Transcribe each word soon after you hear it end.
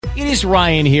It is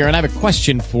Ryan here, and I have a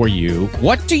question for you.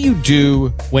 What do you do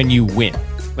when you win?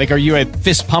 Like, are you a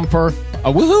fist pumper,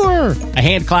 a woohooer, a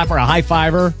hand clapper, a high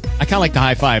fiver? I kind of like the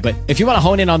high five, but if you want to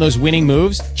hone in on those winning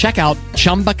moves, check out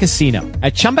Chumba Casino.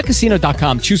 At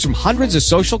ChumbaCasino.com, choose from hundreds of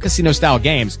social casino-style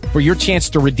games for your chance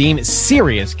to redeem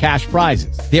serious cash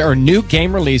prizes. There are new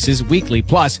game releases weekly,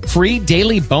 plus free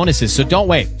daily bonuses. So don't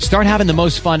wait. Start having the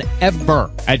most fun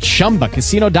ever at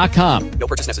ChumbaCasino.com. No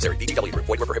purchase necessary. VGW. Void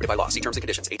where prohibited by law. See terms and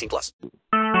conditions. 18 plus.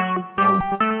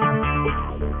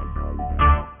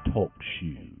 Talk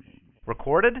shoes.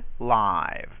 Recorded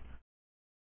live.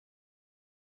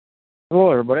 Hello,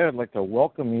 everybody. I'd like to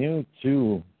welcome you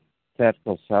to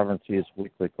Tactical Sovereignty's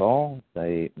weekly call,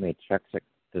 the Matrix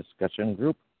discussion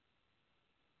group,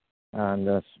 on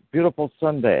this beautiful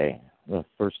Sunday, the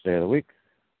first day of the week,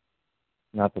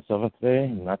 not the seventh day,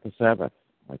 not the Sabbath,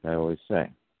 like I always say.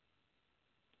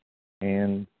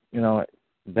 And, you know,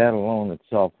 that alone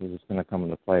itself is just going to come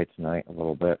into play tonight a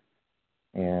little bit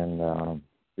and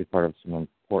be part of some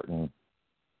important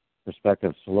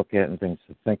perspectives to look at and things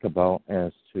to think about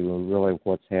as to really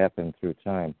what's happened through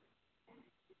time.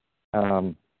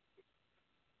 I'm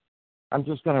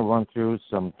just going to run through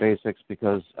some basics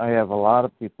because I have a lot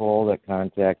of people that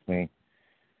contact me,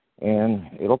 and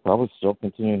it'll probably still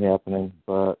continue happening,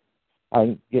 but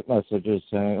I get messages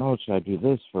saying, oh, should I do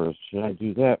this first? Should I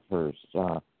do that first?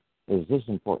 Is this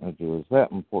important to do? Is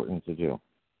that important to do?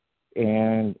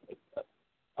 And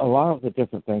a lot of the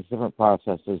different things, different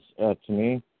processes, to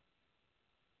me,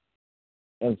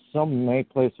 and some may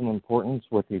place some importance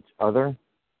with each other,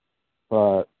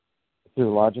 but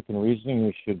through logic and reasoning,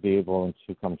 you should be able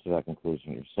to come to that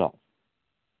conclusion yourself.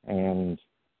 And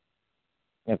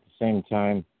at the same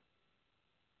time,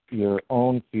 your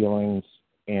own feelings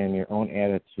and your own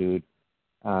attitude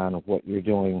on what you're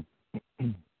doing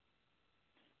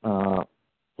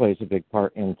plays a big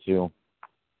part into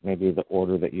maybe the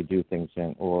order that you do things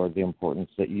in or the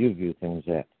importance that you view things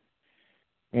at.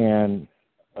 And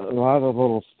a lot of the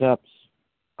little steps,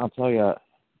 I'll tell you,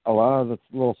 a lot of the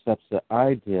little steps that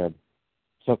I did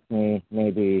took me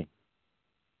maybe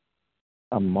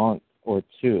a month or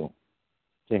two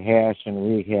to hash and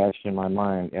rehash in my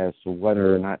mind as to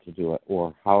whether or not to do it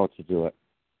or how to do it,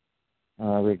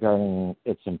 regarding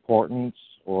its importance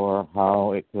or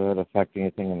how it could affect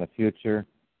anything in the future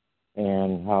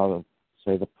and how,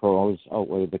 say, the pros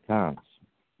outweigh the cons,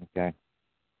 okay?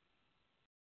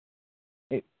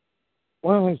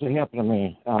 One of the things that happened to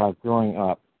me growing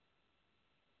up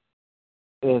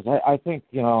is I think,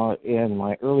 you know, in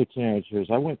my early teenage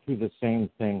years, I went through the same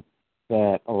thing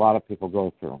that a lot of people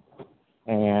go through.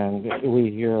 And we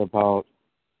hear about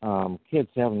kids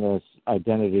having this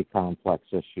identity complex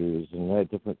issues and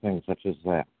different things such as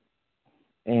that.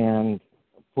 And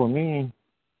for me,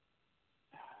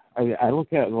 I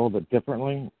look at it a little bit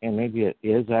differently, and maybe it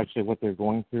is actually what they're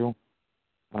going through.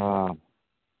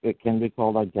 It can be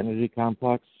called identity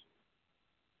complex,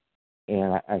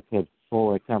 and I could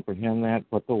fully comprehend that.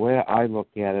 But the way I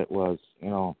looked at it was, you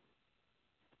know,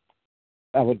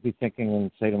 I would be thinking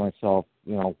and say to myself,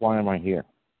 you know, why am I here?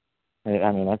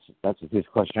 I mean, that's a huge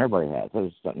question everybody has.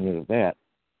 There's nothing new to that.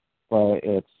 But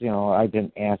it's, you know, I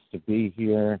didn't ask to be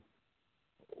here.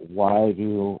 Why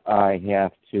do I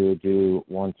have to do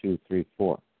 1, 2, 3,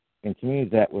 4? And to me,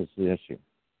 that was the issue.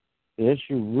 The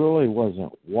issue really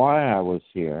wasn't why I was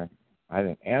here. I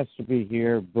didn't ask to be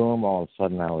here. Boom, all of a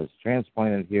sudden I was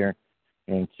transplanted here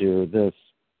into this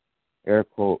air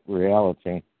quote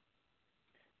reality.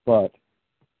 But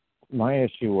my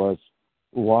issue was,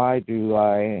 why do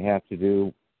I have to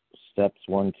do steps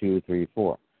 1, 2, 3,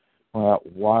 4?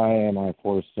 Why am I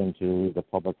forced into the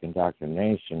public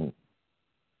indoctrination?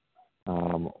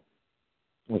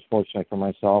 Was fortunate for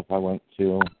myself. I went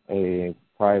to a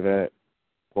private,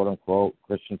 quote-unquote,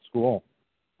 Christian school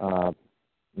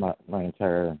my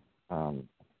entire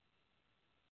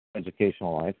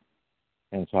educational life.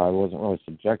 And so I wasn't really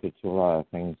subjected to a lot of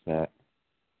things that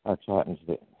are taught in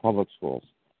the public schools.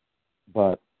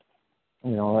 But,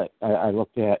 you know, I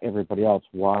looked at everybody else.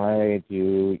 Why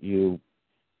do you,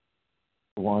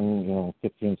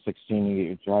 15, 16, you get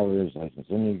your driver's license,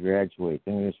 then you graduate,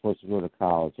 then you're supposed to go to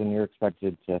college, then you're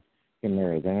expected to get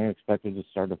married, then you're expected to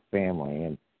start a family,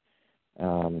 and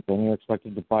then you're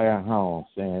expected to buy a house,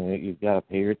 and you've got to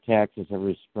pay your taxes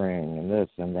every spring, and this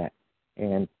and that.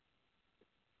 And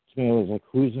to me, it was like,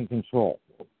 who's in control?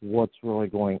 What's really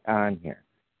going on here?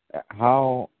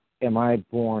 How am I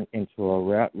born into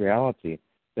a reality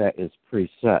that is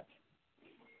preset?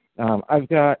 I've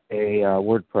got a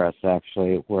WordPress,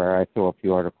 actually, where I throw a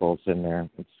few articles in there.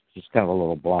 It's just kind of a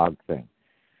little blog thing.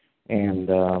 And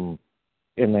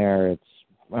in there, it's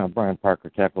Brian Parker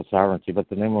tackled sovereignty, but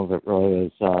the name of it really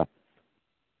is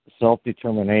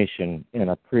self-determination in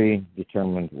a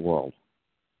predetermined world.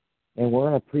 And we're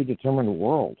in a predetermined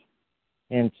world.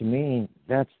 And to me,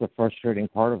 that's the frustrating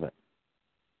part of it,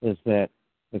 is that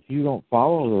if you don't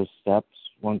follow those steps,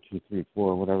 1, 2, 3,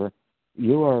 4, whatever,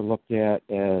 you are looked at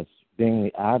as being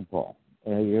the oddball.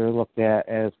 You're looked at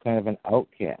as kind of an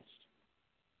outcast.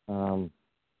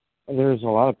 There's a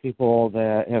lot of people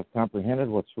that have comprehended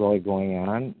what's really going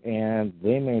on, and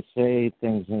they may say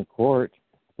things in court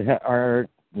that are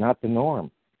not the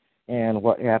norm. And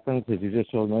what happens, the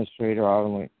judicial administrator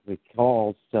automatically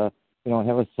calls to,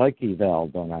 have a psyche eval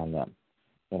done on them.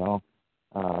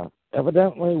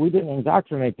 Evidently, we didn't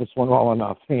indoctrinate this one well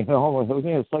enough. We need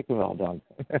a psyche eval done.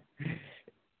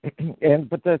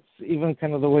 But that's even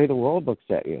kind of the way the world looks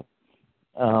at you.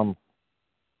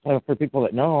 For people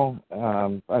that know,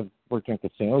 I've worked in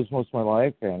casinos most of my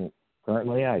life, and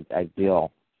currently I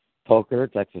deal poker,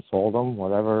 Texas Hold'em,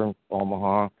 whatever,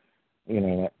 Omaha, you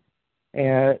name it.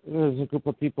 And there's a group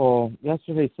of people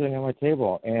yesterday sitting at my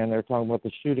table, and they're talking about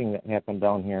the shooting that happened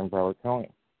down here in Broward County.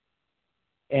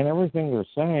 And everything they're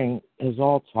saying is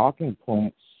all talking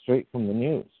points straight from the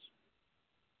news.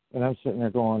 And I'm sitting there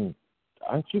going,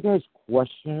 aren't you guys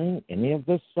questioning any of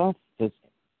this stuff?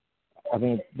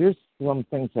 There's some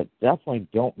things that definitely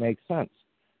don't make sense.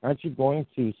 Aren't you going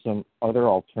to some other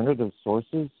alternative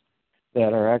sources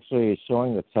that are actually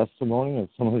showing the testimony of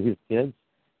some of these kids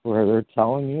where they're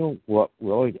telling you what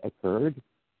really occurred?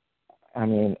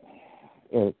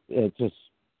 It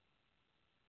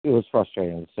was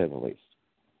frustrating, to say the least.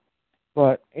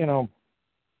 But, in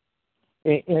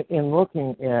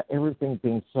looking at everything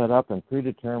being set up and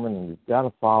predetermined, and you've got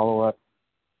to follow it,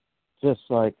 just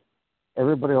like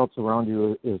everybody else around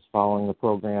you is following the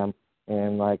program,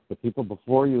 and like the people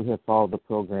before you have followed the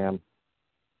program,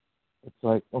 it's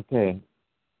like, okay,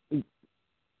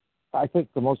 I think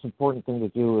the most important thing to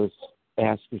do is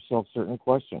ask yourself certain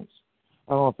questions.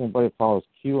 I don't know if anybody follows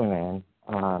QAnon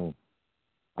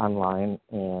online,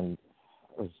 and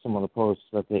some of the posts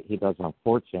that he does on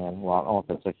 4chan. Well, I don't know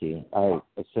if it's a he. I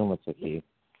assume it's a he.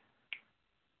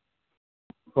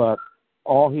 But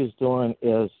all he's doing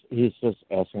is he's just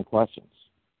asking questions.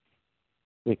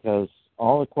 Because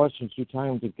all the questions, you tie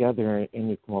them together and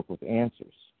you come up with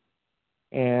answers.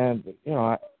 And,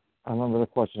 I remember the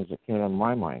questions that came in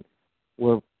my mind.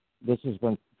 Where this has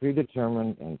been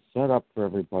predetermined and set up for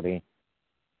everybody.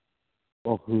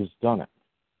 Well, who's done it?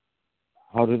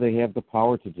 How do they have the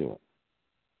power to do it?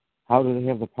 How do they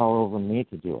have the power over me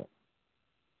to do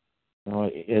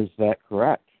it? Is that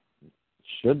correct?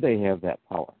 Should they have that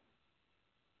power?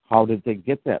 How did they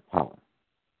get that power?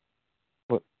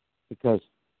 Because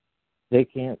they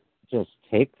can't just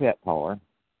take that power,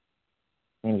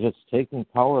 and just taking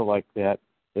power like that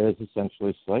is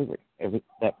essentially slavery.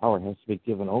 That power has to be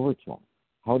given over to them.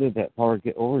 How did that power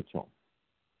get over to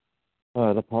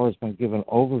them? The power has been given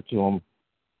over to them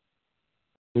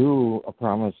through a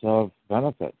promise of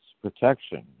benefits,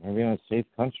 protection, maybe in a safe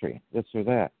country, this or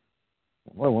that.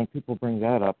 Well, when people bring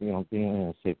that up, being in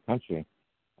a safe country,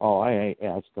 all I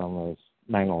ask them is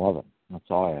 9/11. That's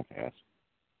all I have to ask.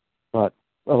 But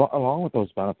along with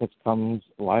those benefits comes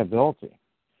liability.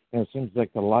 And it seems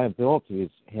like the liabilities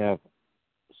have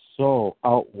so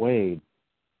outweighed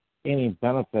any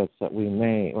benefits that we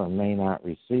may or may not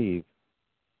receive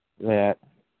that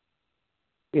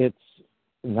it's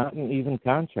not an even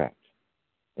contract.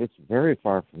 It's very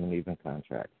far from an even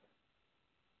contract.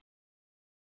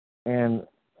 And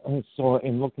so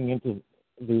in looking into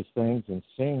these things and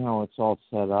seeing how it's all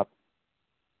set up,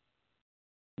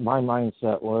 my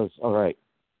mindset was, all right,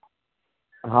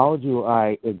 how do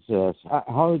I exist?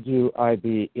 How do I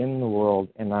be in the world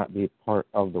and not be part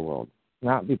of the world?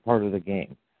 Not be part of the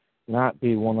game? Not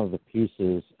be one of the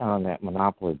pieces on that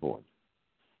monopoly board?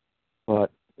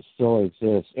 But still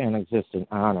exist and exist in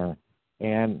honor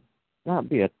and not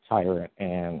be a tyrant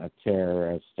and a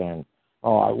terrorist and,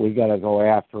 we got to go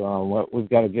after them. We've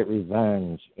got to get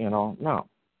revenge. No.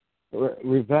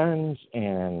 Revenge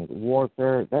and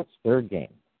warfare, that's their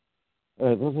game.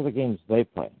 Those are the games they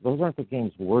play. Those aren't the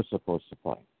games we're supposed to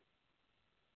play.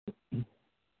 You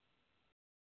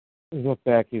look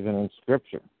back even in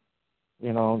Scripture,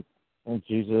 and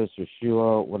Jesus,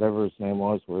 Yeshua, whatever his name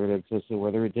was, whether it existed,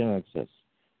 whether it didn't exist.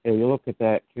 You look at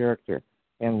that character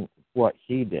and what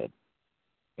he did.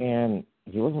 And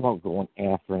he wasn't about going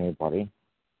after anybody.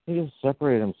 He just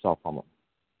separated himself from them.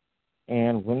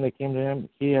 And when they came to him,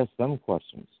 he asked them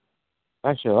questions.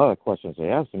 Actually, a lot of questions they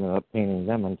asked him ended up painting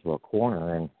them into a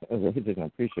corner, and he didn't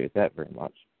appreciate that very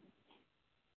much.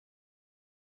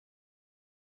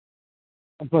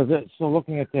 But so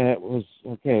looking at that was,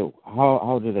 okay,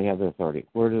 how do they have the authority?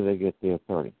 Where do they get the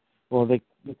authority? Well,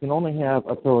 you can only have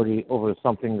authority over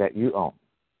something that you own.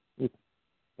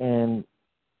 And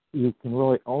you can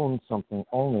really own something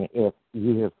only if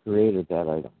you have created that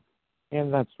item.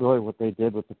 And that's really what they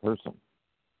did with the person.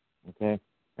 Okay?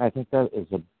 I think that is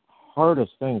the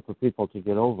hardest thing for people to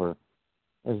get over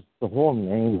is the whole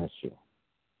name issue.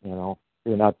 You know,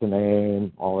 you're not the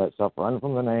name, all that stuff. Run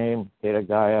from the name, Theta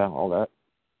Gaia, all that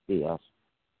BS.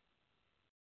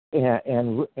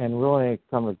 And really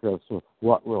come to grips with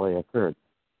what really occurred.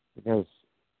 Because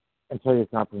until you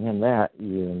comprehend that,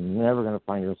 you're never going to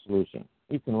find your solution.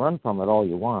 You can run from it all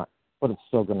you want, but it's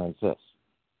still going to exist.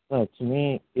 To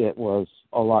me, it was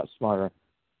a lot smarter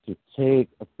to take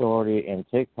authority and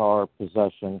take power,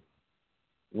 possession,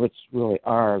 which really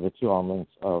are the two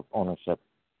elements of ownership,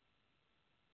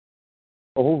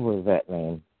 over that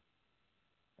name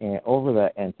and over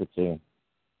that entity,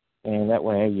 and that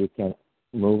way you can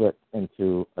move it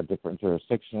into a different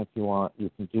jurisdiction if you want. You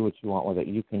can do what you want with it.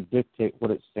 You can dictate what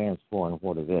it stands for and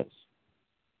what it is.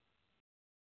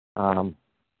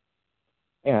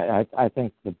 And I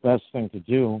think the best thing to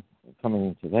do coming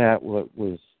into that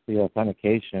was the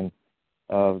authentication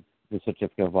of the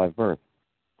certificate of live birth,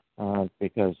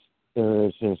 because there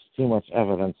is just too much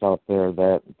evidence out there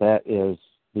that that is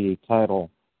the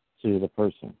title to the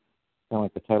person. Kind of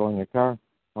like the title in your car.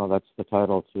 Well, that's the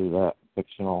title to that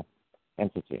fictional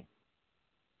entity.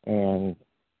 And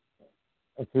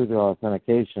through the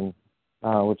authentication,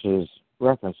 which is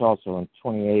referenced also in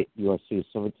 28 U.S.C.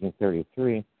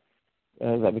 1733,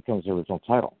 that becomes the original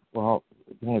title. Well,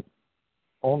 the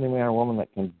only man or woman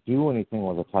that can do anything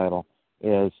with a title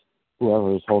is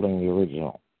whoever is holding the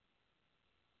original.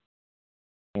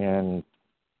 And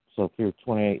so through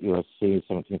 28 U.S.C.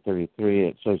 1733,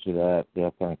 it shows you that the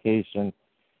authentication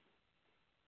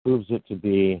proves it to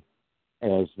be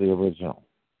as the original.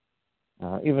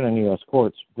 Even in U.S.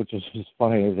 courts, which is just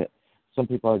funny that some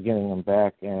people are getting them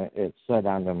back, and it's said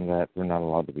on them that they're not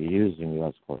allowed to be used in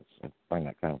U.S. courts. I find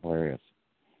that kind of hilarious.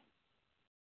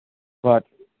 But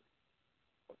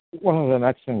one of the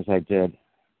next things I did,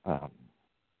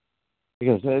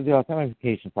 because the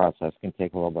authentication process can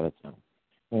take a little bit of time.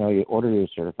 You know, you order your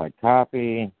certified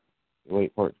copy, you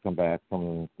wait for it to come back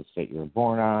from the state you were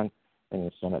born on, and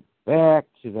you send it back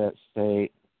to that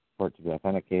state for it to be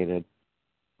authenticated,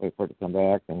 wait for it to come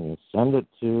back, and you send it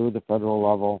to the federal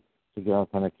level to get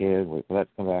authenticated, wait for that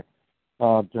to come back.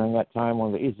 During that time,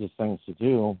 one of the easiest things to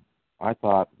do, I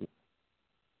thought,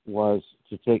 was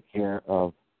to take care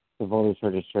of the voter's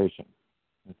registration,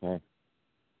 okay,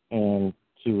 and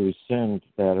to rescind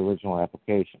that original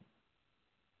application.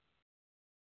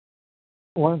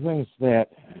 One of the things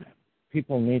that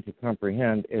people need to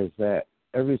comprehend is that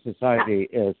every society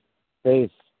is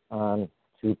based on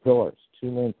two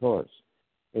main pillars.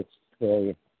 It's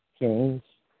the kings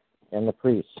and the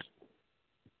priests,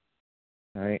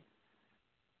 right?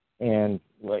 And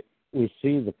like we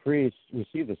see the priests, we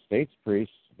see the state's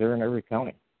priests, they're in every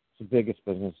county. It's the biggest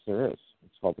business there is.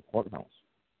 It's called the courthouse.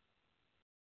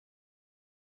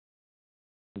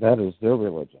 That is their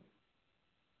religion.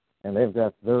 And they've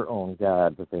got their own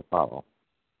God that they follow.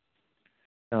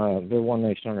 The one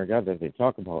nation under God that they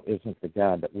talk about isn't the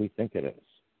God that we think it is,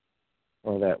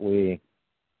 or that we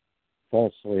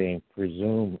falsely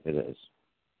presume it is.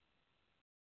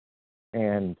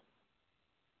 And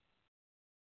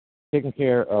taking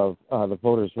care of the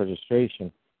voter's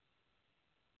registration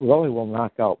really will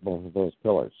knock out both of those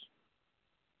pillars.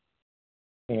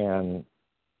 And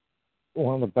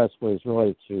one of the best ways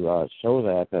really to show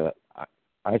that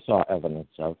I saw evidence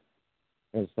of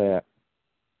is that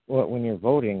when you're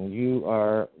voting, you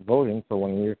are voting for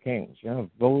one of your kings. You're going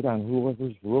to vote on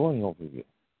whoever's ruling over you.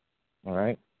 All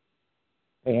right?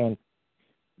 And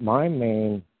my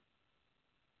main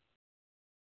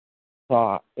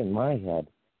thought in my head,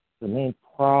 the main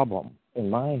problem in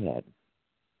my head,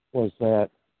 was that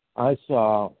I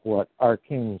saw what our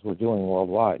kings were doing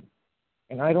worldwide.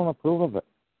 And I don't approve of it.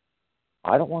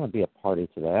 I don't want to be a party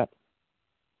to that.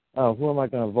 Who am I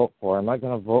going to vote for? Am I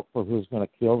going to vote for who's going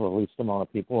to kill the least amount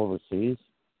of people overseas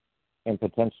and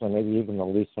potentially maybe even the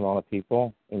least amount of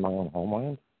people in my own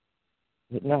homeland?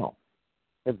 No.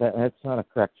 That's not a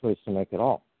correct choice to make at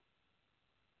all.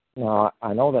 Now,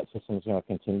 I know that system is going to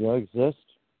continue to exist.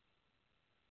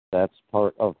 That's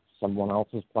part of someone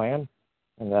else's plan,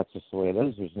 and that's just the way it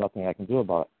is. There's nothing I can do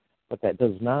about it. But that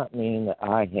does not mean that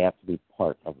I have to be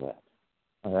part of that.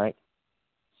 All right?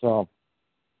 So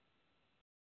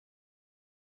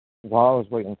while I was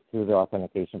waiting through the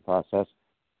authentication process,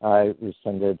 I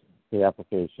rescinded the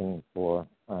application for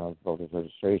voter's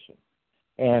registration.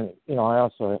 And, I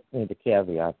also need to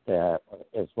caveat that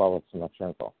as well with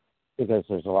Symmetrenko, because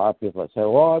there's a lot of people that say,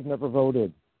 well, I've never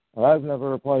voted, or I've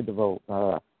never applied to vote.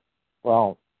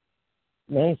 Well,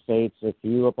 many states, if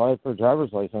you apply for a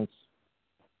driver's license,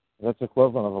 that's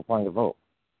equivalent of applying to vote.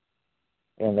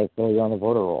 And they throw you on the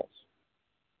voter rolls.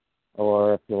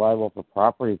 Or if you're liable for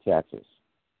property taxes,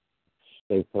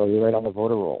 they throw you right on the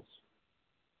voter rolls.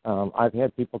 I've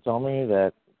had people tell me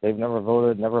that they've never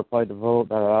voted, never applied to vote,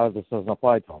 this doesn't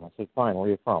apply to them. I say, fine, where are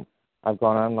you from? I've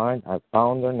gone online, I've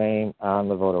found their name on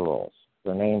the voter rolls.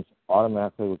 Their names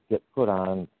automatically would get put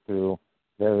on through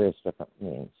various different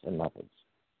means and methods.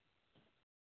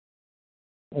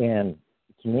 And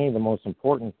to me, the most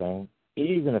important thing,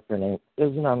 even if your name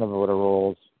isn't on the voter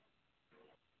rolls,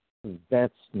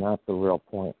 that's not the real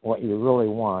point. What you really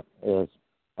want is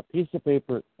a piece of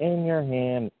paper in your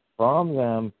hand from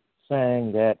them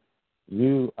saying that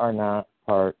you are not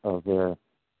part of their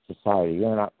society.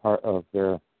 You're not part of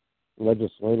their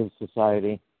legislative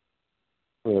society,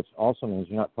 which also means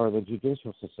you're not part of the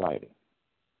judicial society.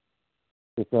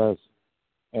 Because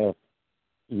if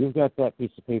you've got that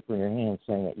piece of paper in your hand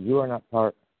saying that you are not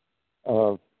part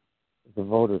of the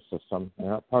voter system, you're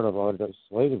not part of the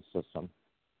legislative system,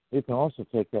 you can also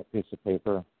take that piece of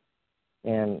paper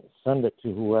and send it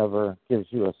to whoever gives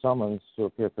you a summons to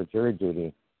appear for jury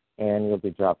duty, and you'll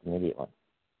be dropped immediately.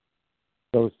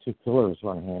 Those two pillars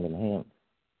run hand in hand.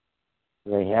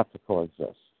 They have to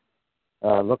coexist.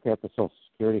 Look at the Social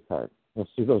Security card. You'll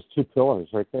see those two pillars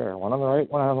right there, one on the right,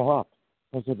 one on the left.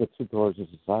 Those are the two pillars of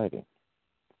society.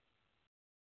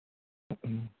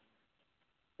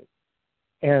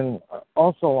 And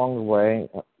also along the way,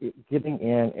 getting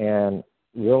in and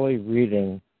really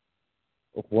reading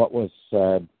what was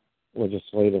said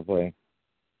legislatively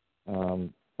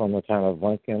from the time of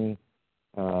Lincoln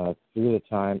through the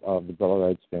time of the Bill of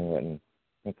Rights being written,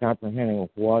 and comprehending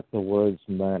what the words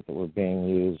meant that were being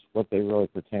used, what they really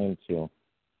pertained to,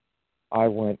 I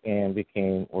went and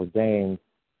became ordained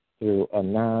through a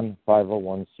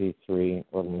non-501c3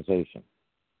 organization.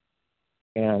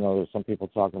 And I know there's some people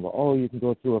talking about, you can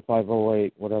go through a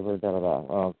 508, whatever,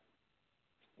 da-da-da.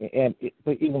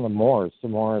 But even the Moors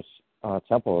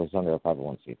Temple is under a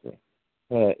 501c3.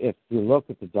 If you look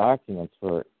at the documents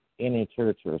for any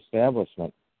church or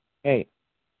establishment, hey,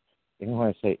 even when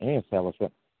I say any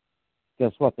establishment,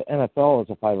 guess what? The NFL is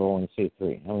a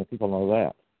 501c3. How many people know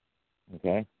that?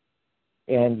 Okay?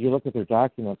 And you look at their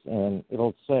documents, and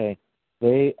it'll say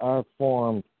they are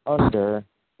formed under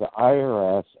the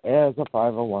IRS as a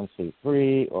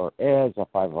 501c3 or as a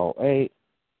 508.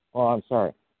 Well, I'm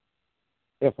sorry.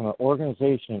 If an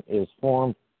organization is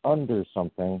formed under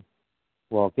something,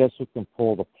 well, guess who can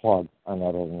pull the plug on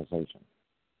that organization?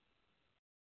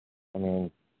 I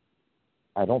mean,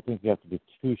 I don't think you have to be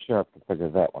too sharp to figure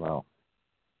that one out.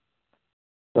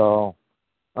 So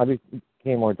I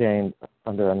became ordained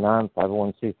under a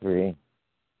non-501c3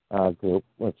 group,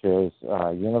 which is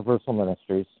Universal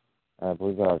Ministries. I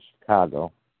believe out of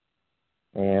Chicago.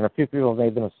 And a few people have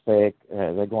made the mistake.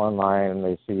 They go online and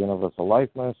they see Universal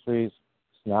Life Ministries.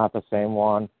 It's not the same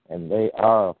one, and they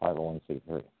are a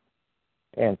 501c3.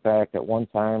 In fact, at one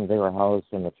time, they were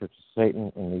housed in the Church of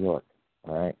Satan in New York.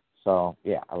 All right? So,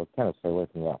 yeah, I would kind of stay away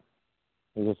from them.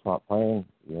 You just want plain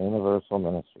Universal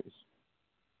Ministries.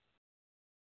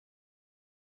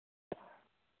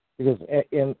 Because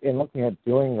in looking at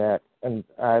doing that, and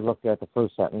I looked at the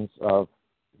first sentence of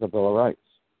the Bill of Rights.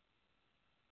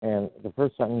 And the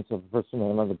first sentence of the First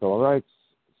Amendment of the Bill of Rights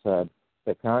said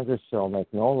that Congress shall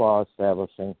make no law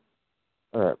establishing,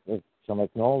 or it shall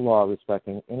make no law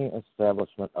respecting any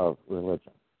establishment of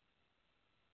religion.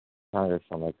 Congress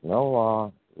shall make no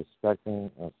law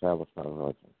respecting an establishment of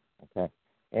religion. Okay?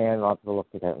 And a lot of people look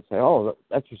at that and say,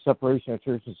 that's your separation of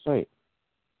church and state.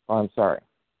 Oh, I'm sorry.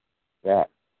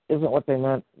 That isn't what they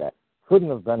meant. That couldn't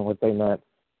have been what they meant.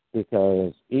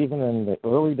 Because even in the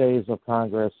early days of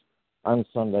Congress, on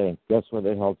Sunday, guess where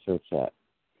they held church at?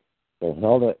 They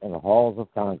held it in the halls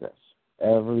of Congress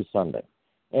every Sunday.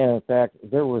 And in fact,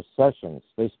 there were sessions.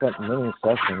 They spent many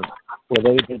sessions where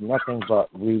they did nothing but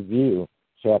review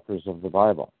chapters of the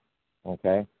Bible.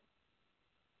 Okay?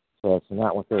 So that's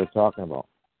not what they were talking about.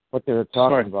 What they were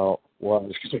talking about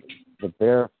was the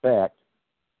bare fact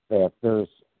that there's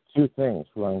two things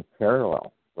running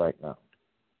parallel right now.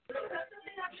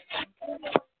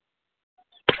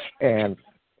 And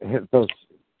those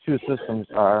two systems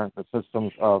are the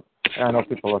systems of, and I know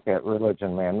people look at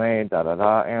religion man-made,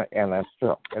 da-da-da, and that's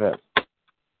true. It is.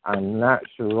 I'm not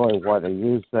sure really why they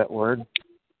use that word,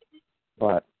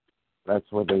 but that's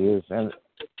what they use. And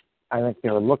I think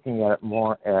they were looking at it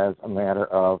more as a matter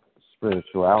of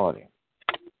spirituality.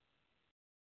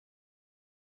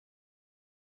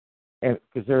 And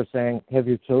because they're saying, have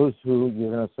you chose who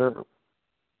you're going to serve?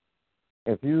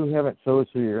 If you haven't chose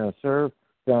who you're going to serve,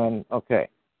 then okay,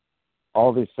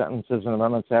 all these sentences and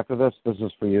amendments after this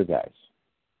is for you guys.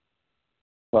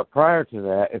 But prior to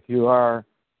that, if you are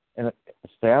and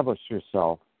establish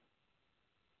yourself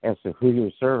as to who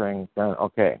you're serving, then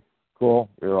okay, cool,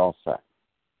 you're all set.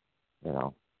 You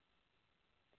know.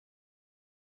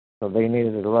 So they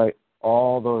needed to write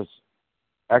all those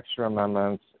extra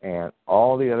amendments and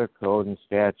all the other code and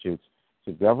statutes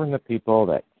to govern the people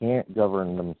that can't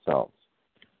govern themselves.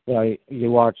 You know,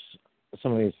 you watch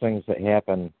some of these things that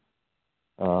happen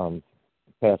the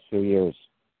past few years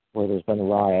where there's been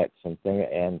riots and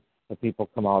the people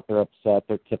come out, they're upset,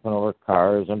 they're tipping over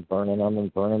cars and burning them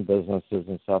and burning businesses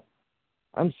and stuff.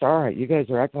 I'm sorry, you guys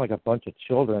are acting like a bunch of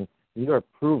children. You are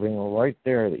proving right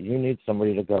there that you need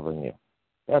somebody to govern you.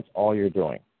 That's all you're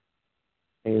doing.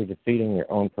 And you're defeating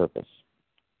your own purpose.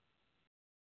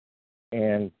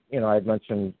 And, you know, I'd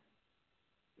mentioned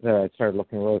that I started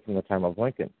looking really from the time of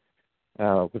Lincoln,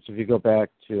 which if you go back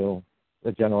to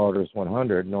the General Orders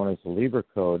 100, known as the Lieber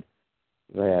Code,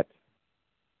 that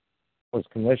was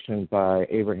commissioned by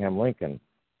Abraham Lincoln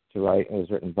to write, and was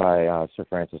written by Sir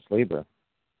Francis Lieber.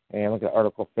 And look at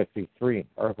Article 53.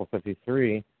 Article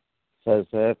 53 says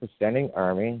that the standing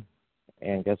army,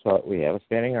 and guess what? We have a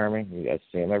standing army. You guys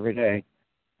see them every day.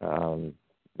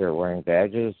 They're wearing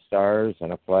badges, stars,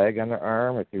 and a flag on their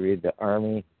arm. If you read the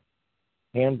Army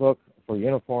handbook for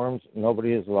uniforms,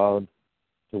 nobody is allowed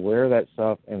to wear that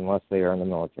stuff unless they are in the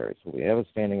military. So we have a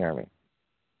standing army.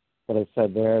 But it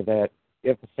said there that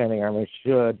if the standing army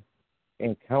should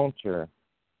encounter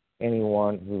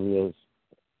anyone who is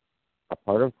a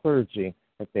part of clergy,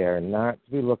 that they are not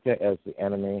to be looked at as the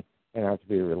enemy and are to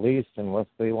be released unless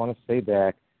they want to stay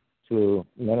back to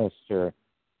minister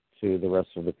to the rest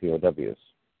of the POWs.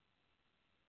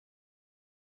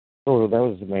 So that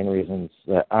was the main reasons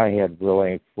that I had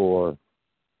really for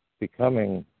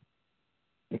becoming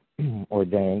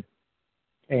ordained.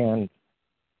 And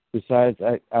besides,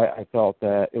 I felt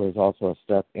that it was also a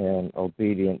step in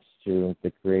obedience to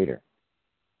the Creator,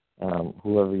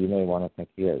 whoever you may want to think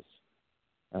He is.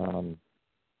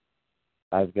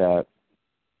 I've got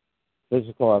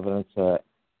physical evidence that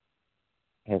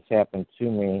has happened to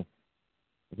me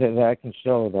that I can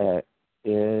show that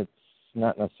it's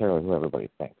not necessarily who everybody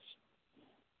thinks.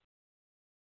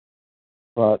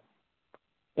 But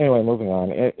anyway, moving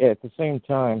on. At the same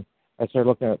time, I started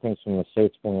looking at things from the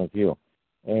state's point of view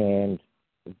and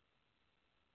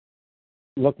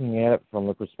looking at it from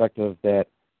the perspective that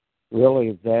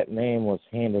really that name was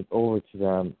handed over to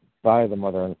them by the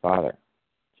mother and father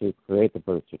to create the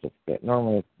birth certificate.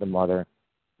 Normally, the mother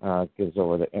gives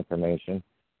over the information,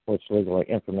 which legally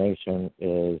information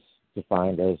is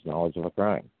defined as knowledge of a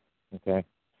crime. Okay?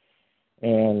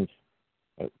 And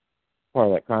part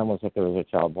of that crime was that there was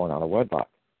a child born out of wedlock.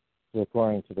 So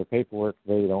according to the paperwork,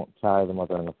 they don't tie the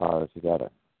mother and the father together.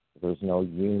 There's no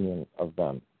union of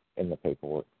them in the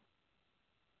paperwork.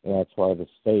 And that's why the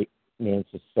state needs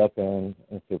to step in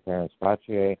into parents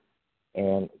patriae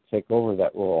and take over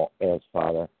that role as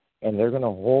father. And they're going to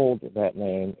hold that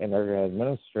name and they're going to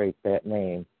administrate that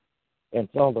name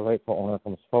until the rightful owner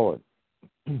comes forward.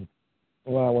 When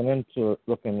I went into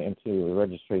looking into the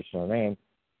registration of the name,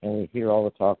 and we hear all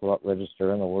the talk about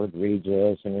registering the word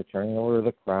Regis and you're turning over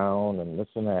the crown and this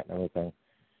and that and everything.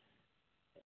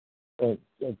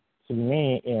 To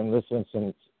me, in this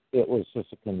instance, it was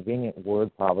just a convenient word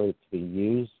probably to be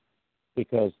used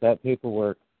because that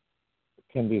paperwork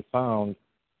can be found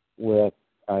with,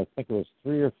 I think it was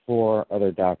 3 or 4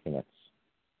 other documents.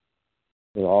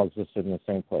 They all existed in the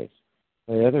same place.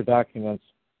 The other documents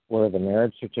were the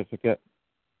marriage certificate,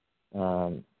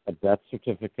 a death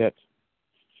certificate.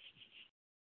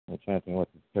 I'm trying to think what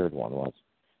the third one was.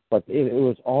 But it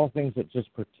was all things that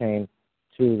just pertain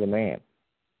to the man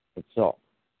itself.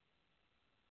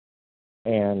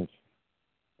 And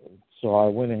so I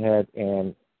went ahead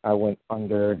and I went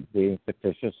under the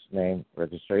fictitious name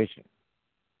registration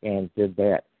and did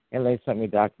that. And they sent me a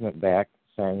document back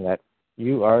saying that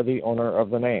you are the owner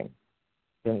of the name.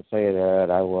 Didn't say that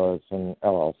I was an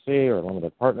LLC or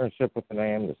limited partnership with the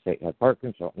name, the state had part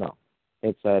control. No.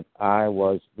 It said I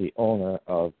was the owner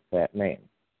of that name.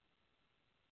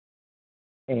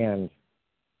 And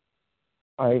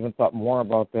I even thought more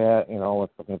about that, with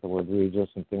looking at the word Regis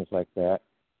and things like that.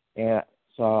 And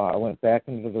so I went back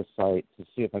into the site to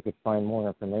see if I could find more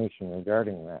information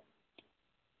regarding that.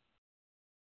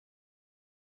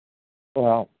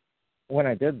 Well, when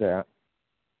I did that,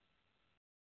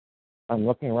 I'm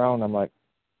looking around, I'm like,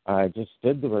 I just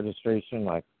did the registration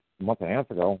like a month and a half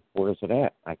ago. Where is it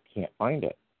at? I can't find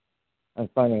it. I'm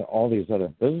finding all these other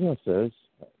businesses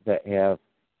that have,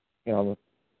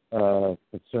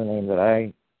 the surname that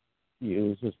I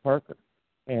use is Parker.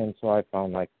 And so I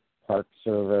found like Park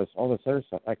Service, all this other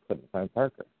stuff. I couldn't find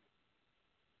Parker.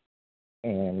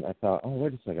 And I thought, oh,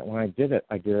 wait a second. When I did it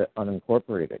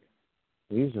unincorporated.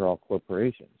 These are all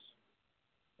corporations.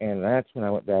 And that's when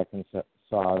I went back and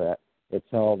saw that it's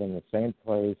held in the same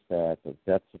place that the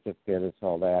death certificate is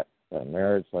held at, the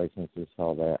marriage license is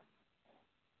held at,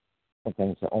 and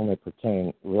things that only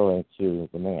pertain really to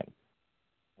the man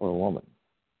or woman.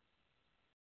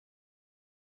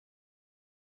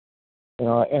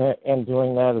 And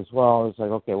doing that as well is like,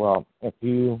 okay, well, if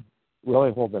you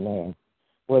really hold the name,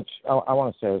 which I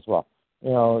want to say as well,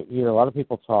 you hear a lot of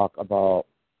people talk about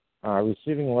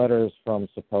receiving letters from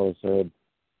supposed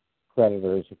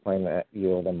creditors who claim that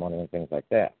you owe them money and things like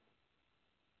that.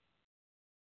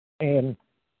 And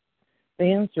the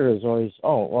answer is always,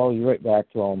 oh, well, you write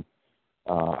back to them,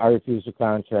 I refuse the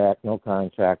contract, no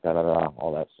contract, da-da-da,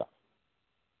 all that stuff.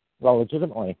 Well,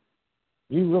 legitimately,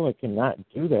 you really cannot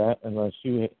do that unless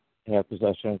you have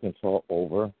possession and control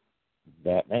over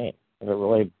that name. If it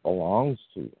really belongs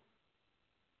to you.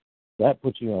 That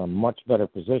puts you in a much better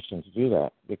position to do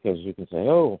that because you can say,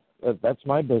 oh, that's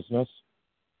my business.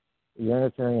 You're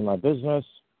interfering in my business.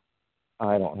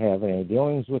 I don't have any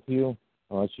dealings with you.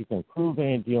 Unless you can prove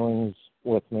any dealings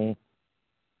with me,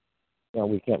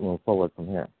 we can't move forward from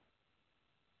here.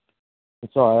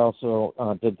 And so I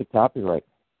also did the copyright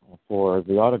for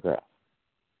the autograph.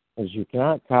 As you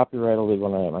cannot copyright a legal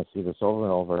name. I see this over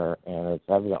and over, and it's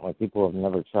evidently people have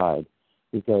never tried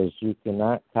because you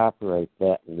cannot copyright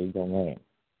that legal name.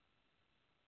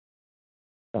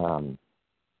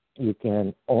 You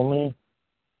can only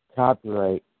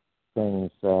copyright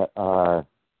things that are,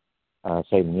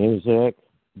 say, music,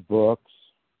 books,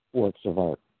 works of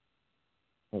art.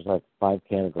 There's like 5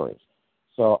 categories.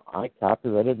 So I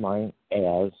copyrighted mine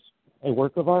as a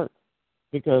work of art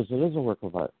because it is a work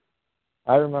of art.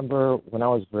 I remember when I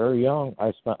was very young,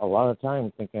 I spent a lot of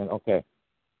time thinking, okay,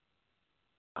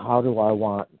 how do I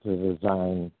want to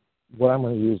design what I'm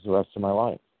going to use the rest of my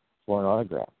life for an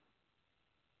autograph?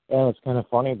 And it's kind of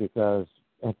funny because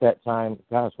at that time,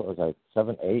 gosh, what was I,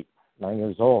 7, 8, 9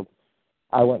 years old,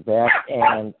 I went back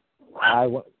and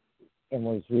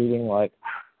was reading, like,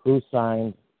 who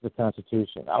signed the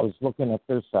Constitution. I was looking at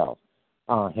their styles.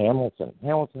 Hamilton.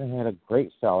 Hamilton had a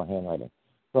great style of handwriting.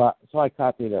 So I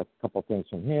copied a couple things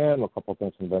from him, a couple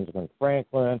things from Benjamin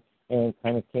Franklin, and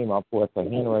kind of came up with the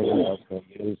handwriting that I was going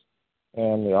to use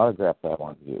and the autograph that I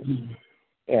wanted to use,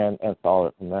 and followed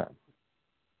it from there.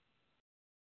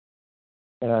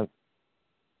 And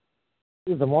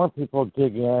the more people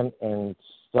dig in and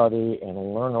study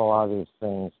and learn a lot of these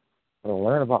things, we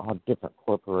learn about how different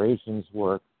corporations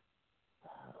work.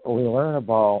 We learn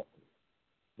about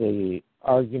the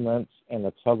arguments and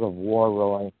the tug of war,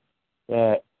 really,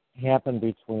 that happen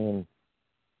between,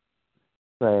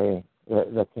 say,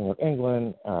 the King of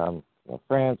England,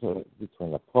 France,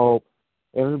 between the Pope,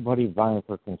 everybody vying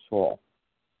for control.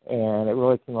 And it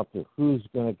really came up to who's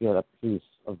going to get a piece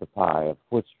of the pie, of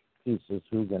which pieces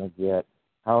who's going to get,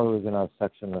 how are we going to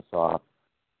section this off,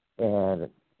 and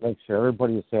make sure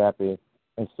everybody is happy,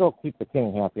 and still keep the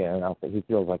king happy enough that he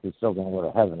feels like he's still going to go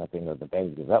to heaven at the end of the day,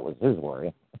 because that was his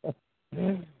worry.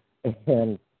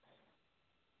 And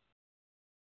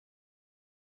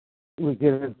we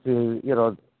get into,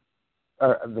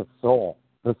 the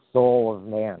soul of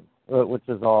man, which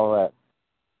is all that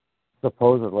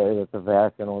supposedly that the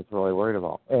Vatican was really worried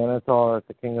about. And it's all that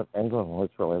the King of England was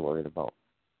really worried about.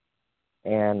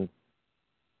 And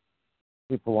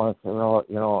people want to say,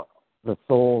 well, the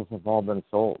souls have all been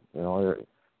sold.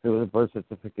 Through the birth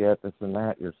certificate, this and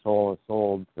that, your soul is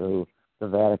sold to the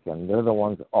Vatican. They're the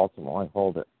ones that ultimately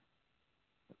hold it,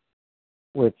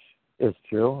 which is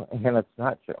true, and it's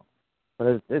not true.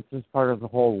 But it's just part of the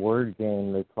whole word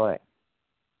game they play.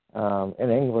 In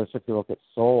English, if you look at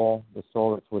soul, the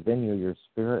soul that's within you, your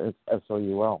spirit, is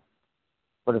S-O-U-L.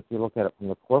 But if you look at it from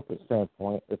the corporate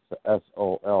standpoint, it's the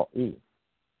S-O-L-E.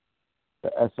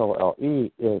 The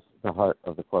S-O-L-E is the heart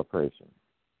of the corporation.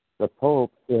 The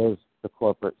Pope is the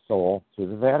corporate soul to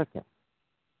the Vatican.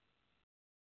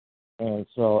 And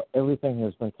so everything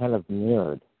has been kind of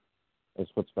mirrored, is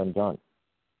what's been done.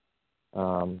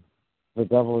 The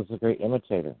devil is a great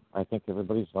imitator. I think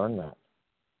everybody's learned that.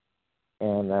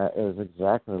 And that is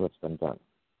exactly what's been done.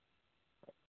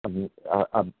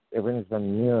 Everything's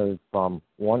been mirrored from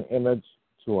one image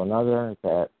to another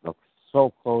that looks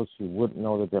so close you wouldn't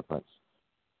know the difference.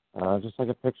 Just like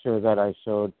a picture that I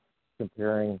showed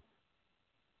comparing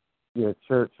your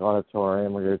church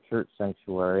auditorium or your church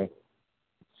sanctuary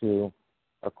to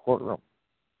a courtroom.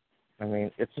 I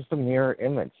mean, it's just a mirror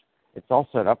image. It's all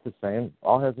set up the same,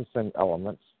 all has the same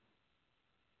elements.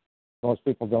 Most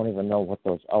people don't even know what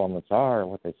those elements are,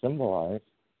 what they symbolize,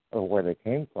 or where they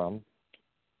came from,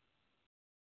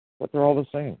 but they're all the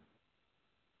same.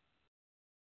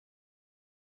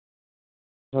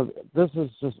 So this is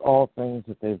just all things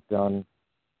that they've done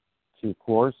to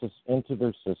coerce us into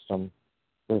their system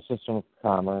of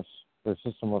commerce, their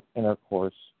system of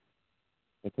intercourse,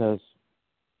 because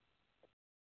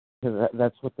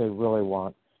that's what they really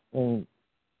want. And,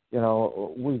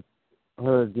 we've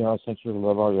heard, since you're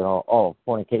little, oh,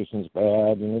 fornication's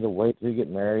bad, you need to wait till you get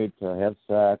married to have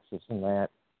sex, this and that.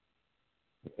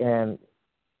 And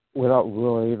without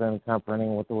really even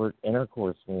comprehending what the word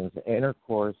intercourse means.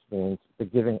 Intercourse means the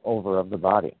giving over of the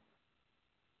body.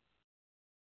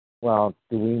 Well,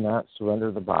 do we not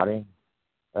surrender the body?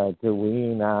 Do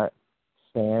we not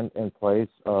stand in place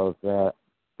of that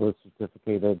birth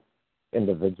certificated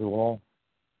individual,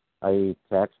 i.e.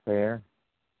 taxpayer,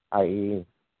 i.e.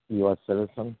 U.S.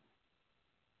 citizen?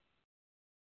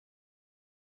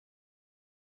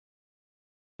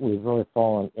 We've really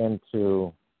fallen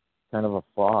into kind of a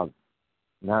fog,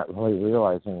 not really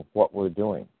realizing what we're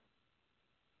doing.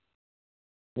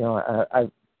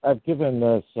 I've given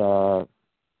this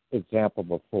example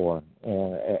before,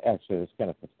 and actually this kind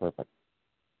of fits perfect.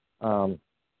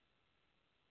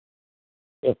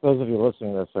 If those of you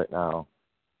listening to this right now,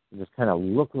 just kind of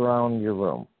look around your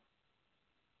room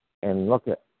and look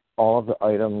at all of the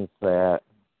items that,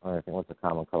 I think what's the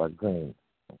common color? Green.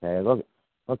 Okay, look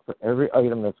for every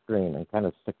item that's green and kind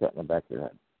of stick that in the back of your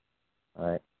head. All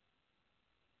right.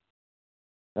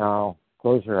 Now,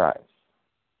 close your eyes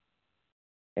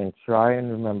and try and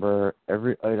remember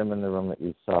every item in the room that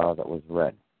you saw that was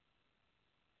red.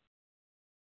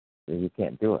 You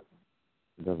can't do it.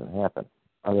 It doesn't happen,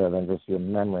 other than just your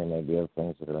memory maybe of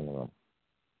things that are in the room.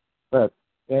 But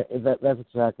that's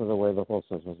exactly the way the whole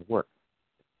system works.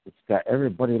 It's got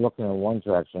everybody looking in one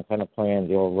direction, kind of playing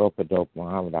the old rope-a-dope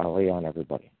Muhammad Ali on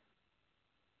everybody.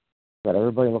 It's got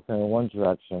everybody looking in one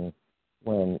direction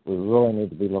when we really need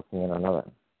to be looking in another.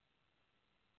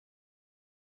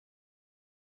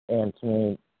 And to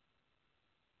me,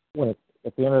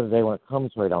 at the end of the day, when it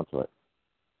comes right down to it,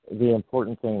 the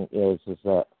important thing is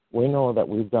that we know that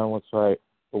we've done what's right,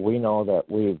 but we know that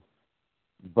we've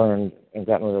burned and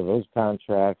gotten rid of those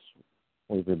contracts.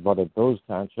 We've rebutted those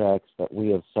contracts that we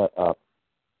have set up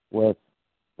with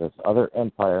this other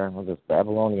empire, with this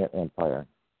Babylonian empire,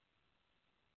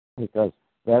 because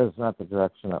that is not the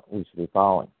direction that we should be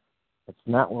following. It's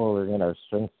not where we're getting our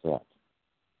strength set.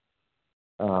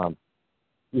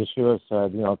 Yeshua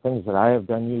said, things that I have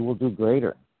done, you will do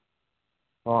greater.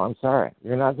 Well, I'm sorry.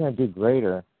 You're not going to do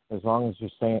greater as long as you're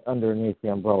staying underneath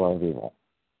the umbrella of evil.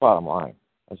 Bottom line.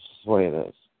 That's just the way it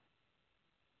is.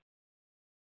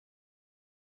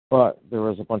 But there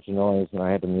was a bunch of noise, and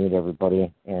I had to mute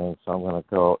everybody, and so I'm going to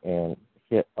go and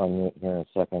hit unmute here in a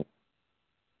second.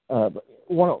 But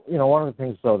one of the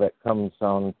things, though, that comes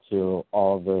down to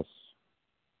all of this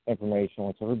information,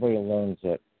 once everybody learns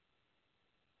it,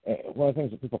 one of the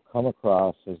things that people come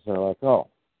across is they're like,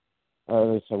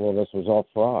 they say, well, this was all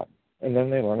fraud. And then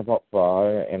they learn about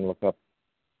fraud and look up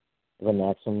the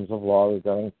maxims of law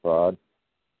regarding fraud.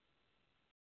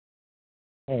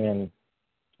 And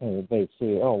they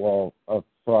see,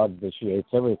 fraud vitiates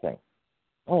everything.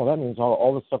 Oh, that means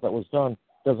all the stuff that was done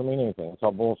doesn't mean anything. It's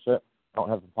all bullshit. I don't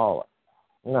have to follow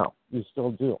it. No, you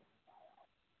still do.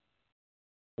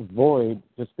 Void,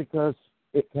 just because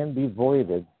it can be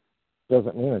voided,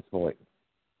 doesn't mean it's void.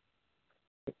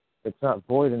 It's not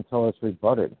void until it's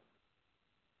rebutted.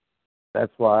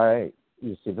 That's why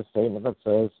you see the statement that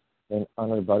says, an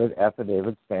unrebutted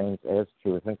affidavit stands as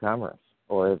truth in commerce,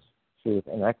 or as truth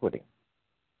in equity.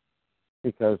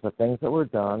 Because the things that were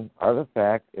done are the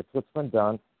fact, it's what's been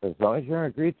done. As long as you're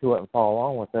agreed to it and follow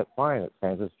along with it, fine, it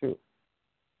stands as truth.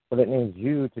 But it needs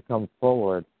you to come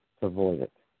forward to void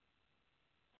it.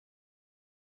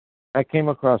 I came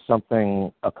across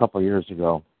something a couple years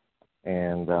ago,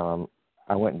 and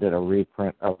I went and did a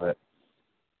reprint of it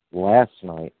last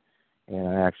night, and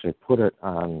I actually put it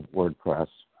on WordPress.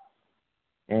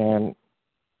 And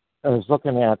I was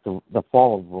looking at the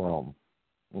fall of Rome,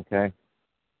 okay?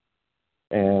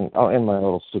 And I'll end my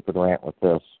little stupid rant with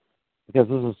this, because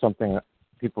this is something that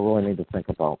people really need to think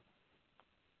about.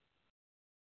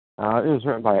 It was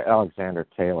written by Alexander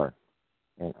Taylor,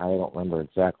 and I don't remember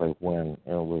exactly when.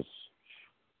 It was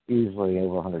easily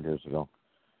over 100 years ago.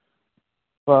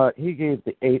 But he gave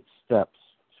the 8 steps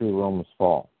to Rome's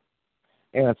fall.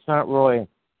 And it's not really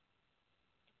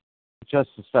just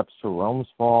the steps to Rome's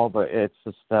fall, but it's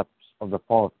the steps of the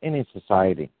fall of any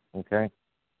society, okay?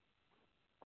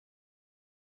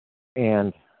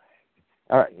 And,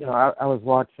 I was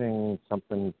watching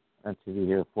something on TV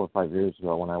here 4 or 5 years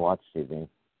ago when I watched TV, and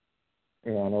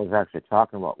it was actually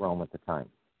talking about Rome at the time.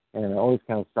 And it always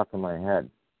kind of stuck in my head.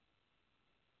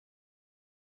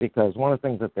 Because one of the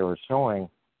things that they were showing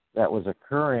that was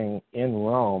occurring in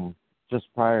Rome just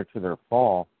prior to their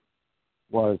fall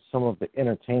was some of the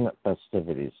entertainment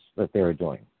festivities that they were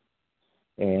doing.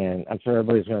 And I'm sure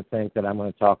everybody's going to think that I'm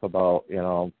going to talk about,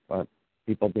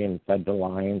 people being fed to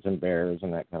lions and bears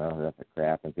and that kind of horrific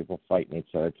crap, and people fighting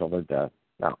each other till their death.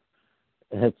 No,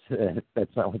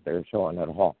 that's not what they were showing at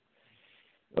all.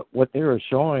 But what they were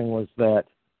showing was that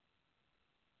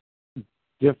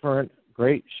different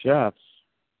great chefs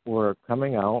were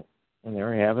coming out, and they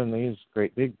were having these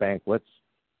great big banquets,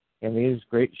 and these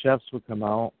great chefs would come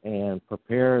out and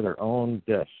prepare their own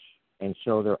dish and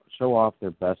show off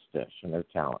their best dish and their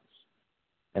talents.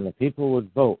 And the people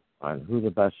would vote on who the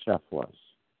best chef was.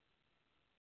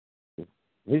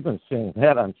 We've been seeing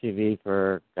that on TV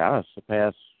for, the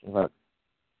past,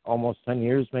 almost 10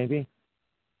 years maybe?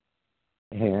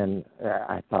 And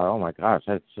I thought, oh my gosh,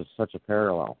 that's just such a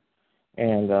parallel.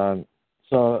 And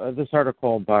so this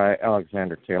article by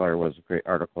Alexander Taylor was a great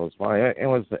article as well. It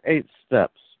was the 8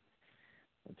 steps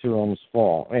to Rome's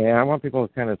fall. And I want people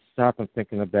to kind of stop and think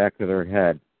in the back of their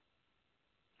head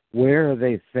where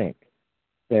they think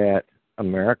that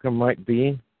America might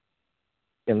be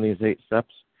in these 8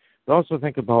 steps. But also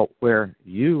think about where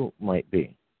you might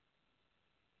be.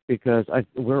 Because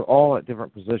we're all at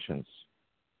different positions.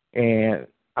 And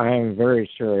I am very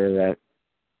sure that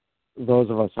those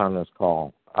of us on this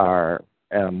call are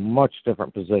at a much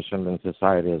different position than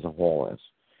society as a whole is.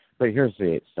 But here's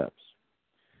the 8 steps.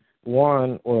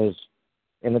 One was,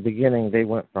 in the beginning, they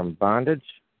went from bondage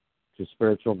to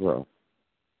spiritual growth.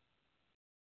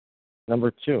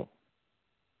 Number 2,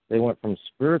 they went from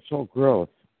spiritual growth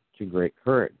to great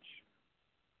courage.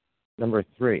 Number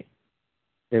 3,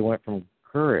 they went from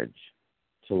courage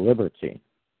to liberty.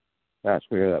 Gosh,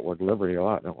 we hear that word liberty a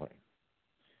lot, don't we?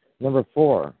 Number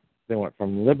 4, they went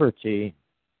from liberty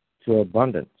to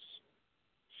abundance.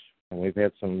 And we've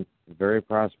had some very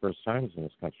prosperous times in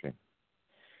this country.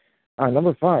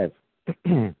 Number 5,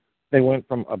 they went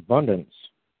from abundance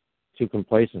to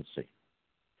complacency.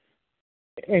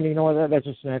 And you know what? That's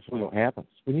just naturally what happens.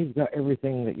 When you've got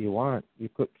everything that you want, you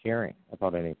quit caring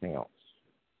about anything else.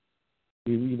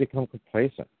 You become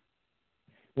complacent.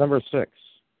 Number 6,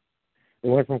 they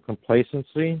went from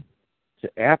complacency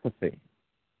to apathy.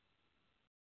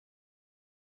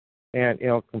 And,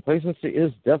 complacency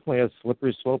is definitely a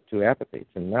slippery slope to apathy,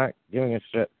 to not giving a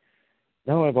shit,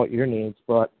 not only about your needs,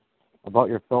 but about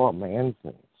your fellow man's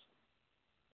needs.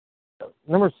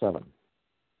 Number 7,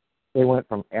 they went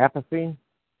from apathy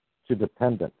to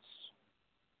dependence.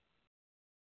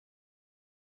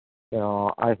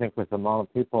 I think with the amount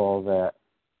of people that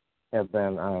have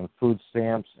been on food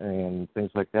stamps and things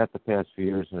like that the past few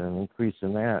years and an increase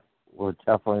in that, we're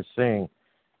definitely seeing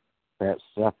that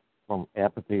step from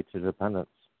apathy to dependence.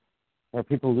 And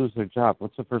people lose their job.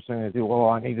 What's the first thing they do? Well,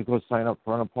 I need to go sign up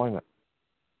for unemployment.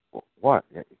 What?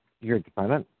 You're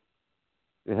dependent?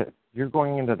 You're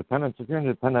going into dependence. If you're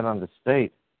dependent on the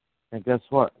state, and guess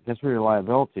what? Guess where your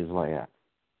liabilities lay at?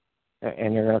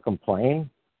 And you're going to complain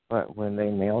when they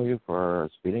nail you for a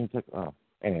speeding ticket? Oh,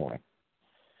 anyway.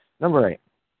 Number 8,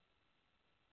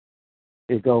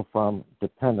 you go from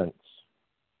dependence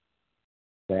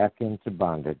back into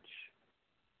bondage.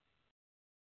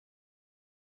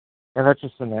 And that's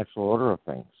just the natural order of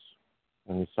things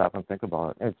when you stop and think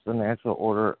about it. It's the natural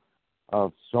order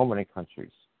of so many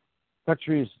countries.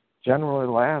 Countries generally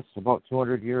last about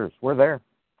 200 years. We're there.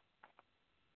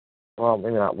 Well,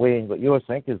 maybe not we, but U.S.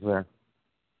 Inc. is there.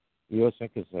 U.S.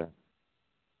 Inc. is there.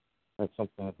 That's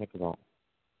something to think about.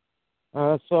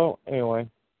 So, anyway,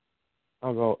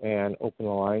 I'll go and open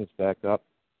the lines back up,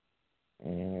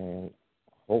 and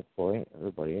hopefully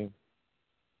everybody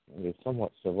will be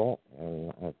somewhat civil and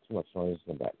not have too much noise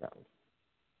in the background.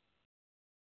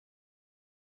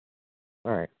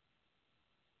 All right.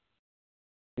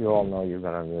 You all know you're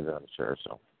going to mute it, I'm sure,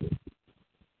 so.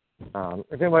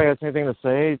 If anybody has anything to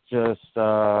say, just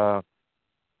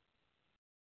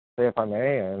say if I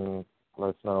may, and let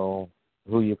us know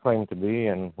who you claim to be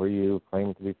and where you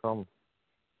claim to be from.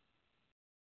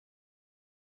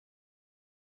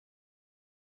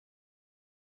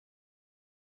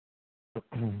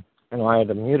 And I had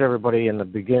to mute everybody in the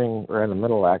beginning, or in the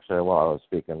middle, actually, while I was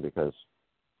speaking, because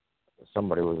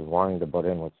somebody was wanting to butt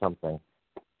in with something.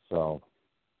 So,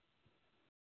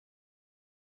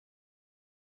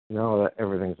 know that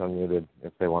everything's unmuted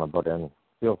if they want to butt in.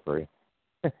 feel free.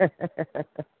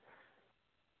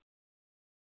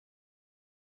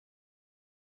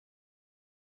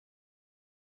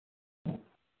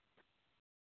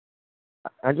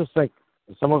 I just think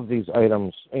some of these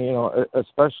items,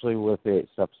 especially with the 8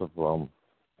 steps of Rome,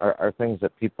 are things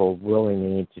that people really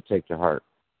need to take to heart.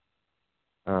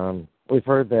 We've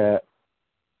heard that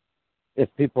if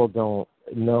people don't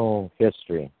know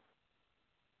history,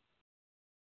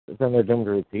 then they're doomed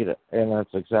to repeat it, and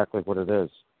that's exactly what it is.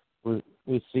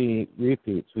 We see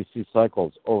repeats, we see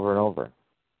cycles over and over.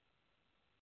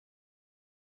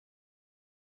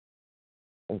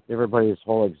 And everybody's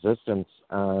whole existence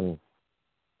on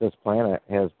this planet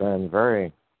has been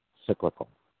very cyclical.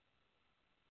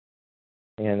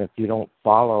 And if you don't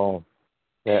follow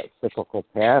that cyclical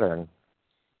pattern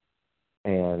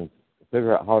and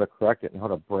figure out how to correct it and how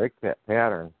to break that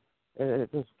pattern,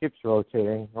 it just keeps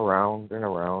rotating around and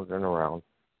around and around.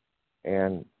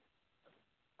 And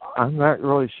I'm not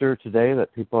really sure today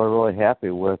that people are really happy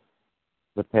with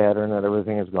the pattern that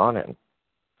everything has gone in.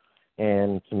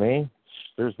 And to me,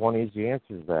 there's one easy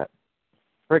answer to that.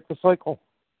 Break the cycle.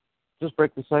 Just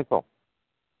break the cycle.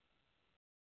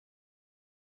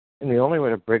 And the only way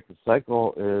to break the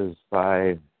cycle is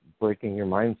by breaking your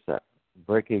mindset,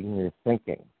 breaking your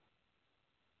thinking.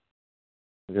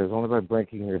 Because only by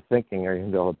breaking your thinking are you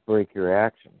going to be able to break your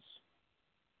actions.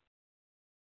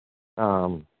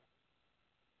 I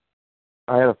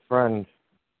had a friend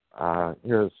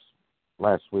here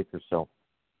last week or so.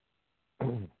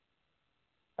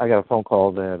 I got a phone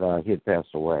call that he had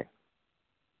passed away.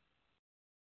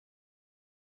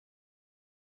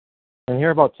 And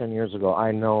here about 10 years ago,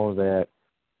 I know that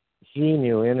he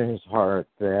knew in his heart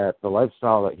that the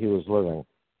lifestyle that he was living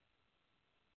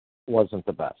wasn't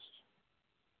the best.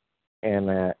 And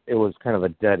that it was kind of a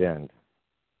dead end.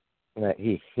 And that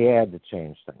he had to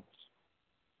change things.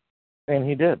 And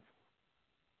he did.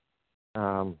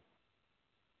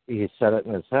 He set it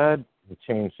in his head. He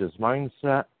changed his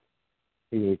mindset.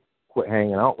 He quit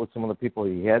hanging out with some of the people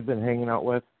he had been hanging out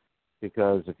with.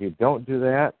 Because if you don't do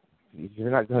that,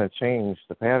 you're not going to change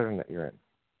the pattern that you're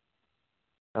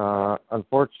in.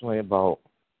 Unfortunately, about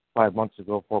 4 months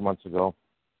ago,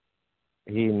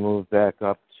 he moved back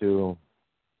up to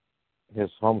his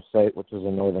home state, which is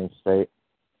a northern state.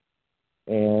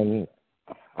 And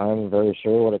I'm very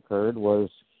sure what occurred was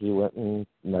he went and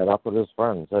met up with his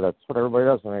friends. That's what everybody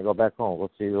does when they go back home.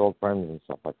 Let's see your old friends and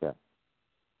stuff like that.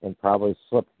 And probably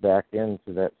slipped back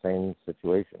into that same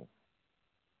situation.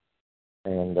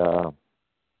 And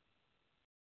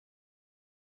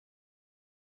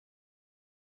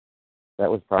that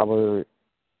was probably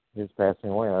his passing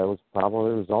away. That was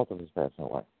probably the result of his passing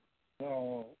away.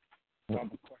 No.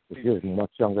 He was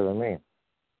much younger than me. It's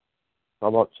all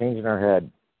about changing our head.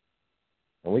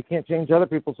 And we can't change other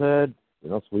people's head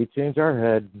unless we change our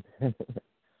head.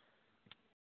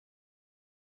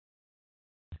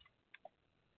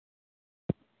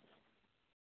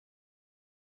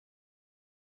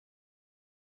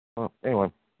 Well,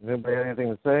 anyway, if anybody have anything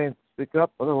to say, speak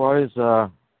up. Otherwise,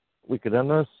 we could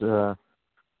end this.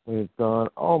 We've done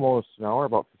almost an hour,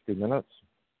 about 50 minutes.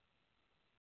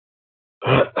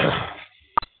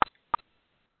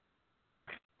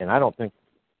 And I don't think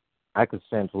I could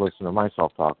stand to listen to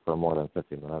myself talk for more than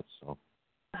 50 minutes. So.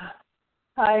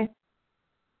 Hi.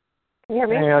 Can you hear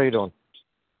me? Hey, how you doing?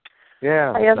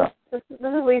 Yeah. Hi, this is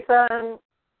Lisa, and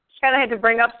kind of had to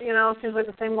bring up, it seems like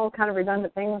the same old kind of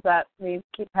redundant things that we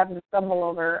keep having to stumble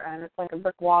over, and it's like a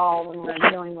brick wall when we're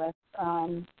dealing with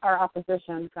our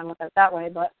opposition, kind of look at it that way.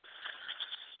 But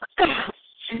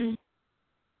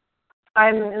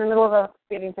I'm in the middle of a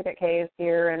speeding ticket case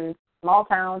here in small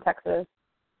town, Texas,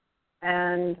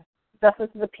 and justice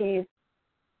of the peace,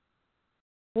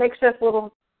 makeshift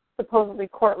little supposedly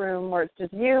courtroom where it's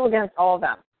just you against all of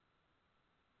them.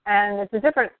 And it's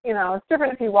different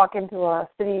if you walk into a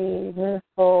city,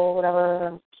 municipal,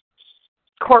 whatever,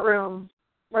 courtroom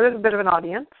where there's a bit of an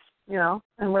audience,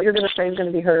 and what you're going to say is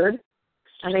going to be heard.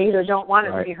 And they either don't want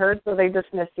it to be heard, so they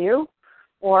dismiss you,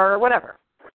 or whatever.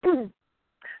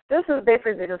 This is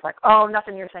basically just like, oh,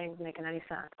 nothing you're saying is making any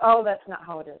sense. Oh, that's not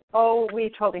how it is. Oh,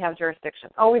 we totally have jurisdiction.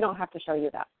 Oh, we don't have to show you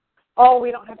that. Oh,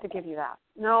 we don't have to give you that.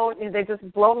 No, they just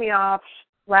blow me off,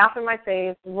 laugh in my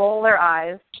face, roll their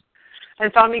eyes,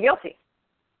 and found me guilty,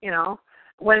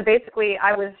 when basically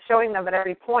I was showing them at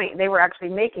every point, they were actually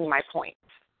making my point.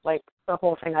 Like the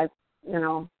whole thing,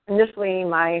 initially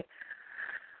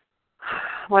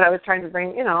what I was trying to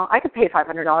bring, I could pay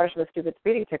 $500 for the stupid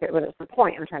speeding ticket, but it's the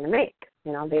point I'm trying to make.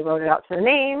 They wrote it out to the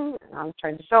name, and I was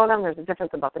trying to show them there's a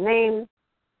difference about the name.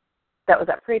 That was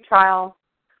at pre-trial.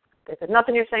 They said,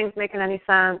 nothing you're saying is making any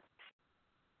sense.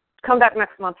 come back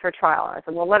next month for trial. And I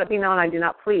said, well, let it be known I do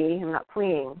not plea. I'm not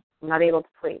pleading. I'm not able to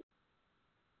plead.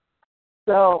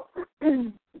 So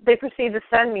they proceed to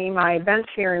send me my bench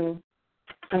hearing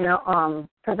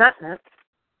presentment,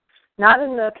 not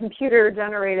in the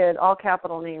computer-generated all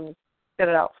capital names spit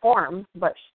it out form,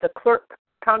 but the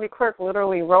county clerk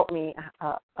literally wrote me,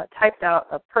 typed out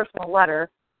a personal letter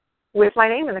with my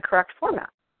name in the correct format.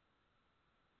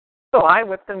 So I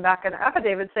whipped them back an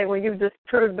affidavit saying, well, you've just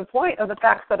proved the point of the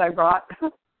facts that I brought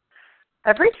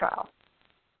at retrial.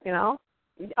 You know,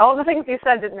 all the things you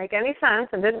said didn't make any sense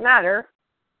and didn't matter.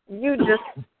 You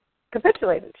just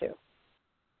capitulated to.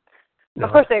 No.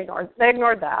 Of course, they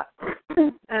ignored that.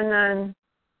 And then,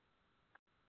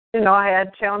 you know, I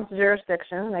had challenged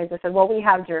jurisdiction, and they just said, well, we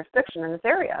have jurisdiction in this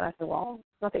area. And I said, well,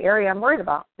 it's not the area I'm worried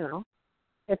about, you know.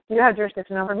 If you have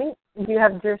jurisdiction over me, do you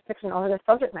have jurisdiction over the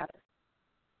subject matter?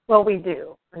 Well, we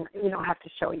do, and you don't have to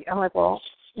show you. I'm like, well,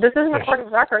 this isn't a court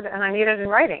of record, and I need it in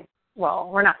writing. Well,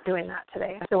 we're not doing that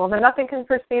today. I said, well, then nothing can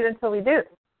proceed until we do.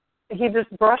 He just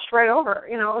brushed right over.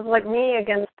 You know, it was like me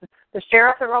against the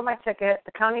sheriff that wrote my ticket,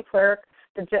 the county clerk,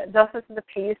 the justice of the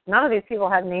peace. None of these people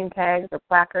had name tags or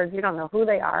placards. You don't know who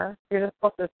they are. You're just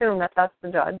supposed to assume that that's the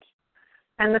judge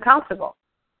and the constable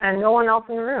and no one else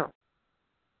in the room.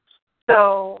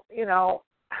 So, you know,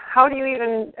 how do you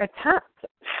even attempt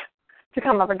to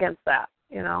come up against that?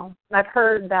 You know, I've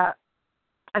heard that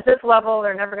at this level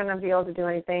they're never going to be able to do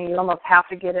anything. You almost have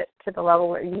to get it to the level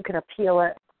where you can appeal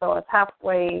it. So it's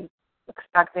halfway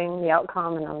expecting the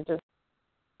outcome, and I'm just,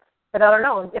 but I don't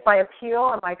know. If I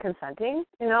appeal, am I consenting?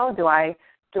 You know, do I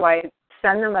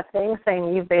send them a thing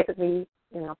saying you've basically,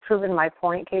 you know, proven my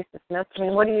point, case dismissed? I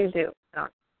mean, what do you do? I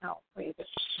don't know. What do you do?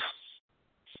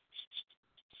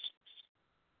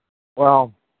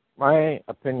 Well, my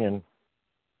opinion,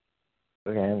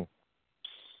 again,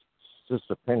 it's just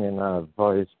opinion, not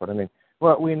advice, but I mean,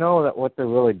 well, we know that what they're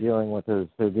really dealing with is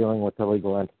they're dealing with the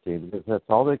legal entity, because that's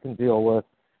all they can deal with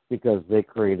because they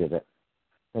created it.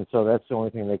 And so that's the only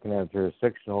thing they can have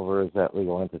jurisdiction over is that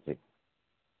legal entity.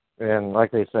 And like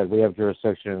they said, we have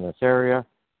jurisdiction in this area,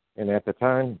 and at the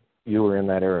time, you were in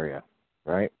that area,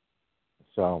 right?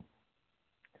 So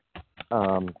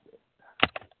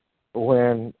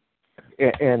when,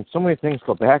 and so many things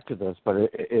go back to this, but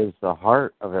it is the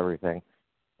heart of everything,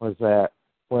 was that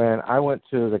when I went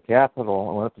to the Capitol,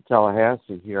 I went to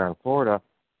Tallahassee here in Florida,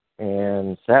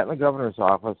 and sat in the governor's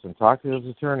office and talked to his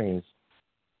attorneys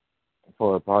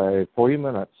for probably 40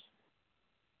 minutes.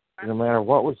 No matter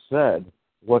what was said,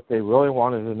 what they really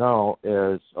wanted to know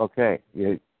is, okay,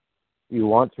 you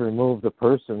want to remove the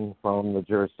person from the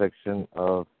jurisdiction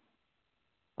of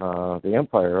the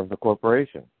empire, of the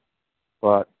corporation.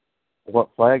 But what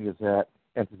flag is that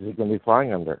entity going to be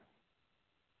flying under?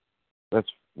 That's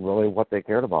really what they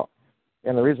cared about.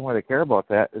 And the reason why they care about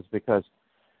that is because,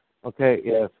 okay,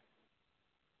 if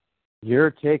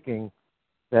you're taking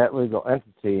that legal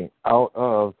entity out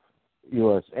of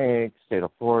U.S. Inc., state of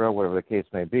Florida, whatever the case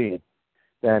may be,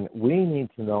 then we need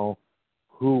to know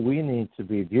who we need to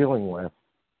be dealing with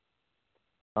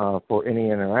for any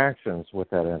interactions with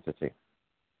that entity.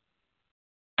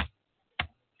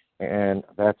 And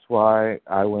that's why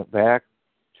I went back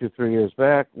 2-3 years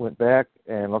back,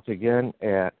 and looked again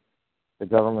at the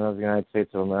government of the United States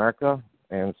of America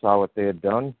and saw what they had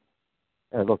done.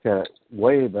 And looked at it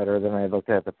way better than I looked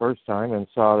at it the first time, and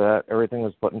saw that everything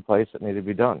was put in place that needed to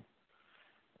be done.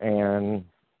 And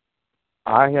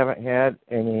I haven't had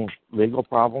any legal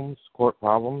problems, court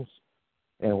problems,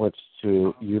 in which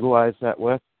to utilize that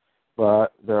with,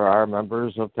 but there are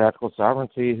members of Tactical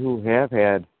Sovereignty who have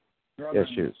had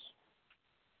issues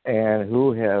and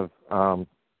who have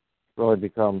really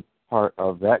become part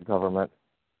of that government,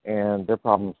 and their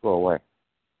problems go away.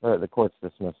 The courts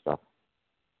dismiss stuff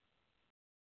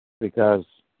because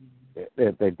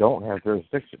they don't have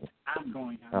jurisdiction.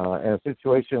 In a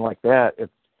situation like that,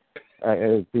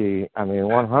 it'd be,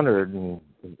 100 and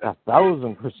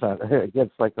 1,000%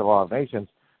 against like the law of nations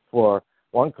for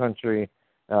one country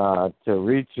to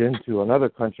reach into another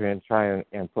country and try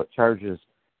and put charges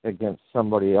against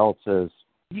somebody else's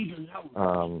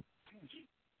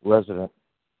resident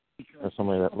or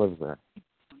somebody that lives there.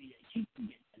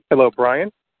 Hello,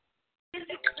 Brian.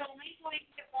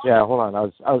 Yeah, hold on.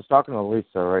 I was talking to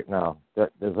Lisa right now. Does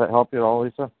that help you at all,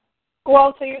 Lisa?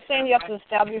 Well, so you're saying you have to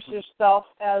establish yourself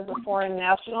as a foreign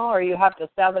national, or you have to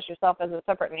establish yourself as a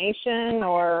separate nation,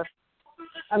 or,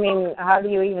 how do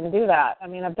you even do that?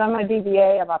 I've done my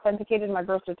DBA, I've authenticated my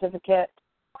birth certificate,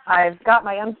 I've got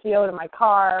my MCO to my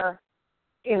car,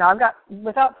 I've got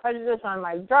without prejudice on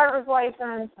my driver's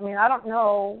license. I don't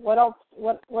know what else.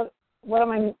 What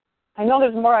am I I know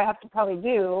there's more I have to probably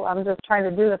do. I'm just trying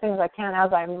to do the things I can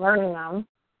as I'm learning them.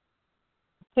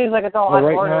 Seems like it's all out of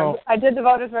order. Now, I did the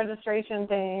voters registration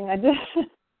thing. I did.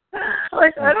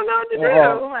 I don't know what to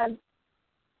do.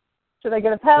 Should I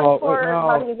get a passport? Right now,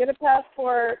 how do you get a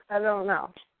passport? I don't know.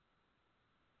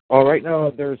 Well, right now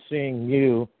they're seeing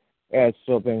you as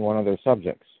still being one of their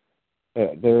subjects.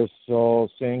 They're still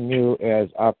seeing you as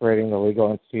operating the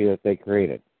legal entity that they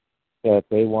created, that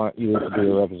they want you to be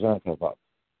a representative of.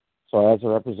 So as a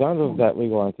representative of that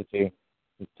legal entity,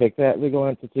 you take that legal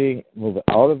entity, move it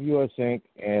out of U.S. Inc.,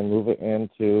 and move it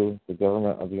into the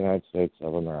government of the United States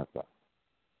of America.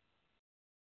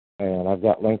 And I've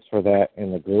got links for that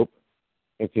in the group.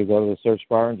 If you go to the search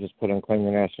bar and just put in claim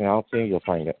your nationality, you'll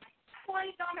find it.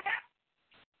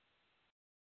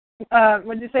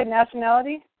 What did you say,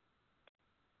 nationality?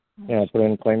 Yeah, put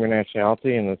in claim your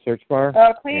nationality in the search bar.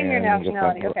 Oh, claim your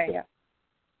nationality. Okay, yeah.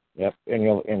 Yep, and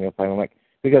you'll find the link.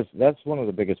 Because that's one of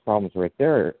the biggest problems right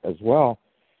there as well,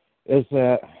 is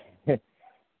that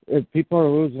people are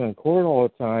losing in court all the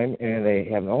time, and they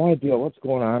have no idea what's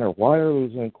going on or why they're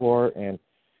losing in court. And,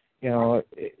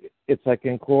 it's like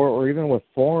in court or even with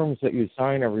forms that you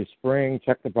sign every spring,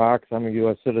 check the box, I'm a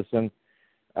U.S. citizen.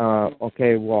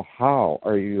 Okay, well, how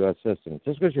are you a U.S. citizen?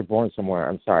 Just because you're born somewhere,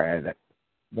 I'm sorry,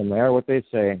 no matter what they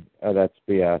say, that's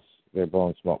BS. They're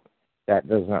blowing smoke. That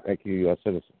does not make you a U.S.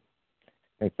 citizen.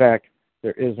 In fact,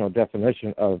 there is no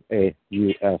definition of a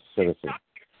U.S. citizen.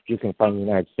 You can find a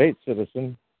United States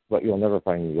citizen, but you'll never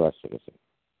find a U.S. citizen.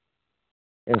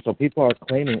 And so people are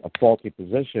claiming a faulty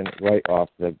position right off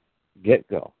the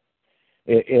get-go.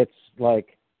 It's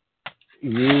like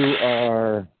you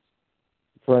are,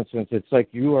 for instance, it's like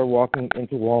you are walking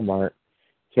into Walmart,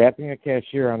 tapping a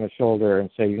cashier on the shoulder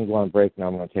and say, you can go on break now,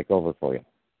 I'm going to take over for you.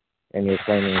 And you're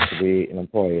claiming to be an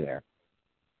employee there,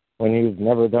 when you've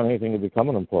never done anything to become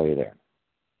an employee there.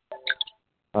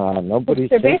 Nobody's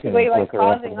They're taking basically like liquor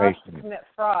causing us to information. commit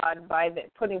fraud by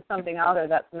putting something out there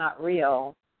that's not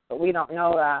real, but we don't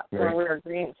know that when we're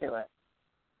agreeing to it.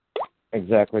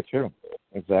 Exactly true.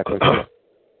 Exactly true.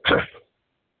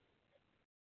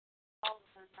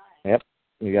 Yep,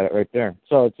 you got it right there.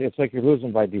 So it's like you're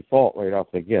losing by default right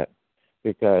off the get,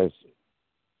 because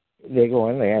they go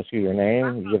in, they ask you your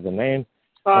name, you give the name.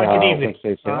 Good evening.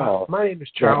 They say, my name is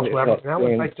Charles Weber, and I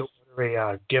would like to order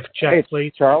a gift check,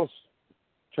 please. Charles,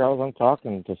 I'm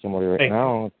talking to somebody right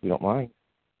now, if you don't mind.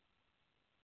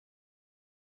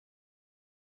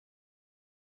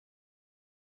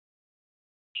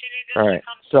 All right,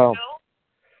 so.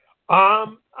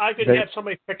 I could have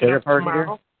somebody pick it up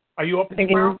tomorrow. Are you open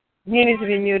tomorrow? He needs to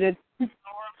be muted.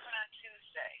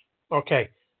 Okay.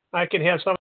 I can have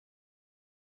some.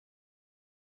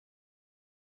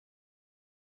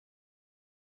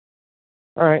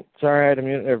 All right. Sorry I had to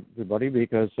mute everybody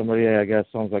because somebody, I guess,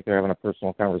 sounds like they're having a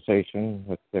personal conversation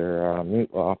with their mute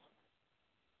off.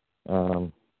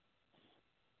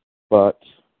 But,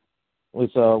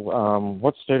 Lisa,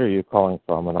 what state are you calling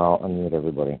from? And I'll unmute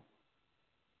everybody.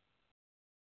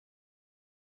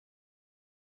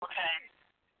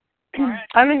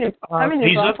 I'm in New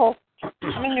Braunfels.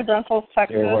 I'm in New Braunfels,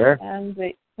 Texas. You're where? And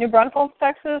New Braunfels,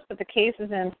 Texas, but the case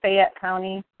is in Fayette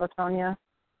County, Latonia.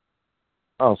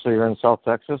 Oh, so you're in South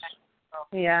Texas?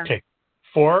 Yeah. Okay.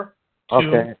 4,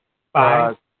 2,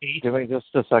 5, 8. Give me just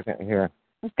a second here.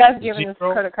 This guy's giving his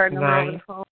credit card number over the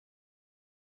phone.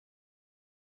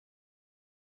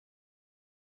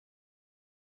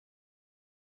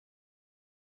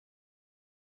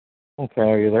 Okay,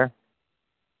 are you there?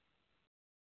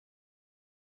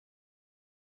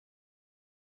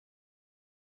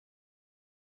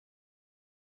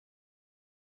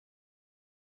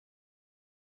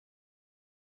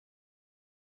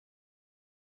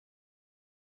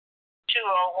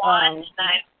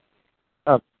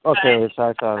 Okay, so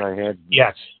I thought I had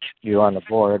you on the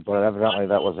board, but evidently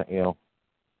that wasn't you.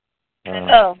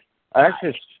 I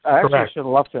actually should have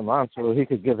left him on so he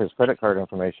could give his credit card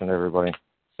information to everybody.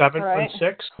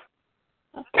 716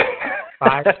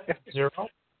 50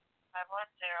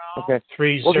 Okay.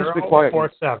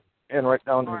 3047 and write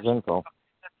down his info.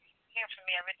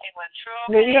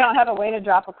 You don't have a way to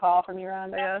drop a call from your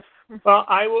end, I guess. Well,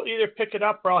 I will either pick it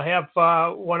up or I'll have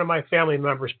one of my family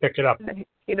members pick it up.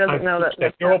 He doesn't know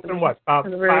that. You're open, what, about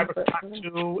 5 o'clock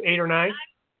to 8 or 9?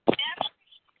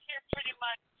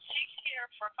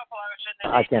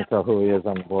 I can't tell who he is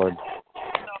on the board.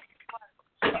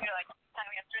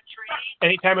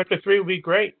 Anytime after 3 would be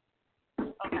great.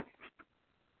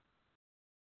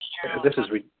 This is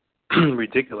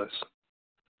ridiculous.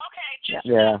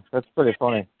 Yeah, that's pretty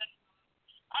funny.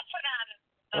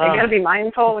 You got to be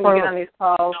mindful when you get on these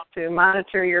calls to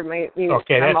monitor your mate.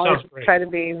 Okay, that sounds great. Try to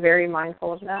be very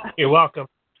mindful of that. You're welcome.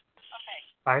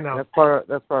 I know. That's part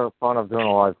of the fun of doing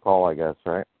a live call, I guess,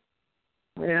 right?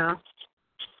 Yeah.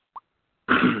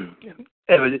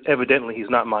 Evidently, he's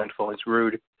not mindful. It's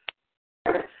rude.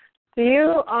 Do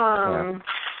you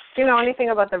do you know anything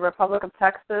about the Republic of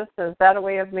Texas? Is that a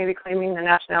way of maybe claiming the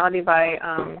nationality by?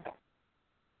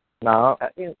 No,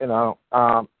 no.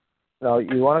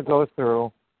 You want to go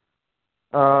through.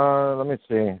 Let me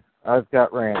see. I've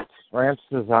got Rance. Rance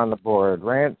is on the board.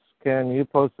 Rance, can you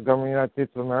post the government of the United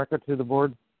States of America to the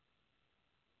board?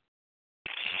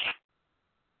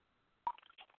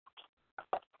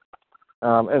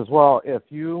 As well, if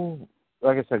you,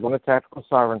 like I said, go to tactical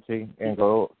sovereignty and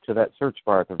go to that search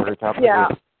bar at the very top of the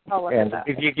page. I'll look and at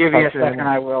that. If you give me a second,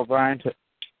 I will, Brian.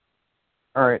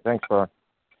 All right, thanks, Bar.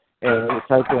 And you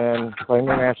type in claim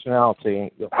your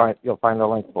nationality, you'll find the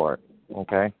link for it.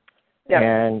 Okay. Yep.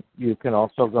 And you can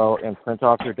also go and print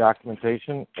off your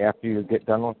documentation after you get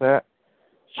done with that,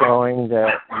 showing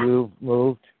that you've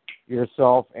moved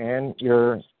yourself and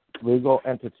your legal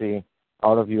entity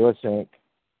out of U.S. Inc.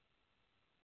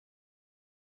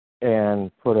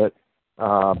 and put it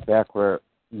back where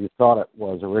you thought it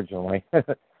was originally.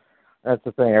 That's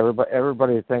the thing.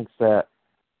 Everybody thinks that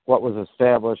what was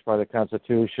established by the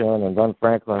Constitution and Ben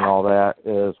Franklin and all that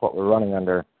is what we're running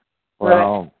under.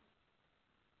 Well,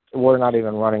 we're not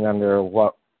even running under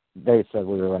what they said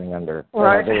we were running under.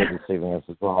 Right. They were deceiving us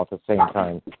as well at the same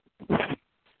time.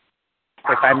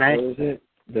 If I may. What is it?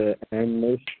 The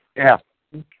animation? Yeah.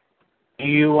 Do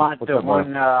you want What's the up,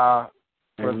 one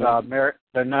with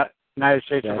the United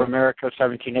States of America,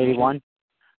 1781?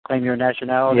 Claim your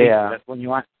nationality? Yeah. That's one you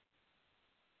want?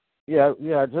 Yeah,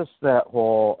 just that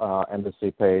whole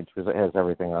embassy page because it has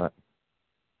everything on it.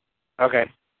 Okay.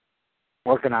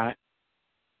 Working on it.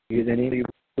 Use any of your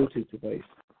Bluetooth device.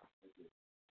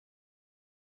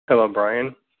 Hello,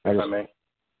 Brian. If I may.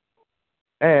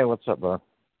 Hey, what's up, bro?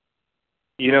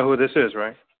 You know who this is,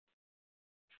 right?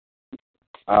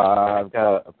 I've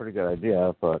got a pretty good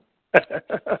idea, but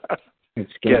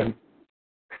It's scary.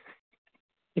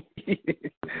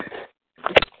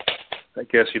 I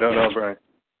guess you don't know, Brian.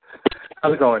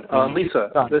 How's it going?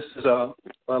 Lisa, this is,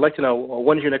 I'd like to know,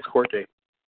 when is your next court date?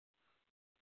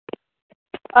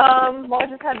 Well, I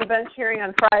just had the bench hearing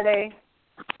on Friday.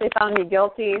 They found me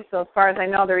guilty, so as far as I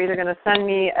know, they're either going to send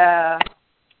me a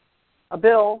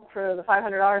bill for the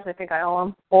 $500 I think I owe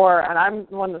them, and I'm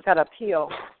the one that's got to appeal.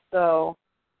 So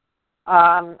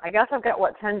I guess I've got,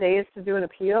 10 days to do an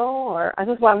appeal? Or I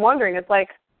just, what I'm wondering, it's like,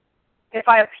 if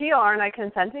I appeal, aren't I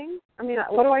consenting? I mean,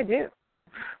 what do I do?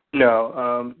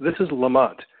 No, this is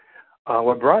Lamont.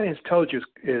 What Brian has told you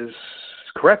is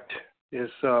correct.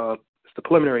 It's the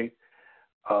preliminary,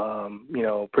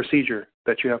 procedure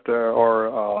that you have to,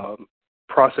 or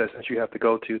process that you have to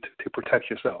go to protect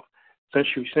yourself. Since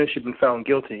you've been found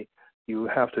guilty, you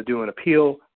have to do an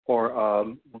appeal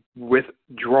or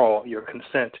withdraw your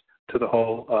consent to the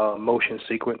whole motion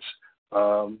sequence,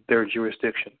 their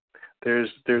jurisdiction.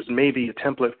 There's maybe a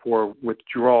template for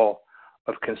withdrawal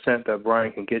of consent that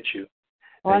Brian can get you.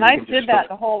 Well, and I did that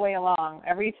the whole way along.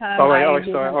 Every time hold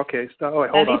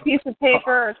on. Piece of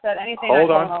paper or said anything. Hold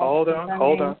on.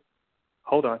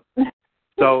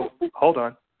 So, hold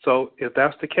on. So, if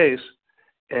that's the case,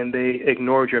 and they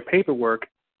ignored your paperwork,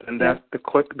 then that the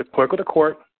clerk of the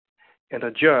court and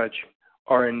the judge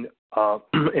are in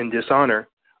dishonor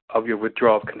of your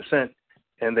withdrawal of consent,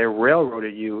 and they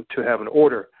railroaded you to have an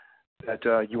order that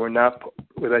you were not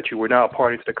a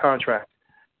party to the contract.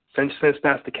 Since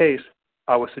that's the case,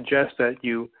 I would suggest that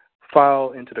you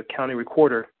file into the county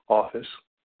recorder office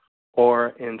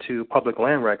or into public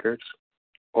land records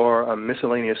or a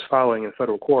miscellaneous filing in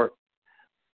federal court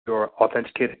your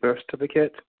authenticated birth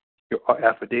certificate, your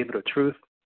affidavit of truth,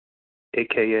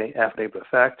 aka affidavit of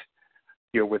fact,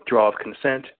 your withdrawal of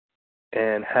consent,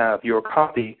 and have your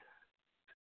copy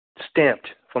stamped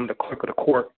from the clerk of the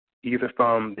court, either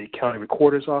from the county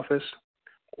recorder's office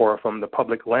or from the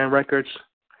public land records,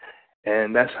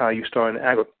 and that's how you start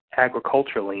an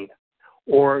agriculture lien.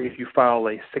 Or if you file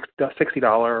a $60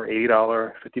 or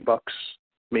 $80, $50,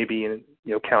 maybe in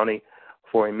county,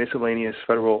 for a miscellaneous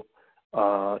federal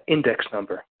index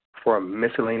number for a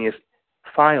miscellaneous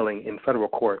filing in federal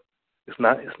court. It's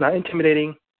not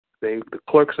intimidating. The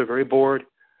clerks are very bored.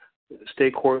 The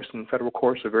state courts and federal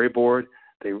courts are very bored.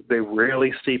 They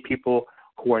rarely see people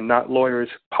who are not lawyers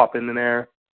pop in there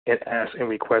and ask and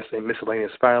request a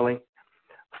miscellaneous filing.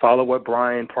 Follow what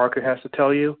Brian Parker has to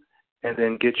tell you, and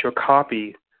then get your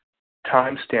copy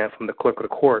timestamped from the clerk of the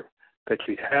court that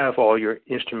you have all your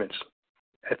instruments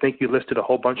I think you listed a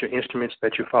whole bunch of instruments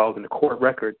that you filed in the court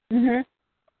record. Yeah.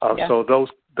 So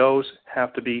those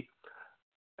have to be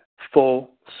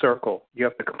full circle. You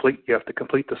have to complete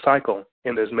the cycle,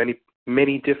 and there's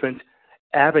many different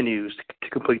avenues to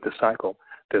complete the cycle.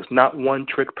 There's not one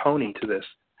trick pony to this.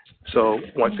 So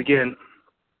once again,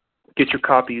 get your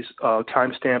copies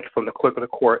time-stamped from the clerk of the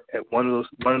court at one of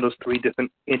those three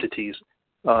different entities: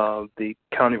 the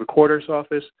county recorder's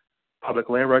office, public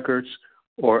land records,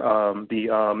 or the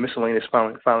miscellaneous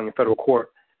filing in federal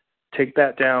court. Take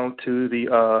that down to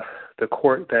the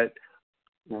court that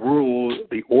ruled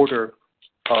the order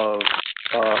of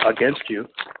against you,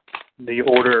 the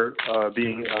order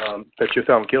being that you're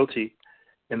found guilty,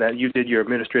 and that you did your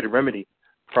administrative remedy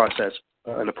process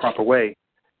in the proper way.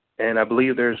 And I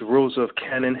believe there's rules of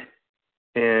canon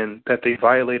and that they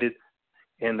violated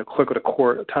in the clerk of the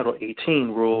court Title 18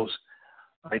 rules.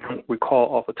 I don't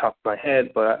recall off the top of my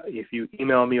head, but if you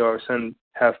email me or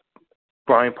have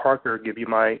Brian Parker give you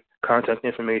my contact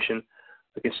information,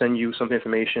 I can send you some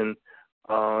information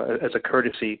as a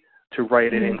courtesy to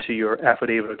write it into your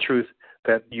affidavit of truth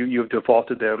that you've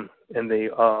defaulted them and they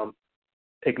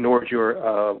ignored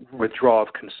your withdrawal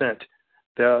of consent.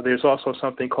 There's also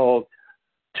something called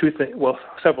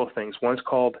several things. One's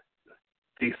called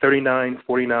the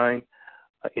 3949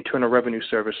 Internal Revenue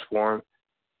Service form,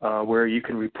 where you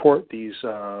can report these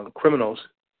criminals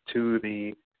to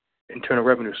the Internal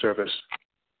Revenue Service.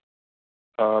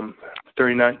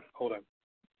 39. Hold on.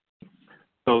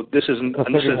 So this is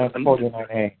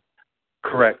 3949A.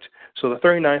 Correct. So the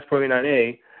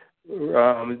 3949A,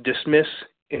 dismiss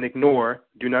and ignore,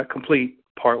 do not complete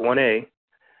Part 1A.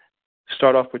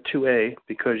 Start off with 2A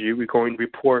because you're going to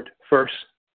report first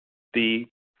the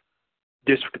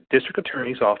district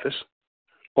attorney's office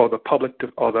or the public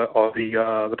or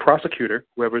the prosecutor,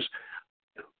 whoever's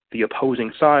the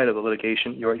opposing side of the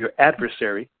litigation, your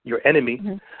adversary, your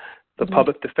enemy. The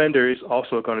public defender is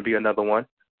also going to be another one.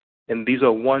 And these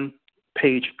are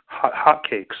one-page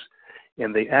hotcakes.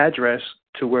 And the address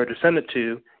to where to send it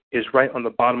to is right on the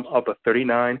bottom of the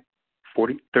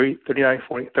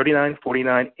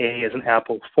 3949A as an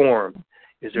apple form.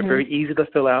 They're very easy to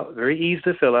fill out,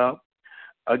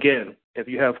 Again, if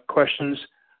you have questions,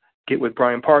 get with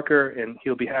Brian Parker, and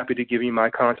he'll be happy to give you my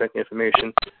contact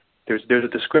information. There's a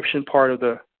description part of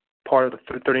the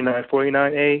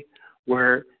 3949A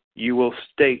where you will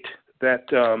state that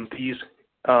these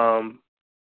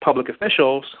public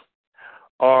officials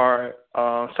are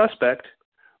suspect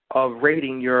of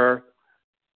raiding your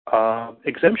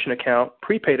exemption account,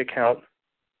 prepaid account,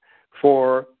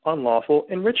 for unlawful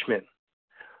enrichment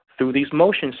through these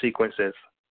motion sequences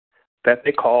that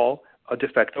they call a de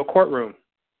facto courtroom.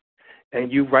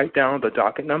 And you write down the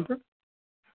docket number,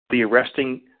 the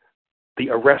arresting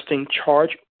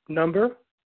charge number,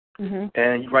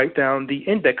 and you write down the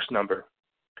index number.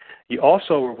 You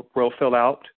also will fill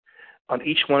out on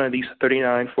each one of these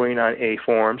 3949A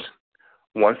forms,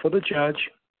 one for the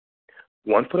judge,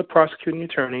 one for the prosecuting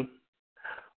attorney,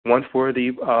 one for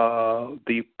the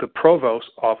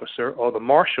provost officer or the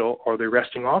marshal or the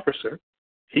arresting officer.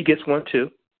 He gets one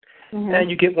too, and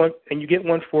you get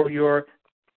one for your.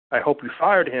 I hope you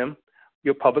fired him.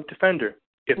 Your public defender.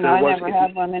 I never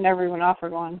had one, and everyone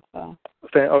offered one. So.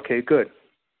 Okay, good.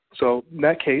 So in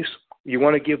that case, you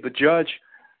want to give the judge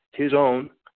his own,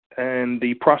 and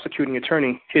the prosecuting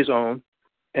attorney his own,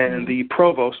 and the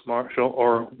provost marshal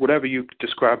or whatever you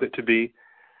described it to be,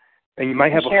 and you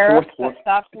might have a fourth one. That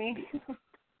stopped me.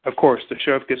 Of course, the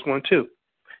sheriff gets one too.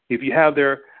 If you have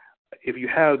their,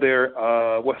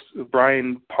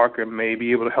 Brian Parker may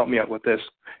be able to help me out with this.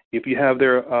 If you have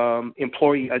their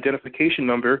employee identification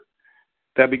number,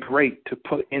 that'd be great to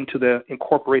put into the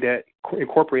incorporated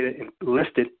and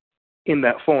listed in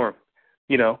that form.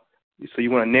 So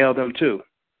you want to nail them too,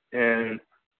 and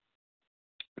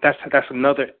that's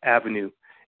another avenue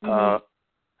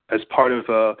as part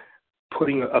of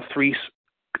putting a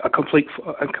complete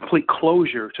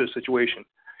closure to a situation.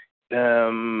 So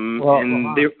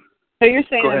you're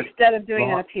saying instead of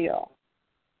doing an appeal?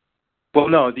 Well,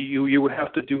 no, you would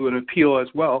have to do an appeal as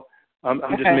well. I'm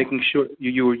just making sure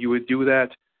you would do that.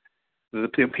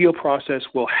 The appeal process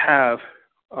will have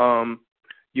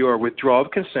your withdrawal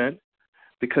of consent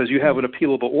because you have an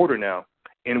appealable order now,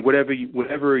 and whatever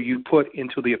you put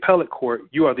into the appellate court,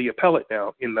 you are the appellate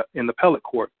now in the appellate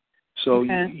court. So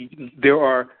you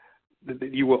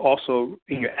will also,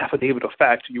 in your affidavit of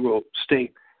fact, you will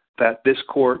state that this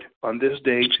court on this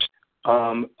date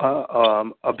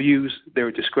abused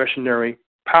their discretionary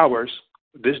powers.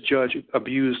 This judge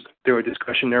abused their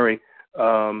discretionary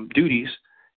duties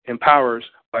and powers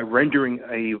by rendering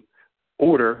a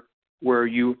order where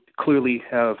you clearly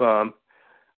have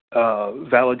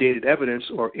validated evidence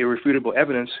or irrefutable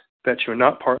evidence that you're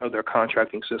not part of their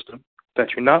contracting system, that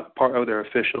you're not part of their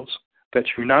officials, that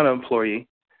you're not an employee,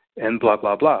 and blah,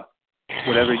 blah, blah.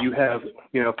 Whatever you have,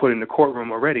 put in the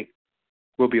courtroom already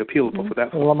will be appealable for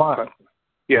that. Lamont.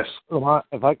 Yes. Lamont,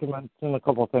 if I can mention a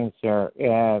couple of things here,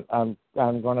 and I'm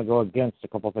going to go against a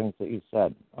couple of things that you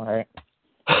said, all right?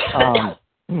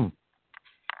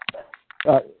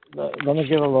 Let me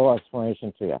give a little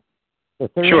explanation to you. The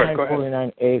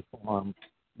 3949A form,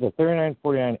 the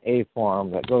 3949A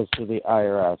form that goes to the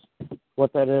IRS,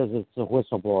 what that is, it's a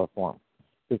whistleblower form,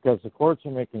 because the courts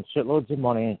are making shitloads of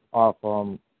money off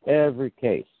every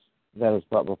case that is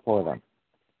brought before them.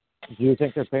 Do you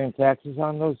think they're paying taxes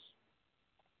on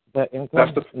that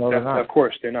income? No, they're not. Of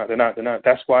course, they're not.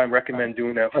 That's why I recommend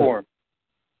doing that form.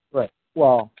 Right.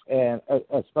 Well, and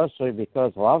especially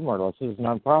because a lot of them are listed as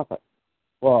nonprofit.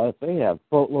 Well, if they have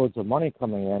boatloads of money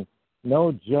coming in,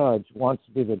 no judge wants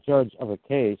to be the judge of a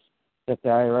case that the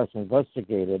IRS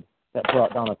investigated that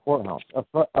brought down a courthouse.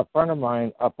 A friend of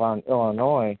mine up on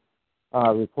Illinois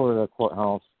reported a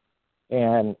courthouse,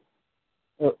 and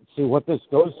see what this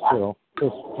goes to.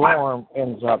 This form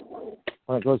ends up,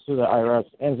 when it goes to the IRS,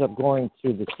 ends up going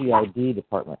to the CID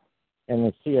department. And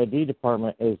the CID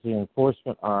department is the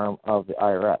enforcement arm of the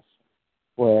IRS,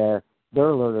 where they're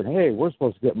alerted, hey, we're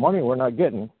supposed to get money we're not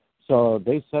getting. So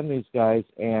they send these guys,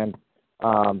 and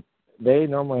they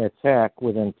normally attack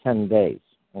within 10 days,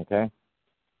 okay?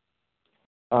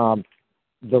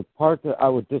 The part that I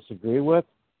would disagree with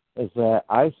is that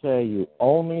I say you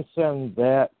only send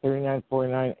that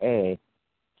 3949A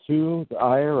to the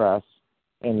IRS,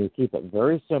 and you keep it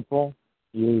very simple.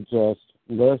 You just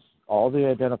list all the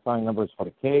identifying numbers for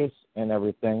the case and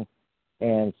everything,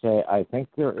 and say, I think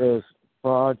there is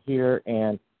fraud here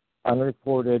and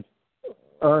unreported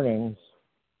earnings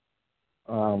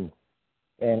and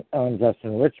unjust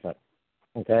enrichment.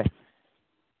 Okay.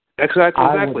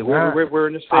 Exactly. We're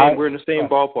in the same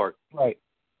ballpark. Right.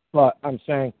 But I'm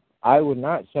saying I would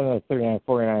not send a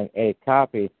 3949A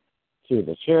copy to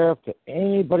the sheriff, to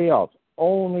anybody else,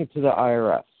 only to the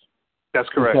IRS. That's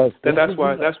correct. That's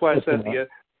why I said the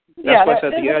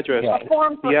address. A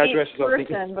form for address each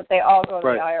person, but they all go to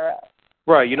the IRS.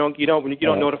 Right. You don't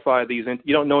notify these.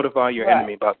 You don't notify your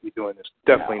enemy about you doing this.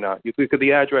 Definitely not. Because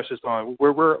the address is on.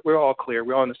 We're all clear.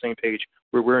 We're all on the same page.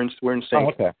 We're in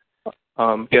sync.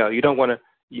 Oh, okay. You don't want to.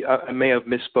 I may have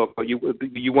misspoke, but you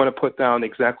want to put down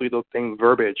exactly the thing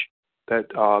verbiage that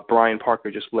Brian Parker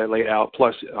just laid out,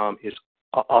 plus his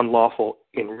unlawful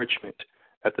enrichment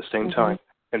at the same time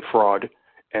and fraud,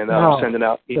 and sending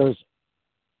out. There's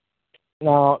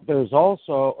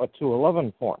also a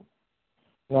 211 form.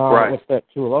 Now, with that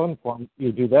 211 form,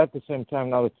 you do that at the same time.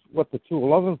 Now, what the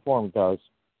 211 form does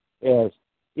is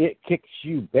it kicks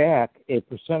you back a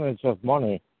percentage of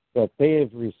money that they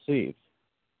have received.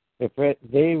 If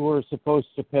they were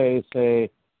supposed to pay, say,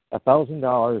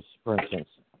 $1,000, for instance,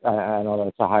 I know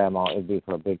that's a high amount, it would be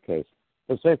for a big case.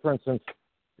 But say, for instance,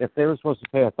 if they were supposed to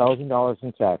pay $1,000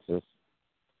 in taxes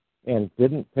and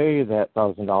didn't pay that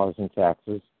 $1,000 in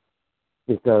taxes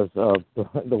because of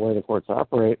the way the courts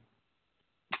operate,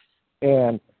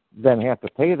 and then have to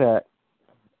pay that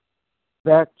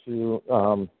back to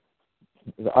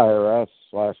the IRS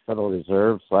 / Federal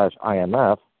Reserve /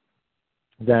 IMF,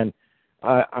 then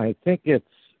I think it's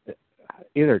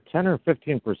either 10 or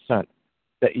 15%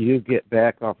 that you get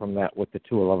back off from that with the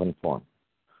 211 form.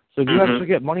 So you actually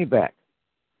get money back.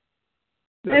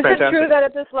 Is it true that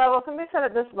at this level, somebody said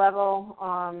at this level,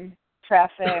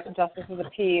 traffic, justice of the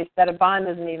peace, that a bond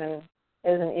isn't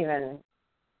even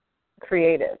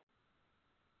created?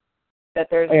 That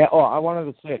there's. Yeah, I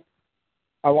want to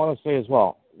say as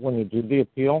well, when you do the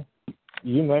appeal,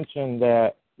 you mentioned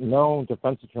that no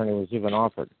defense attorney was even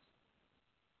offered.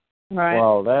 Right.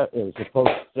 Well, that's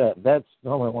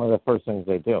normally one of the first things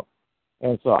they do.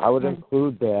 And so I would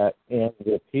include that in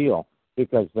the appeal,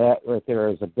 because that right there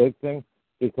is a big thing,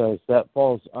 because that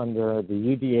falls under the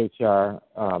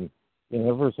UDHR,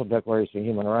 Universal Declaration of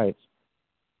Human Rights,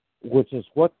 which is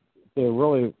what they're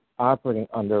really operating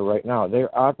under right now.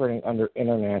 They're operating under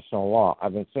international law.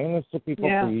 I've been saying this to people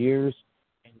for years,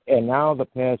 and now the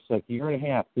past year and a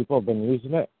half, people have been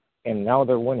using it, and now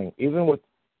they're winning, even with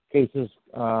cases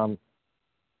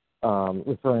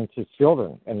referring to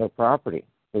children and their property.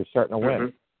 They're starting to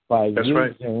win by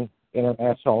using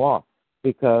international law,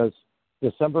 because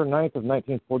December 9th of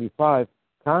 1945,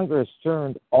 Congress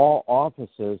turned all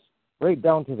offices, right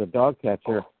down to the dog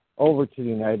catcher, over to the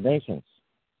United Nations.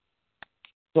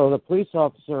 So the police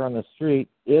officer on the street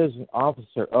is an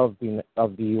officer of the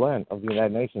UN, of the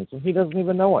United Nations, and he doesn't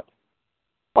even know it.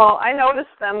 Well, I noticed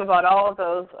them about all of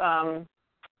those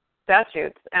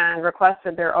statutes and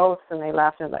requested their oaths, and they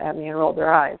laughed at me and rolled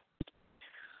their eyes.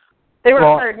 They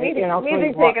required me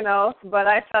to take an oath, but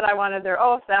I said I wanted their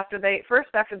oaths after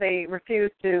they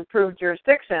refused to prove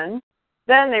jurisdiction,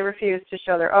 then they refused to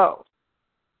show their oath.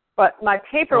 But my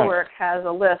paperwork has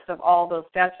a list of all those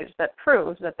statutes that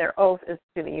proves that their oath is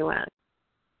to the UN.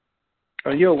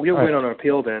 You'll win on an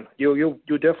appeal then. You'll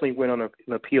definitely win on an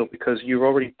appeal because you've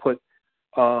already put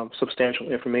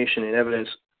substantial information and evidence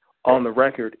on the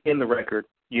record. In the record,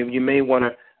 you may want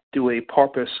to do a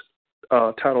purpose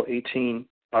Title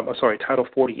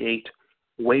 48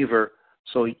 waiver,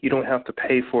 so you don't have to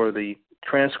pay for the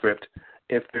transcript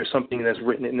if there's something that's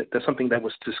written in, there's something that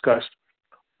was discussed,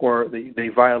 or they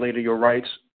violated your rights,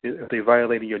 if they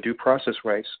violated your due process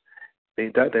rights, they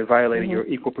violated your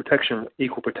equal protection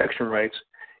rights,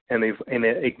 and they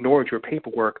ignored your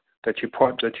paperwork that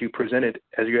you presented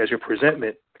as your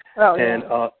presentment, and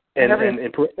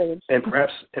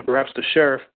perhaps the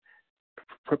sheriff,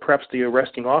 perhaps the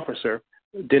arresting officer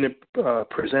didn't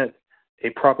present a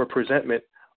proper presentment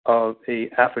of a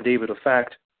affidavit of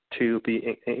fact to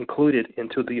be included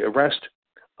into the arrest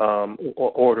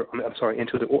order.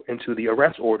 Into the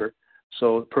arrest order.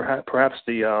 So perhaps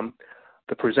the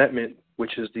presentment,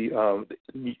 which is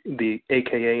the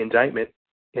AKA indictment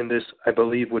in this, I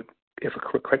believe would, if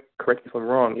correct me if I'm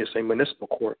wrong, is a municipal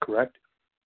court, correct?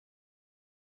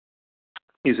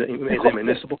 Is a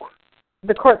municipal court?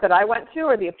 The court that I went to,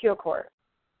 or the appeal court?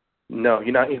 No,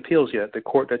 you're not in appeals yet. The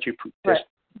court that you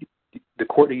the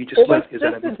court that you just left, is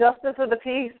it the justice of the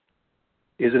peace?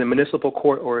 Is it a municipal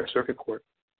court or a circuit court?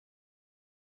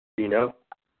 Do you know?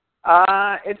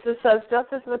 It just says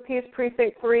Justice of the Peace,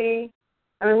 Precinct 3.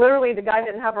 I mean, literally, the guy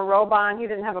didn't have a robe on. He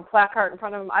didn't have a placard in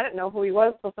front of him. I didn't know who he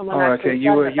was until someone actually said that.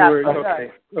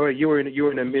 All right, you were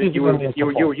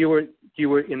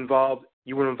involved.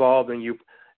 You were involved, and you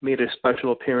made a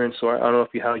special appearance. Or I don't know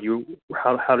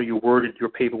how do you worded your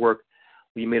paperwork.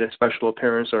 You made a special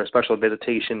appearance or a special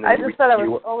visitation. I just said I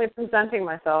was only presenting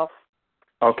myself.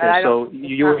 Okay, so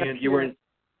you were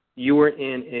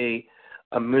in a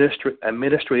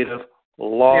administrative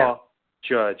law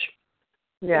judge.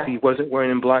 Yeah. He wasn't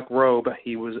wearing a black robe.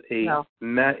 He was a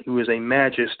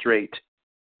magistrate.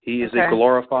 He is a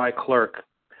glorified clerk.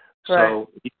 So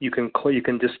you can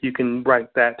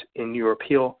write that in your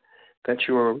appeal that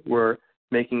you were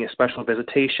making a special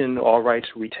visitation, all rights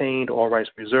retained, all rights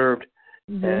reserved,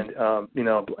 and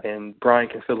and Brian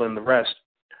can fill in the rest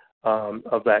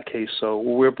of that case. So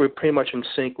we're pretty much in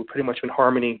sync. We're pretty much in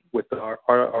harmony with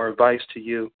our advice to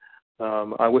you.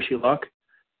 I wish you luck,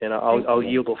 and I'll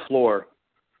yield the floor.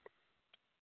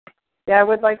 Yeah, I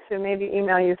would like to maybe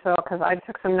email you, because I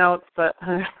took some notes, but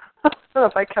I don't know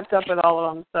if I kept up with all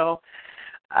of them. So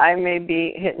I may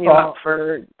be hitting you up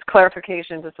for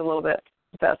clarification just a little bit,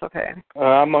 if that's okay.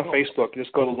 I'm on Facebook.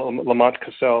 Just go to Lamont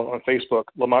Cassell on Facebook.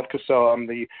 Lamont Cassell. I'm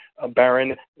the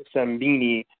Baron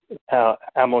Sambini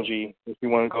Amelji. If you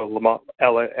want to go Lamont,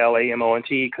 Lamont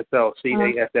Cassell,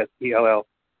 Cassell.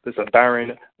 There's a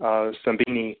Baron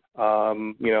Sambini,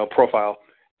 profile.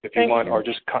 If you want, or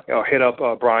just hit up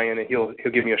Brian, and he'll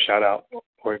give me a shout out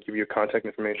or give you contact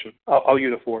information. I'll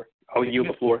yield the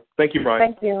floor. Thank you, Brian.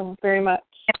 Thank you very much.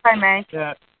 If I may.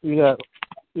 Yeah,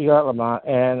 you got Lamont,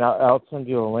 and I'll send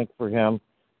you a link for him.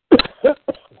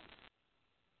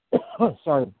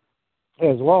 Sorry.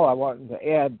 As well, I wanted to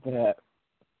add that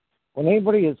when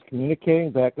anybody is communicating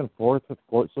back and forth with the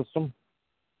court system,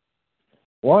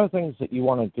 one of the things that you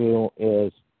want to do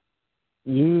is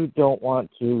you don't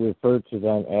want to refer to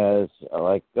them as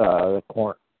like the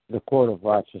court of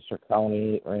Rochester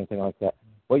County or anything like that.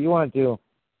 What you want to do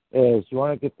is you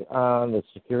want to get on the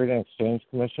Security and Exchange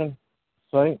Commission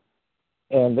site,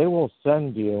 and they will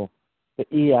send you the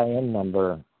EIN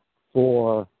number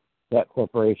for that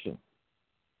corporation,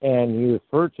 and you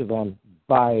refer to them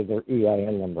by their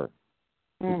EIN number,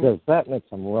 because that makes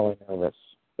them really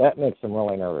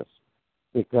nervous.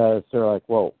 Because they're like,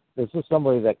 whoa, this is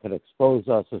somebody that could expose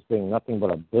us as being nothing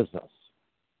but a business.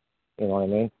 You know what I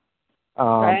mean?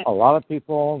 A lot of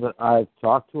people that I've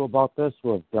talked to about this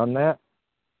who have done that,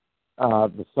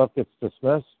 the stuff gets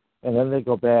dismissed, and then they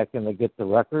go back and they get the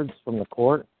records from the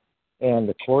court, and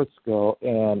the courts go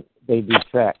and they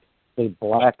detract. They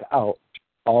black out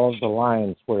all of the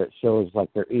lines where it shows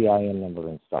like their EIN number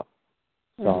and stuff.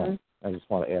 So I just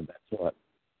want to add that to it.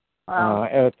 Wow.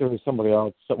 And if there was somebody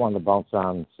else that wanted to bounce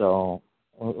on, so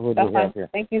who do we have here?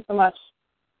 Thank you so much.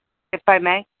 If I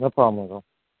may. No problem, Will.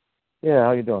 Yeah,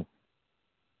 how you doing?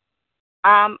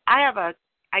 I have a,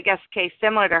 case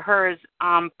similar to hers,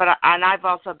 and I've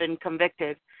also been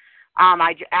convicted.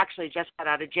 I actually just got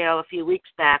out of jail a few weeks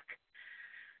back.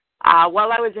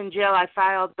 While I was in jail, I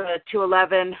filed the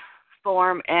 211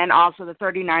 form and also the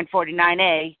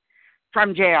 3949A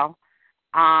from jail.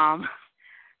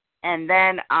 And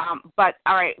then, but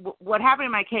all right, what happened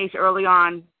in my case early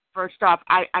on? First off,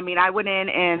 I mean, I went in,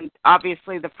 and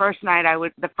obviously the first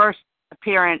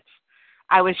appearance,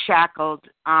 I was shackled,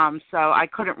 so I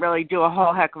couldn't really do a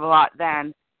whole heck of a lot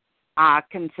then,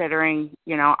 considering,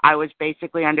 you know, I was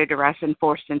basically under duress and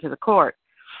forced into the court.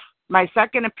 My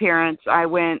second appearance, I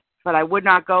went, but I would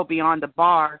not go beyond the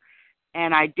bar,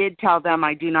 and I did tell them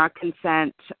I do not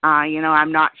consent, you know,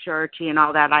 I'm not surety and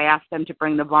all that. I asked them to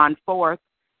bring the bond forth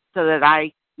so that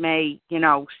I may, you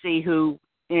know, see who,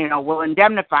 you know, will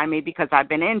indemnify me because I've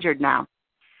been injured now.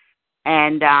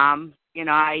 And, you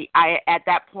know, I at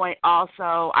that point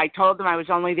also, I told them I was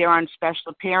only there on special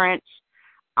appearance.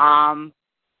 I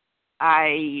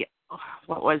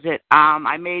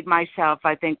made myself,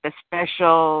 I think, the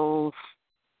special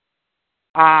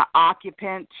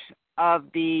occupant of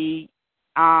the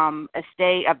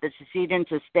estate, of the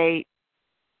decedent's estate.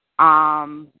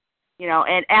 You know,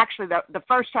 and actually the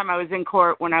first time I was in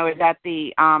court when I was at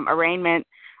the arraignment,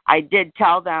 I did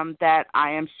tell them that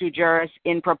I am sui juris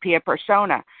in propria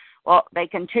persona. Well, they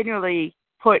continually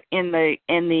put in the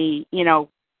you know,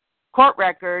 court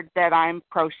record that I'm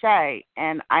pro se,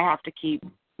 and I have to keep,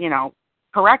 you know,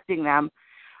 correcting them.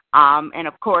 And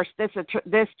of course, this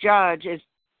judge is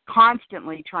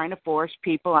constantly trying to force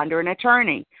people under an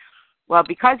attorney. Well,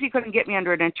 because he couldn't get me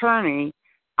under an attorney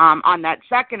on that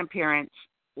second appearance,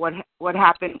 what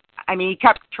happened? I mean, he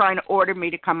kept trying to order me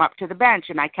to come up to the bench,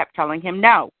 and I kept telling him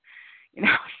no. You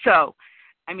know, so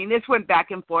I mean, this went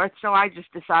back and forth. So I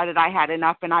just decided I had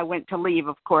enough, and I went to leave.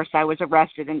 Of course, I was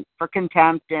arrested for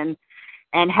contempt and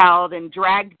held and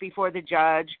dragged before the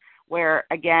judge, where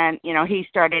again, you know, he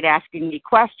started asking me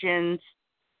questions.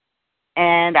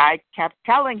 And I kept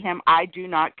telling him, I do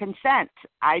not consent.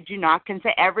 I do not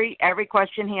consent. Every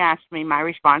question he asked me, my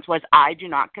response was, I do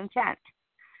not consent.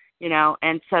 You know,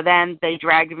 and so then they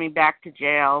dragged me back to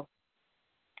jail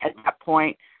at that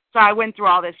point. So I went through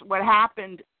all this. What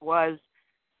happened was,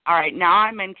 all right, now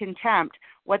I'm in contempt.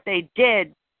 What they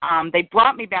did, they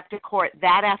brought me back to court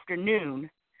that afternoon,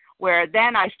 where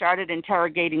then I started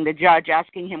interrogating the judge,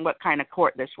 asking him what kind of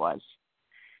court this was.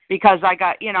 Because I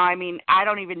got, you know, I mean, I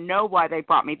don't even know why they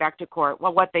brought me back to court.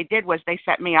 Well, what they did was they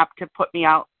set me up to put me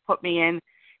in,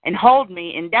 and hold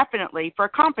me indefinitely for a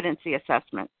competency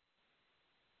assessment,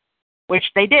 which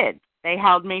they did. They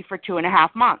held me for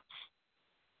 2.5 months.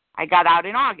 I got out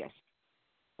in August.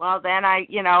 Well, then at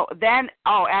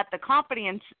the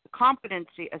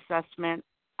competency assessment,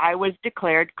 I was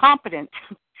declared competent.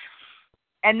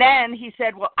 And then he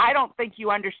said, well, I don't think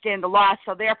you understand the law,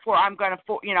 so therefore I'm going to,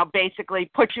 you know, basically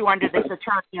put you under this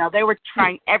attorney. You know, they were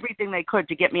trying everything they could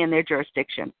to get me in their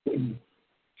jurisdiction.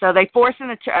 So they forced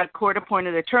a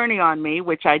court-appointed attorney on me,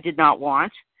 which I did not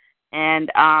want. And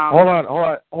Hold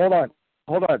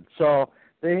on. So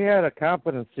they had a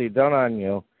competency done on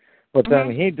you, but then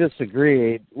he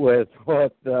disagreed with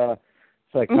what the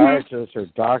psychiatrist or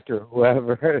doctor,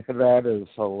 whoever, that is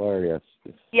hilarious.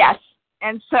 Yes.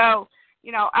 And so,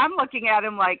 you know, I'm looking at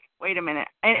him like, wait a minute.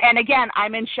 And again,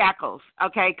 I'm in shackles,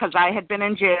 okay, because I had been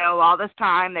in jail all this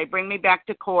time. They bring me back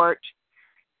to court.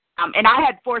 And I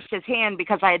had forced his hand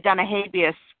because I had done a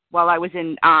habeas while I was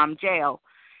in jail.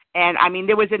 And, I mean,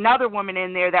 there was another woman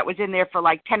in there that was in there for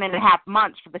like 10.5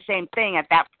 months for the same thing at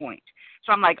that point.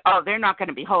 So I'm like, oh, they're not going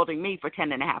to be holding me for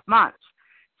 10.5 months.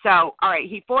 So, all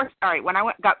right, when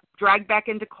I got dragged back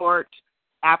into court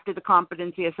after the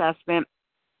competency assessment,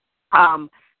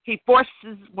 he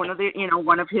forces one of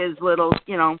his little,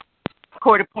 you know,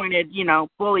 court-appointed, you know,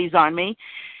 bullies on me.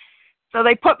 So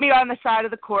they put me on the side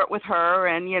of the court with her,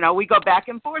 and, you know, we go back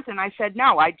and forth. And I said,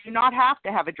 no, I do not have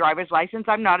to have a driver's license.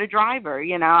 I'm not a driver.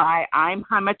 You know, I'm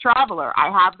a traveler.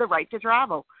 I have the right to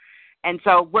travel. And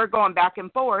so we're going back and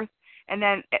forth. And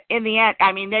then in the end,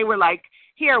 I mean, they were like,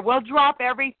 here, we'll drop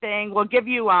everything. We'll give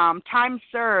you time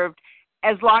served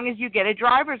as long as you get a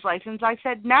driver's license. I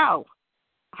said, no.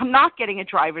 I'm not getting a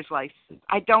driver's license.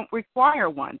 I don't require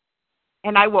one,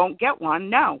 and I won't get one.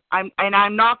 No, I'm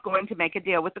not going to make a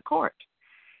deal with the court.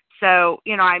 So,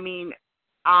 you know, I mean,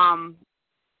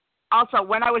 also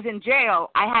when I was in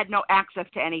jail, I had no access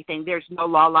to anything. There's no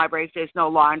law libraries. There's no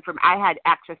law information. I had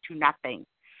access to nothing.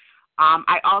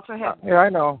 I also had. Yeah, I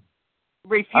know.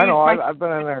 Refused. I know. I've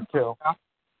been in there too.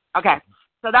 Okay,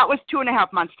 so that was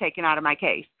 2.5 months taken out of my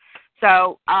case.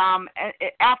 So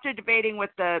after debating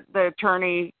with the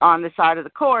attorney on the side of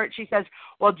the court, she says,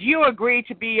 well, do you agree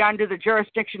to be under the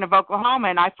jurisdiction of Oklahoma?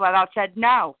 And I flat out said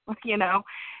no, you know.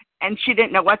 and she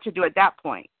didn't know what to do at that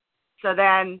point. So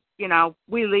then,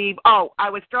 we leave. Oh, I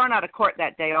was thrown out of court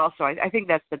that day also. I think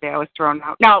that's the day I was thrown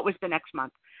out. No, it was the next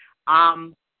month.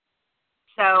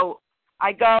 So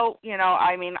I go,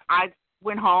 I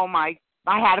went home. I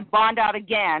had a bond out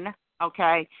again,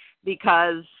 okay,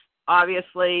 because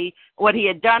obviously what he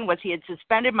had done was he had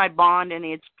suspended my bond and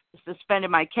he had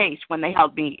suspended my case when they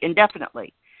held me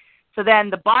indefinitely. So then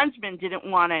the bondsman didn't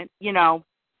want to,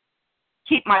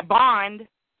 keep my bond,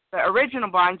 the original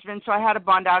bondsman, so I had to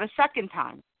bond out a second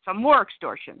time, some more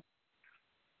extortion.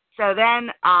 So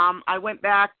then I went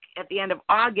back at the end of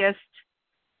August.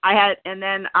 I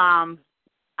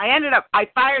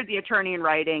fired the attorney in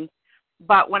writing,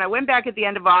 but when I went back at the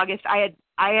end of August, I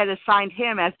had assigned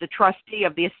him as the trustee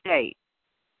of the estate.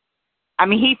 I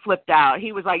mean, he flipped out.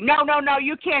 He was like, no,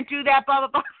 you can't do that, blah, blah,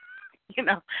 blah.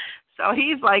 So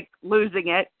he's like losing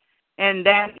it. And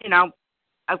then,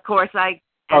 of course, I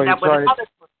end up with another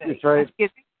estate.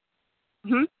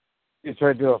 You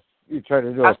tried to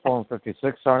do a Form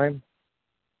 56 on him?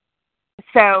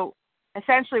 So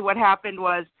essentially what happened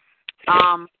was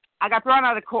I got thrown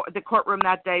out of the courtroom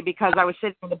that day because I was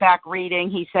sitting in the back reading.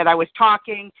 He said I was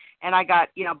talking, and I got,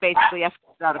 basically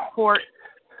escorted out of court.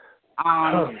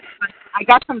 I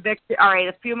got convicted. All right,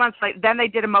 a few months later, then they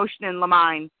did a motion in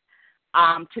Lamine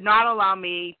to not allow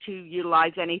me to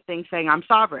utilize anything saying I'm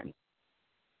sovereign.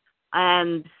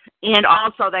 And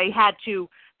also they had to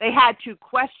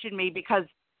question me because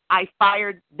I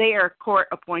fired their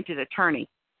court-appointed attorney.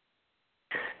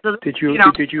 So, did you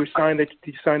sign the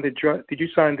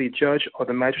judge or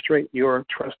the magistrate, your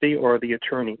trustee, or the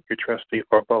attorney, your trustee,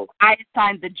 or both? I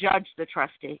signed the judge, the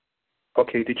trustee.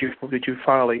 Okay. Did you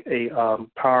file a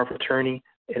power of attorney,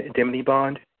 an indemnity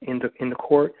bond in the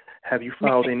court? Have you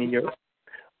filed any of your?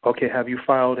 Okay. Have you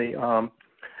filed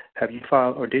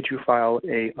or did you file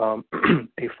a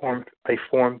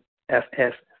form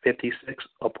FS 56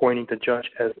 appointing the judge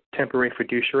as temporary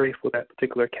fiduciary for that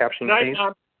particular caption case?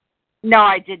 No,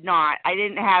 I did not. I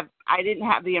didn't have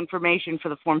the information for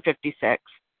the Form 56.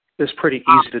 That's pretty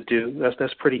easy to do.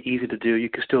 That's pretty easy to do. You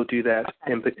can still do that,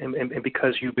 and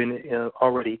because you've been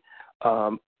already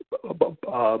a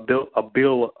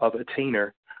bill of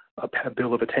attainder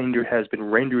has been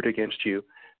rendered against you,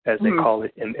 as they call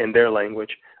it in their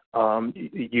language.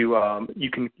 You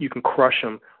can crush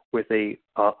them with a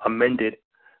amended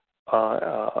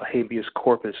habeas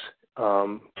corpus.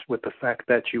 With the fact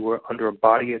that you were under a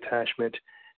body attachment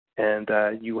and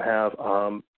you have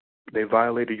they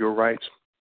violated your rights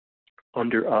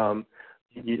under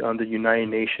United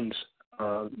Nations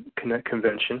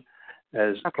Convention,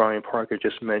 as Brian Parker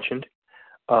just mentioned,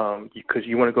 because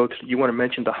you want to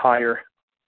mention the higher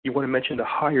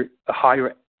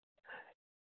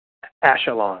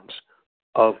echelons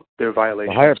of their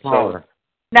violation. The higher power.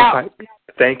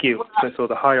 Thank you. So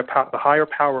the higher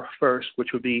power first,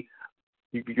 which would be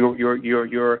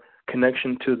your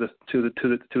connection to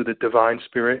the divine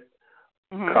spirit,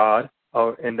 God,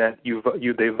 and that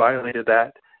they violated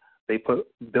that. They put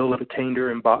bill of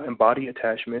attainder and body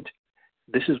attachment.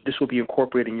 This will be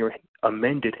incorporated in your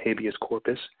amended habeas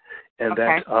corpus, and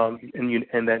that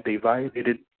and that they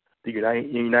violated the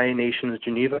United Nations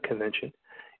Geneva Convention,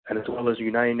 and as well as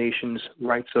United Nations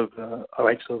rights of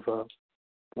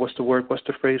what's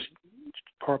the phrase,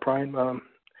 Brian?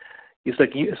 It's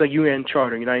like UN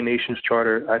Charter, United Nations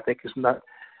Charter. I think it's not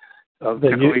the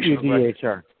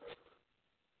UDHR,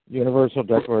 Universal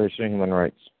Declaration of Human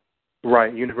Rights.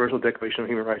 Right, Universal Declaration of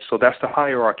Human Rights. So that's the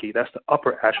hierarchy. That's the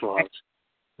upper echelons.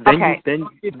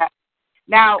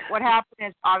 Now, what happened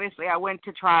is obviously I went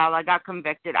to trial. I got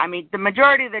convicted. I mean, the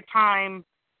majority of the time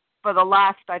for the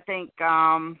last, I think,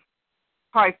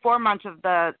 probably 4 months of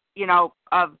the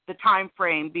time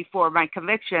frame before my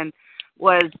conviction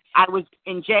I was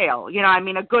in jail.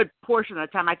 A good portion of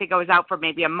the time. I think I was out for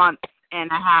maybe a month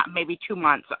and a half, maybe 2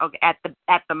 months at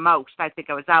the most. I think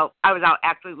I was out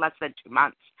actually less than 2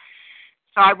 months.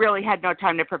 So I really had no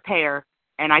time to prepare,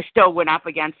 and I still went up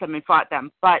against them and fought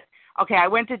them. But I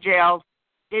went to jail,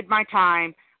 did my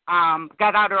time,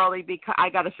 got out early because I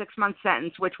got a 6-month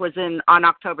sentence, which was on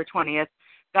October 20th.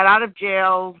 Got out of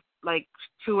jail like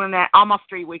almost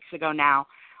 3 weeks ago now.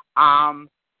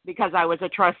 Because I was a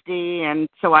trustee, and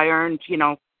so I earned,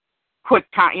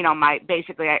 quick time.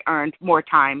 I earned more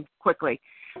time quickly.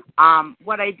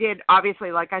 What I did,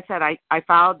 obviously, like I said, I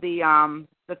filed the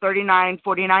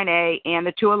 3949A and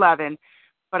the 211.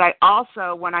 But I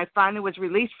also, when I finally was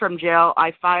released from jail,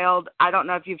 I filed. I don't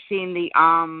know if you've seen the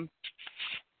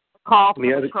call from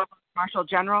the Marshal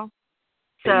General.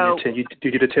 So you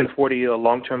did a 1040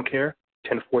 long-term care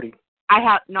 1040. I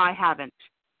haven't.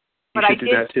 But you should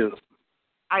do that too.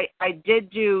 I did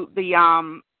do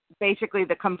the basically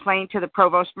the complaint to the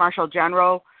Provost Marshal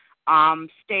General,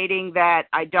 stating that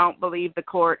I don't believe the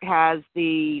court has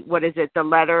the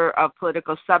letter of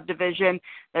political subdivision.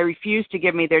 They refused to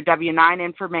give me their W-9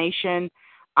 information,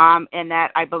 and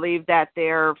that I believe that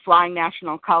they're flying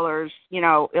national colors,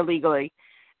 illegally.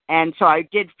 And so I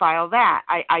did file that.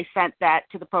 I sent that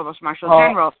to the Provost Marshal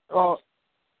General.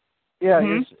 Yeah,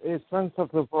 it's sense of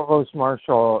the Provost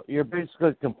Marshal. You're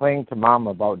basically complaining to Mom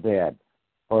about Dad,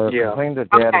 or complaining to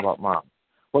Dad about Mom.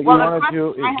 What you want to do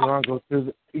is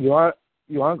you want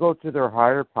to go to their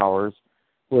higher powers,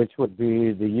 which would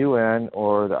be the UN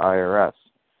or the IRS,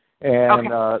 and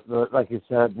like you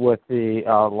said, with the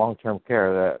long-term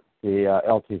care, the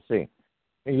LTC,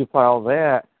 and you file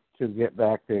that to get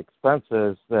back the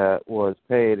expenses that was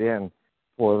paid in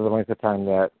for the length of time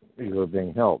that you were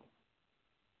being held.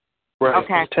 Right.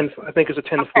 Okay. I think it's a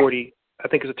 1040. I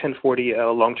think it's a 1040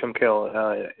 long-term care.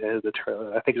 I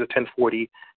think it's a 1040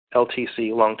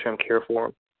 LTC long-term care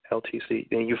form. LTC.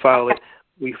 And you file it.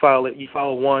 We file it. You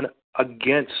file one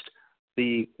against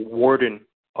the warden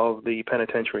of the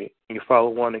penitentiary. You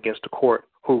file one against the court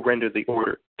who rendered the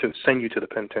order to send you to the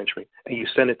penitentiary, and you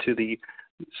send it to the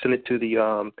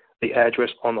address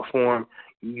on the form.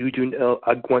 You do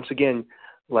once again,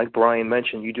 like Brian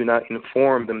mentioned, you do not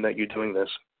inform them that you're doing this.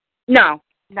 No.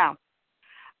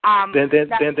 Then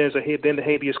there's the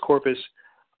habeas corpus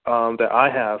that I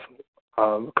have,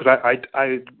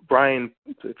 because Brian,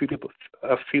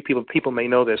 a few people may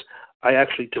know this. I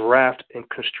actually draft and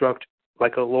construct,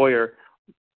 like a lawyer,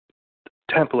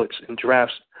 templates and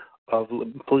drafts of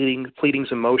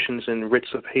pleadings and motions and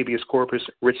writs of habeas corpus,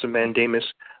 writs of mandamus,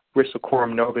 writs of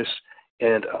quorum nobis,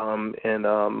 and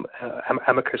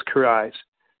amicus curiae,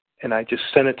 and I just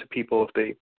send it to people if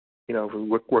they,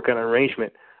 work on an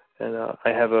arrangement. And I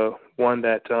have one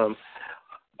that,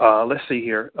 let's see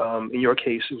here. In your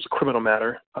case, it was a criminal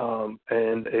matter,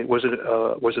 and was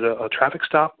it a traffic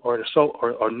stop or an assault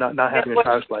or not having a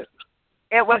driver's license?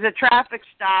 It was a traffic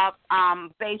stop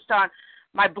based on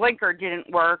my blinker didn't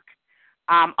work.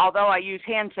 Although I use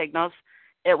hand signals,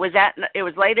 it was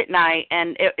late at night,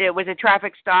 and it was a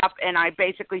traffic stop. And I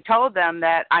basically told them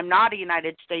that I'm not a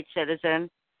United States citizen.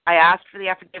 I asked for the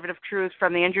affidavit of truth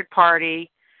from the injured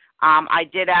party. I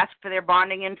did ask for their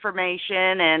bonding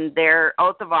information and their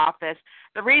oath of office.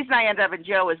 The reason I ended up in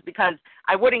jail was because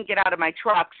I wouldn't get out of my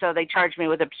truck, so they charged me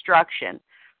with obstruction.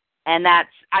 And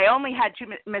I only had 2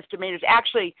 misdemeanors.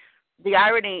 Actually, the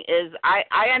irony is I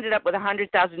ended up with a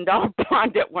 $100,000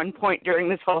 bond at one point during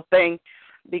this whole thing,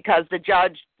 because the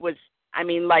judge was,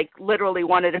 literally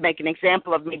wanted to make an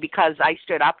example of me because I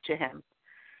stood up to him.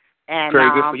 And, very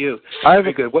good for you.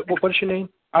 Very good. What's your name?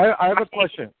 I have a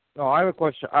question. No, I have a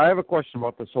question. I have a question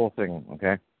about this whole thing,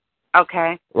 okay?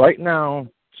 Okay. Right now,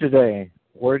 today,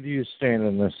 where do you stand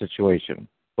in this situation?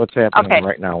 What's happening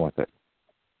right now with it?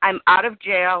 I'm out of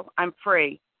jail. I'm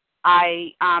free.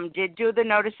 I did do the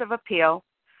notice of appeal.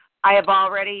 I had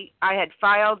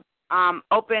filed,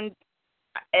 opened,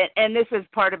 and this is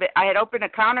part of it, I had opened a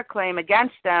counterclaim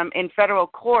against them in federal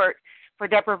court for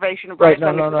deprivation of rights.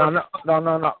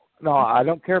 No, I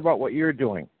don't care about what you're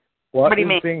doing. What do you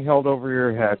mean? Being held over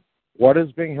your head? What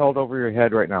is being held over your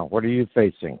head right now? What are you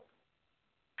facing?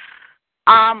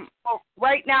 Well,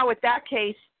 right now with that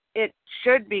case, it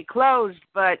should be closed,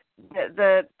 but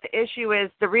the issue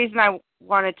is, the reason I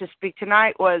wanted to speak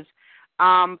tonight was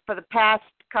for the past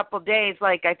couple of days,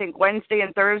 like I think Wednesday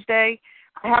and Thursday,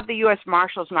 I have the U.S.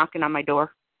 Marshals knocking on my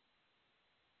door.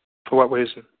 For what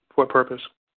reason? For what purpose?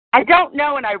 I don't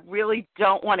know, and I really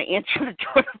don't want to answer the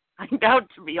door to find out,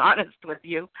 to be honest with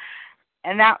you.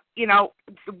 And that,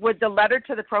 would the letter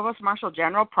to the Provost Marshal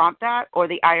General prompt that, or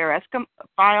the IRS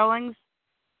filings?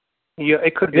 Yeah,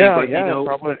 it could be. Yeah, but,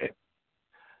 probably.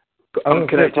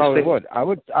 Probably would.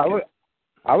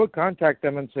 I would contact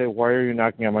them and say, "Why are you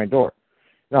knocking on my door?"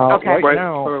 Now, right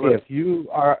now, if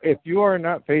you are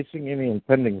not facing any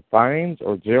impending fines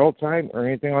or jail time or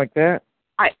anything like that,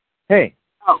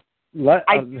 let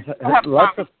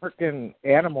the frickin'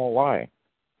 animal lie.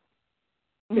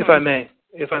 If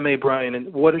I may, Brian,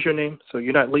 and what is your name? So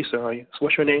you're not Lisa, are you? So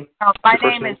what's your name? My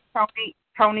name is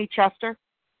Tony Chester.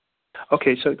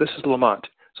 Okay, so this is Lamont.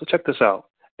 So check this out,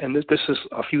 and this is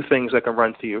a few things I can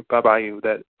run to you by you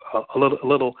that a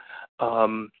little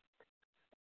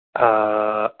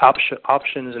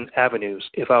options and avenues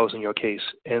if I was in your case.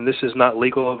 And this is not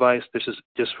legal advice. This is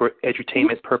just for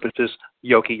edutainment purposes.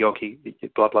 Yoki,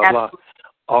 blah blah blah.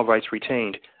 All rights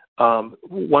retained.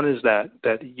 One is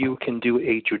that you can do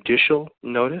a judicial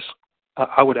notice.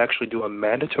 I would actually do a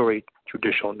mandatory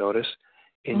judicial notice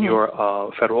in your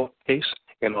federal case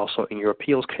and also in your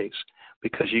appeals case.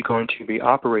 because you're going to be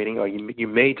operating, or you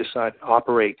may decide to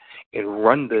operate and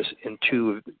run this in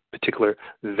two particular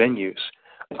venues,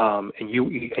 and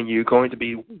you're going to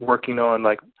be working on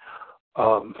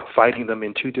fighting them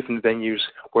in two different venues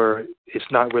where it's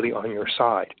not really on your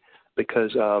side,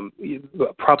 because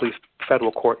probably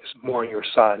federal court is more on your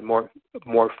side, more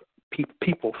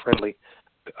people friendly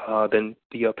than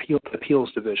the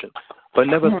appeals division. But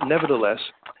nevertheless,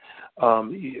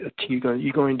 you're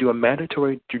going to do a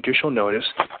mandatory judicial notice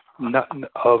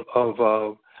of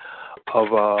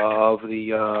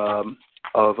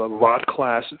Rod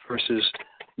Class versus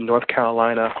North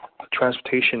Carolina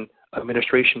Transportation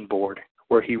Administration Board,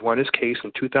 where he won his case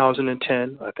in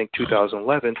 2010, I think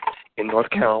 2011, in North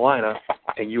Carolina,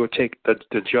 and you would take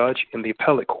the judge in the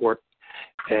appellate court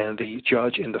and the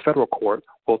judge in the federal court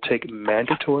will take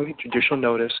mandatory judicial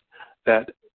notice that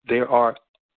there are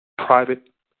private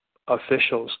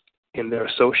officials in their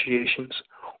associations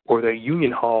or their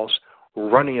union halls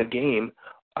running a game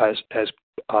as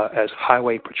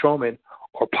highway patrolmen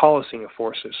or policy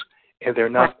enforcers, and they're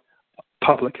not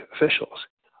public officials.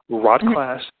 Rod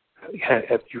Class,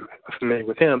 if you're familiar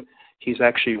with him, he's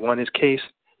actually won his case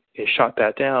and shot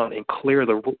that down and clear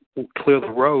the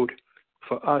road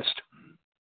for us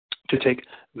to take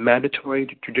mandatory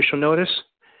judicial notice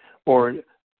or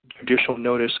judicial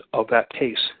notice of that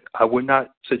case. I would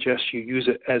not suggest you use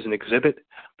it as an exhibit,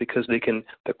 because the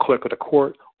clerk of the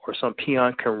court or some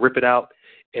peon can rip it out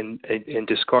and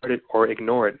discard it or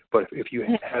ignore it. But if you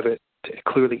have it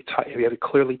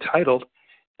clearly titled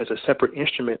as a separate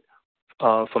instrument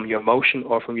from your motion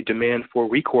or from your demand for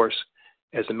recourse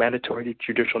as a mandatory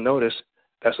judicial notice,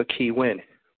 that's a key win.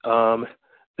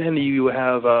 Then you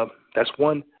have that's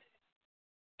one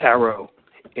arrow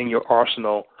in your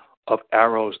arsenal of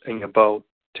arrows in your bow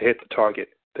to hit the target.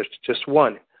 There's just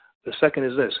one. The second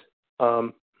is this.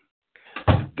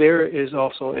 There is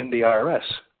also in the IRS,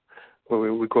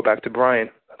 where we go back to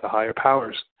Brian, the higher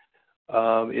powers,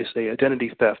 is the identity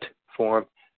theft form,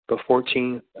 the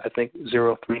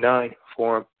 14039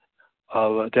 form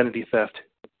of identity theft,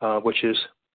 which is,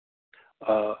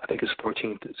 I think it's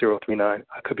 14039.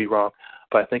 I could be wrong,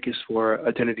 but I think it's for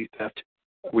identity theft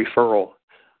referral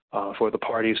for the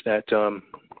parties that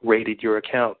raided your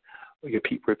account, your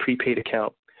prepaid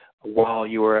account, while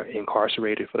you were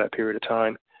incarcerated for that period of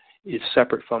time. It's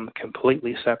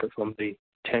completely separate from the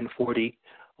 1040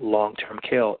 long-term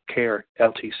care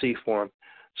LTC form.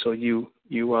 So you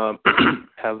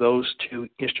have those two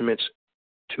instruments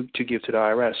to give to the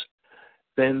IRS.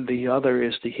 Then the other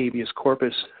is the habeas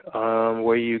corpus,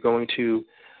 where you're going to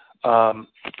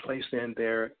place in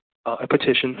there a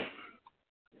petition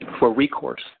for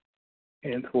recourse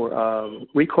and for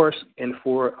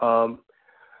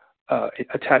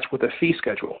attached with a fee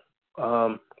schedule,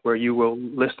 where you will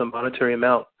list a monetary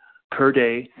amount per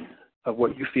day of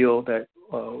what you feel that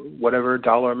whatever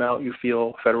dollar amount you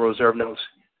feel Federal Reserve notes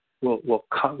will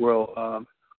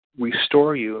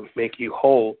restore you, make you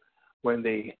whole when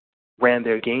they ran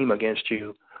their game against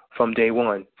you from day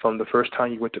one, from the first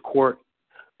time you went to court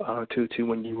to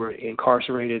when you were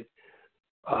incarcerated,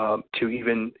 to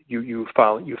even you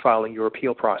filing your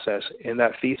appeal process. And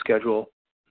that fee schedule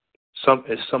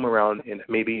is some around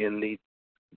maybe in the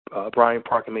Brian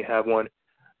Parker may have one.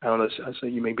 I don't know. So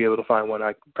you may be able to find one.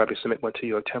 I could probably submit one to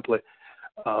you, a template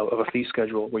of a fee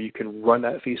schedule where you can run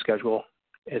that fee schedule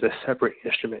as a separate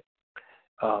instrument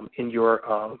in your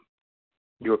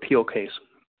appeal case,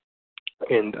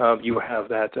 and you have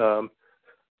that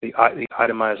the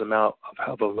itemized amount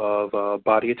of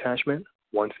body attachment,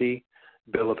 one fee,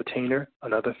 bill of attainder,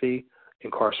 another fee,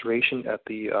 incarceration at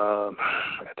the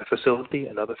facility,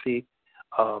 another fee,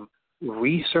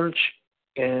 research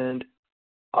and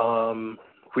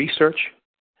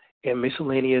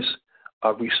miscellaneous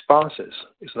responses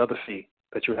is another fee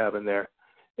that you have in there.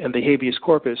 And the habeas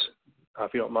corpus,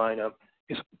 if you don't mind,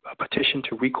 is a petition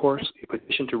to recourse, a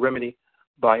petition to remedy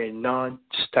by a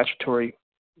non-statutory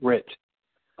writ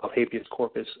of habeas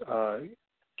corpus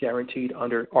guaranteed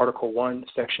under Article 1,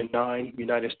 Section 9,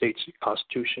 United States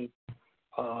Constitution.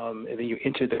 And then you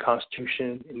enter the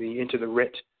Constitution, and then you enter the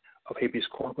writ of habeas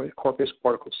corpus,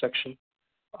 Article Section,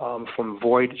 from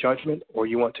void judgment, or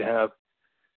you want to have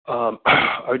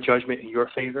a judgment in your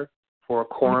favor for a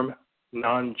quorum,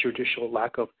 non-judicial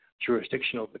lack of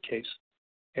jurisdiction over the case,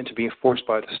 and to be enforced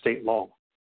by the state law.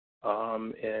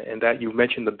 And that you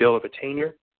mentioned the bill of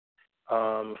attainder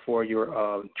for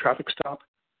your traffic stop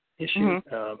issue,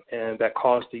 and that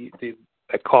caused the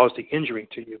injury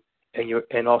to you,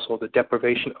 and also the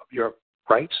deprivation of your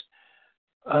rights,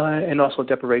 and also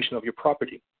deprivation of your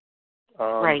property.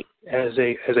 Right. As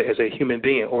a human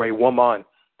being or a woman,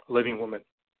 a living woman.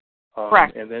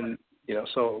 Correct. And then,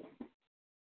 so,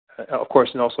 of course,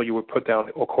 and also you would put down,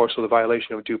 of course, so the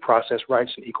violation of due process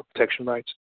rights and equal protection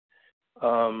rights.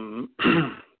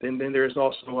 Then there's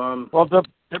also... the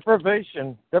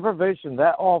deprivation,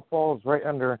 that all falls right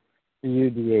under the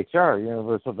UDHR,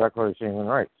 Universal Declaration of Human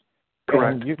Rights.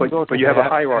 Correct. You but you have a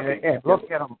hierarchy. And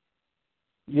look at them.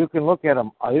 You can look at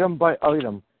them item by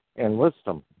item and list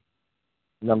them.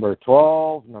 Number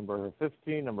 12, number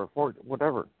 15, number 14,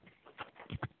 whatever.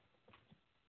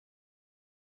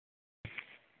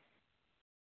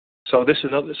 So this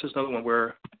is another one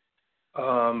where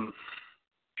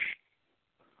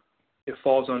it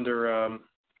falls under.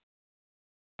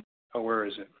 Where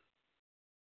is it?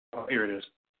 Oh, here it is.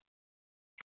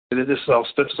 This is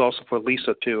also for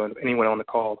Lisa too, and anyone on the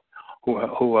call who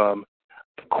the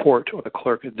court or the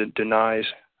clerk denies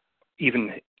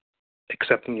even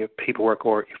accepting your paperwork,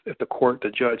 or if the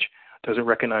judge doesn't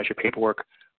recognize your paperwork.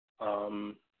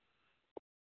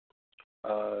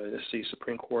 Let's see,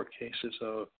 Supreme Court cases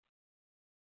of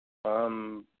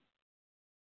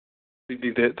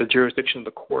the jurisdiction of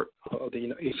the court.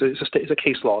 It's a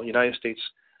case law. United States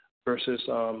versus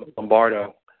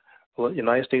Lombardo.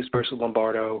 United States versus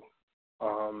Lombardo.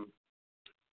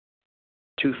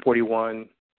 241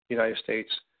 United States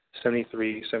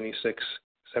 73, 76,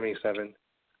 77.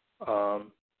 I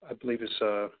believe it's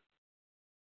a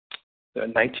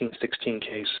 1916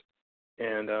 case,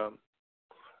 and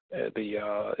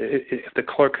if the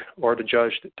clerk or the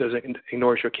judge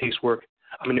ignores your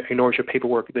ignores your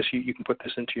paperwork, you can put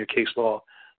this into your case law.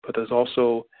 But there's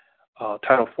also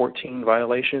Title 14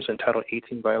 violations and Title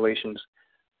 18 violations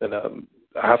that I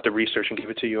have to research and give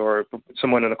it to you, or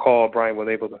someone in the call, Brian, was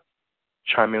able to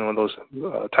chime in on those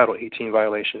Title 18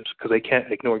 violations, because they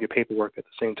can't ignore your paperwork at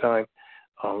the same time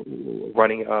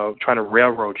trying to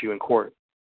railroad you in court.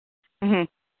 Mm-hmm.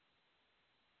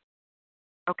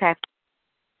 Okay.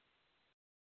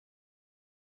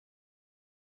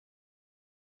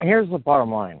 Here's the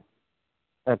bottom line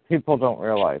that people don't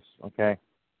realize, okay?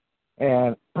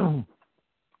 And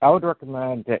I would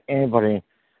recommend that anybody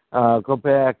go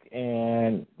back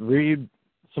and read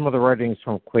some of the writings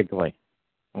from Quigley,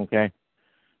 okay?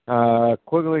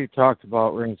 Quigley talked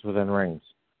about rings within rings.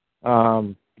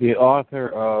 The author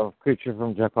of Creature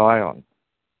from Jekyll Island,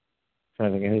 I'm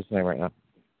trying to think of his name right now,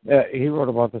 he wrote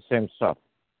about the same stuff.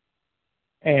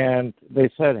 And they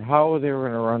said how they were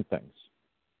going to run things.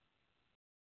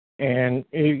 And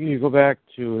you go back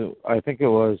to, I think it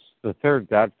was the third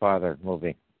Godfather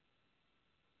movie,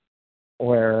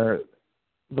 where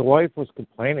the wife was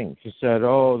complaining. She said,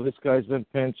 oh, this guy's been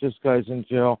pinched, this guy's in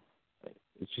jail.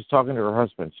 She's talking to her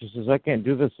husband. She says, I can't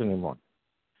do this anymore.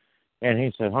 And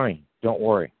he said, honey, don't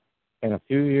worry. In a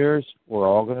few years, we're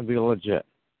all going to be legit.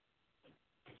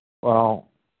 Well,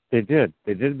 they did.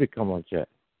 They did become legit.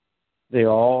 They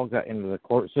all got into the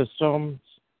court systems,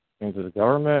 into the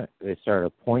government. They started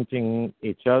appointing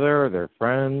each other, their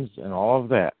friends, and all of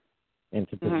that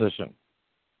into position.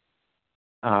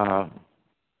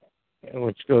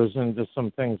 Which goes into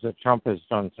some things that Trump has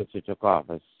done since he took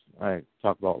office. I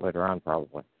talk about later on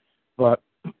probably. But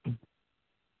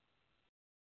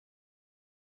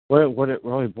what it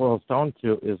really boils down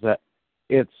to is that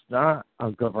it's not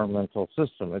a governmental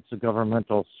system. It's a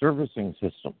governmental servicing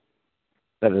system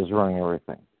that is running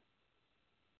everything.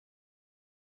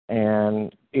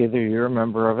 And either you're a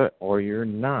member of it or you're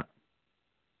not.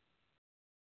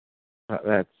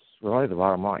 That's really the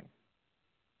bottom line.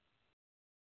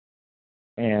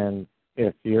 And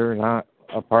if you're not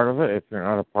a part of it, if you're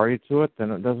not a party to it,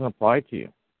 then it doesn't apply to you.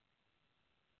 It's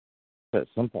that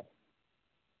simple.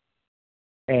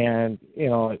 And,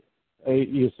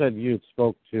 you said you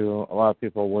spoke to a lot of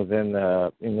people within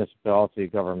the municipality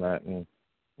government and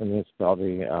the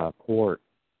municipality court.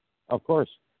 Of course,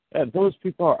 those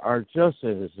people are just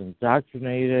as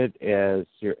indoctrinated as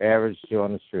your average Joe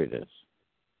on the street is.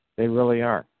 They really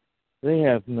are. They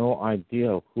have no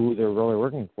idea who they're really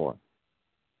working for.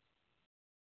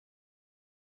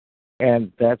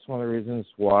 And that's one of the reasons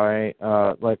why,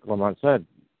 like Lamont said,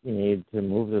 you need to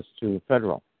move this to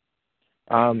federal.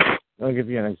 I'll give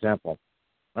you an example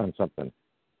on something.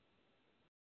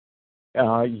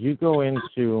 You go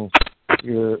into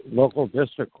your local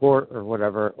district court or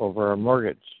whatever over a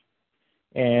mortgage,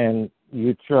 and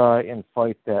you try and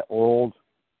fight that old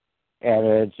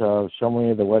adage of show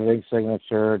me the wedding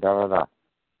signature, da-da-da.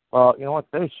 Well, you know what?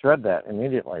 They shred that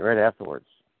immediately, right afterwards.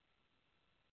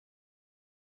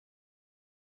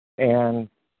 And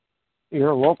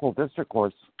your local district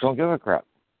courts don't give a crap.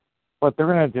 What they're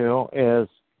going to do is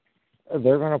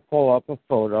they're going to pull up a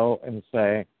photo and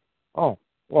say, oh,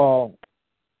 well,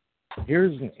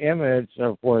 here's an image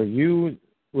of where you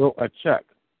wrote a check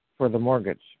for the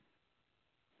mortgage.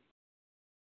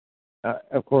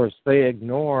 Of course, they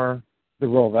ignore the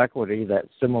rule of equity that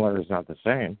similar is not the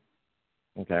same.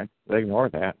 Okay, they ignore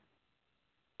that.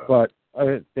 But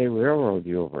they railroad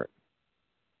you over it.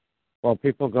 Well,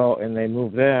 people go and they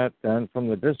move that, then from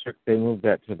the district, they move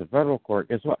that to the federal court.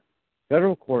 Guess what?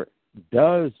 Federal court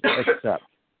does accept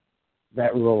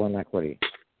that rule in equity,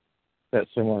 that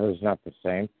similar is not the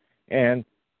same. And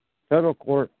federal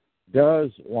court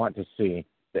does want to see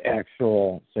the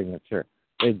actual signature.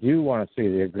 They do want to see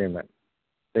the agreement.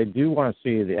 They do want to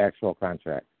see the actual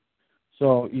contract.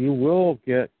 So you will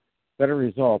get better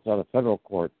results out of federal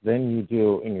court than you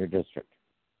do in your district.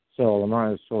 So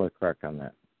Lamont is totally correct on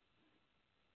that.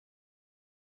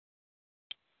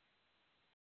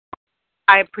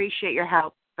 I appreciate your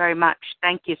help very much.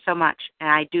 Thank you so much, and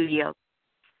I do yield.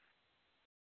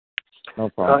 No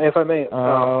problem. If I may,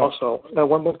 also,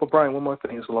 one more, Brian, one more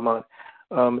thing is Lamont.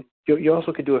 You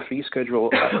also could do a fee schedule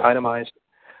itemized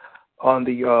on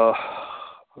the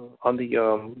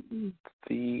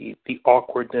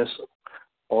awkwardness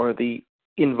or the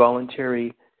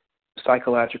involuntary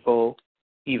psychological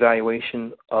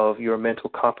evaluation of your mental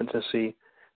competency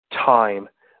time.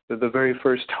 The very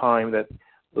first time that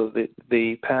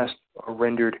they passed or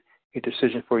rendered a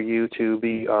decision for you to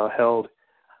be held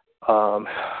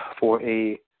for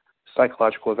a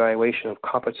psychological evaluation of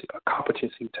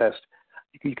competency test,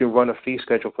 you can run a fee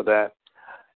schedule for that.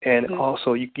 And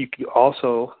also, you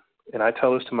also, and I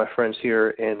tell this to my friends here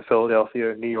in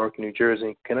Philadelphia, New York, New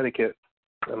Jersey, Connecticut.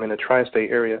 I'm in the tri-state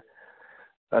area,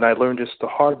 and I learned this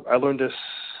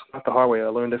not the hard way. I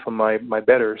learned it from my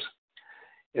betters.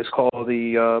 It's called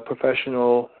the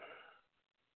Professional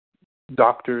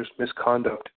Doctor's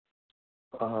Misconduct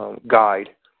Guide,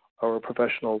 or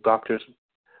Professional Doctor's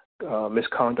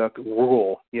Misconduct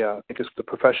Rule. Yeah, I think it's the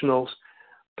Professional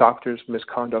Doctor's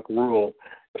Misconduct Rule,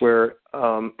 where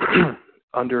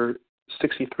under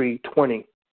 6320,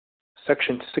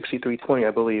 Section 6320,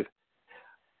 I believe,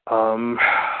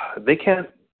 they can't,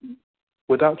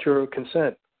 without your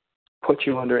consent, put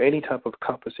you under any type of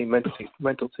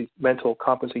mental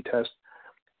competency test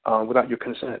without your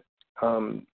consent.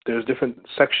 There's different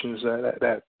sections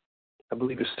that I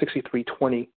believe is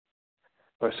 6320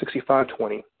 or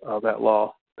 6520 of that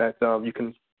law that you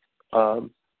can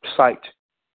cite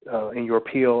in your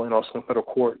appeal and also in federal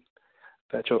court.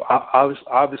 That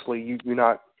obviously you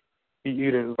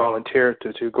didn't volunteer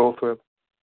to go through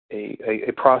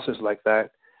a process like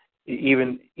that,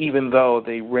 even though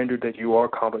they rendered that you are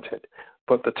competent.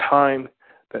 But the time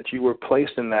that you were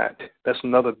placed in that's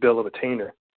another bill of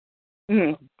attainder.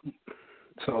 Mm-hmm.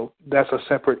 So that's a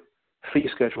separate fee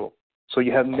schedule. So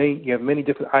you have many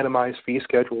different itemized fee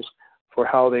schedules for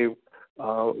how they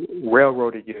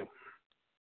railroaded you.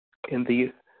 In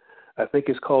I think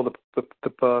it's called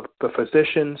the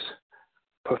Physician's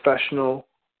Professional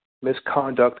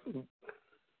Misconduct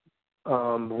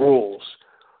Rules,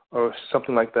 or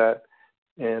something like that.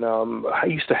 And I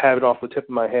used to have it off the tip of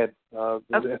my head. I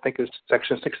think it's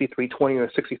Section 6320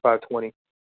 or 6520.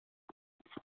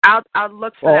 I'll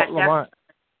look for that. Lamont,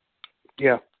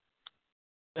 yeah.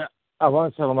 I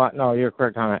want to say, Lamont, no, you're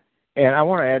correct on it. And I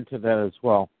want to add to that as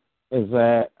well, is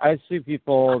that I see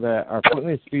people that are putting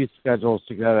these fee schedules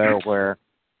together where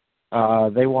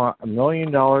they want $1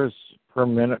 million per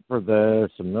minute for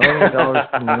this, $1 million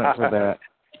per minute for that.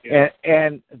 Yeah.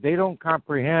 And they don't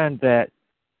comprehend that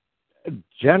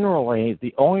generally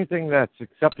the only thing that's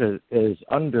accepted is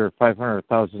under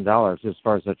 $500,000 as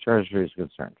far as the Treasury is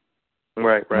concerned.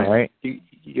 Right. You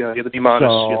have to be modest.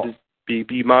 So, you have to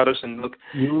be modest and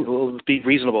be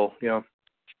reasonable. Yeah.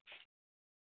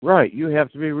 Right. You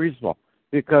have to be reasonable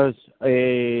because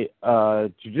a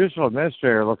judicial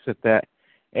administrator looks at that,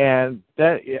 and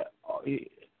that why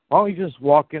don't you just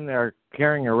walk in there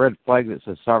carrying a red flag that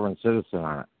says sovereign citizen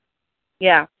on it?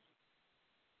 Yeah.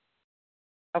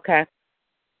 Okay.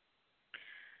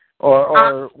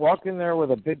 Or walk in there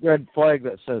with a big red flag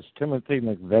that says Timothy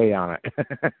McVeigh on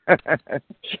it.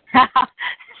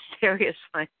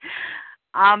 Seriously.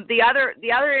 The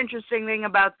other interesting thing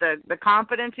about the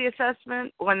competency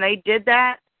assessment, when they did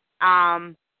that,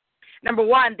 number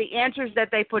one, the answers that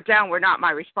they put down were not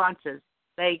my responses.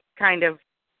 They kind of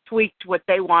tweaked what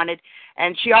they wanted,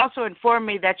 and she also informed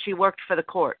me that she worked for the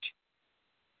court.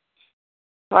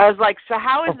 So I was like, so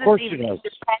how is this even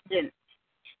independent?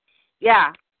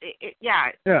 Yeah.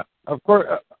 Yeah, of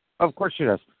course she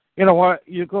does. You know what?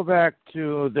 You go back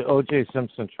to the O.J.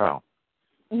 Simpson trial,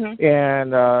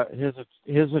 and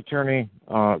his attorney.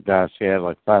 Oh gosh, he had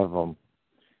like 5 of them.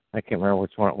 I can't remember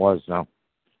which one it was now,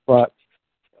 but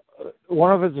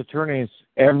one of his attorneys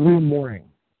every morning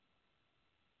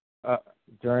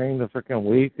during the freaking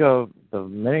week of the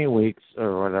many weeks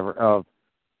or whatever of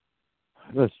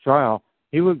this trial,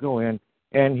 he would go in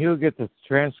and he would get the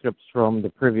transcripts from the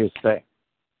previous day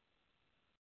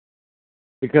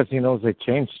because he knows they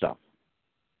changed stuff.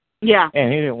 Yeah.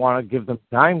 And he didn't want to give them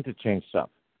time to change stuff.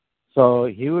 So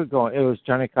he would go, it was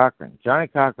Johnny Cochran. Johnny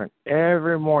Cochran,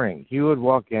 every morning, he would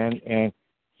walk in and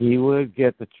he would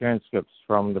get the transcripts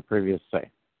from the previous day.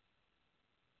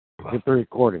 Get the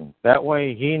recording. That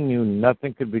way he knew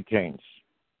nothing could be changed.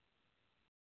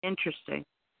 Interesting.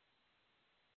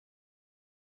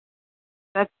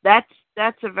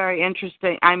 That's a very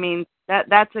interesting. I mean,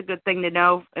 that's a good thing to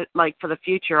know, like for the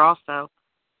future also.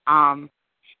 I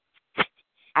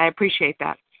appreciate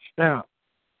that. Yeah,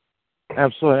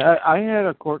 absolutely. I had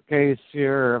a court case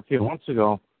here a few months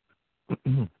ago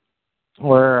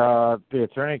where the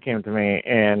attorney came to me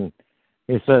and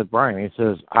he said, Brian, he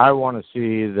says, I want to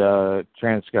see the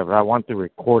transcript. I want the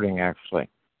recording, actually,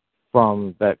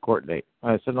 from that court date.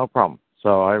 I said, no problem.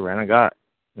 So I ran and got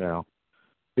it,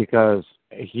 because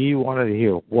he wanted to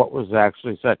hear what was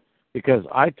actually said. Because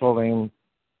I told him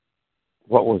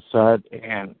what was said,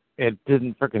 and it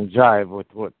didn't freaking jive with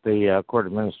what the court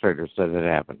administrator said had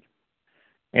happened.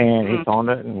 And he found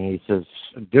it, and he says,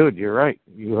 dude, you're right.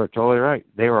 You are totally right.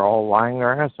 They were all lying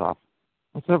their ass off.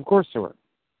 I said, of course they were.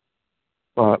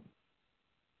 But,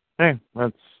 hey,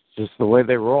 that's just the way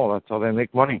they roll. That's how they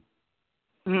make money.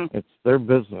 Mm-hmm. It's their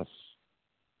business.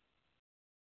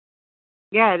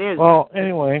 Yeah, it is. Well,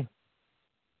 anyway,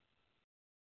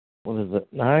 what is it,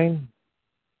 9?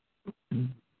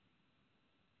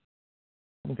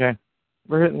 Okay.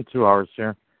 We're hitting 2 hours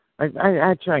here.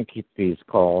 I try and keep these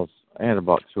calls at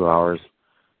about 2 hours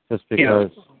just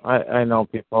because I know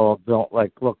people don't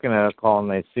like looking at a call and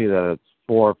they see that it's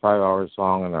 4 or 5 hours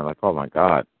long and they're like, oh my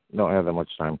God, don't have that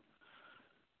much time.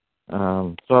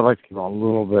 So I'd like to keep it a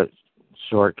little bit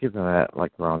short, keeping it at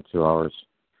like around 2 hours.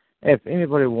 If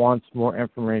anybody wants more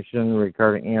information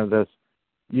regarding any of this,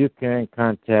 you can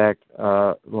contact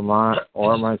Lamont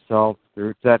or myself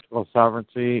through Tactical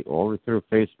Sovereignty or through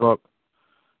Facebook.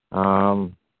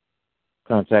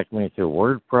 Contact me through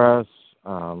WordPress.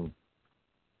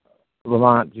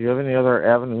 Lamont, do you have any other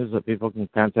avenues that people can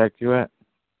contact you at?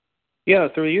 Yeah,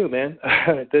 through you, man.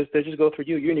 They just go through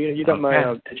you. You got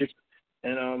my digits,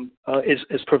 and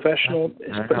it's professional.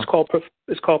 It's called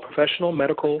Professional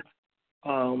Medical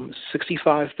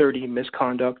 6530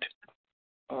 Misconduct,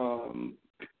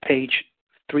 page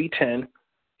 310.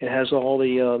 It has all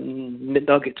the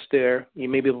nuggets there. You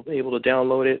may be able to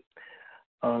download it.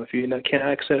 If you can't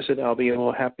access it, I'll be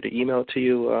happy to email it to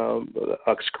you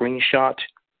a screenshot.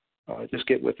 Just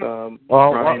get with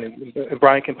Brian, and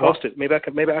Brian can post it. Maybe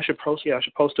I should post. Yeah, I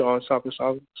should post it on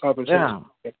Sovereign. Yeah,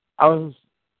 I was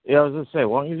gonna say,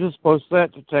 why don't you just post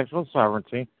that to Tactical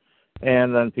Sovereignty,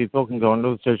 and then people can go into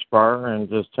the search bar and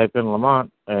just type in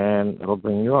Lamont, and it'll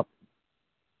bring you up.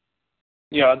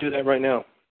 Yeah, I'll do that right now.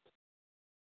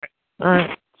 All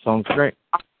right, sounds great.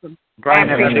 Brian,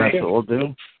 that's what we'll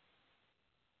do.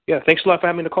 Yeah, thanks a lot for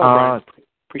having me to call, Brian.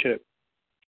 Appreciate it.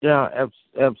 Yeah,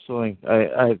 absolutely.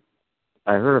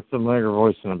 I heard a familiar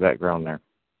voice in the background there.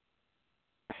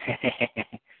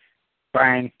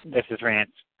 Brian, this is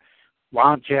Rance. Why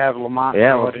don't you have Lamont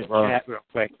go to the chat real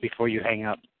quick before you hang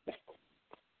up?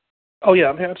 Oh, yeah,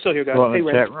 I'm still here, guys. Go in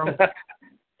the chat room?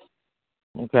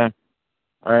 Okay.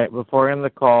 All right, before I end the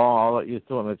call, I'll let you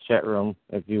throw in the chat room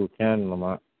if you can,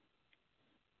 Lamont.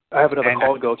 I have another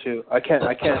call to go to. I can't,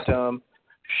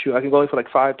 shoot, I can go in for like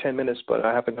 5-10 minutes, but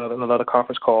I have another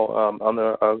conference call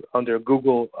under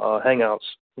Google Hangouts,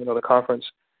 the conference.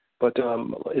 But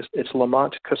it's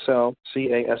Lamont Cassell,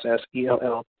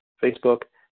 Cassell. Facebook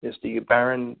is the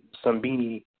Baron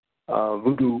Sambini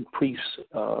Voodoo Priest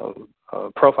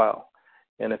profile.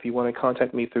 And if you want to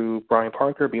contact me through Brian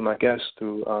Parker, be my guest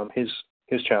through his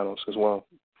channels as well.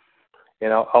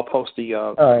 And I'll post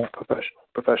the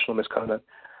professional misconduct.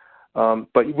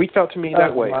 But reach out to me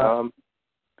that way.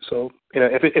 So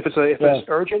if it's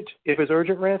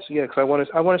urgent, Rance, yeah, because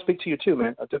I want to speak to you too,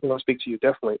 man. I definitely want to speak to you,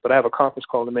 definitely. But I have a conference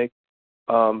call to make.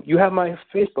 You have my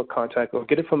Facebook contact, or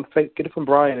get it from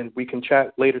Brian, and we can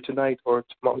chat later tonight or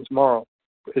tomorrow.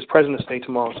 It's President's Day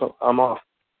tomorrow, so I'm off.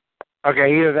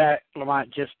 Okay, either that,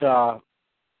 Lamont. Just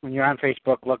when you're on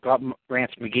Facebook, look up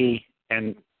Rance McGee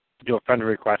and do a friend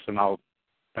request, and I'll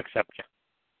accept you.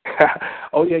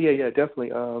 Oh yeah,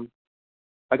 definitely.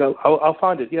 I'll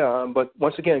find it, yeah. But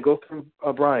once again, go through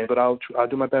Brian. But I'll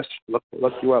do my best to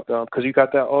look you up because you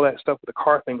got all that stuff with the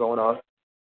car thing going on.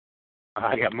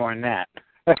 I got more than that.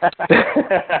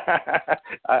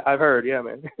 I've heard, yeah,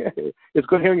 man. It's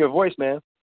good hearing your voice, man.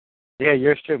 Yeah,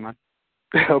 yours too, man.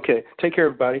 Okay. Take care,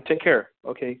 everybody. Take care.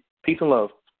 Okay. Peace and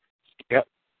love. Yep.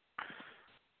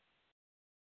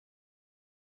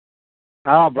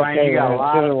 Oh, Brian, Okay, you got a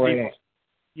lot of wait.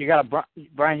 people.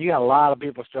 Brian, you got a lot of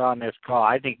people still on this call.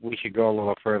 I think we should go a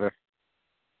little further.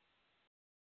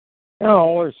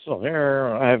 No, we're still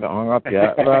here. I haven't hung up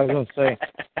yet. But I was going to say,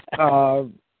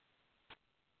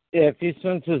 if he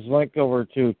sends his link over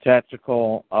to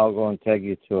Tactical, I'll go and tag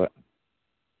you to it.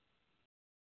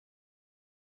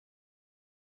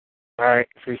 All right,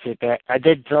 appreciate that. I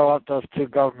did throw up those 2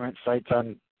 government sites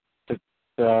on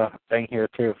the thing here,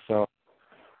 too, so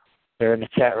they're in the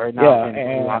chat right now. Yeah,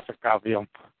 and lots of copy of them.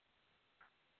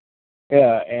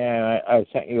 Yeah, and I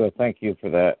sent you a thank you for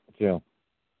that, too.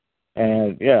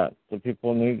 And, yeah, the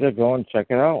people need to go and check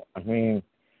it out. I mean,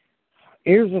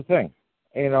 here's the thing.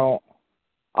 You know,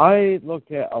 I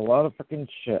looked at a lot of freaking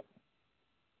shit.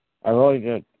 I really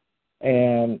did.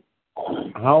 And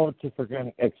how to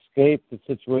freaking escape the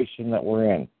situation that we're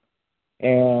in.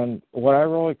 And what I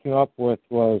really came up with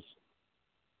was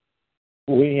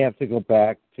we have to go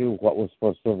back to what was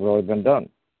supposed to have really been done.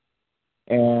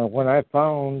 And when I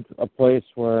found a place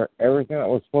where everything that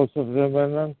was supposed to have been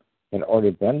done had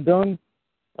already been done,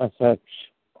 I said,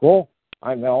 cool,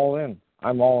 I'm all in.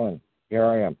 I'm all in. Here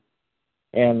I am.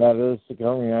 And that is the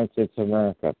government of the United States of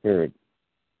America, period.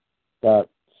 Got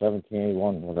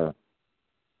 1781, whatever.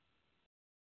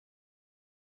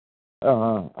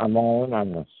 I'm all in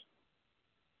on this.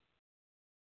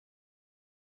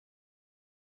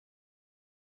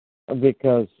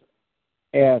 Because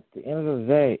at the end of the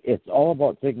day, it's all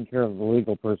about taking care of the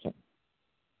legal person.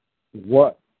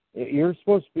 What you're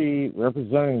supposed to be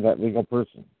representing that legal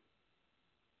person.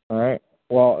 All right?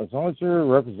 Well, as long as you're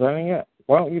representing it,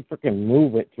 why don't you freaking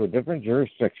move it to a different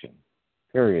jurisdiction?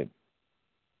 Period.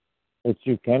 Which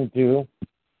you can do.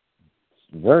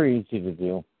 It's very easy to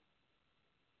do.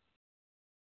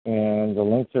 And the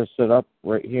links are set up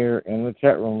right here in the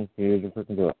chat room for you to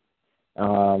freaking do it.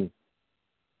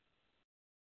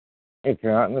 If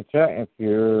you're not in the chat, if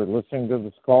you're listening to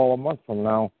this call a month from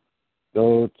now,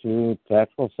 go to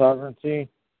Tactical Sovereignty,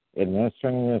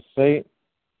 Administering the Estate,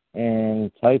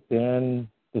 and type in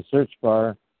the search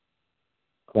bar,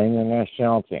 claim your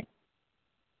nationality.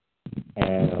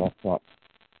 And it'll come up.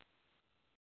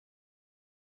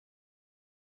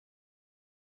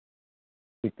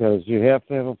 Because you have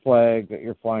to have a flag that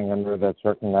you're flying under that's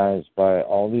recognized by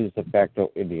all these de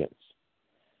facto idiots.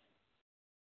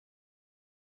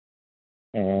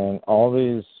 And all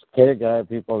these cater guy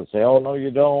people that say, oh, no,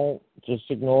 you don't. Just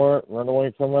ignore it. Run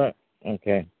away from it.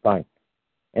 Okay, fine.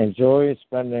 Enjoy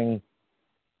spending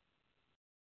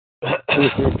 2,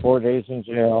 3, 4 days in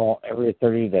jail every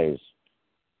 30 days.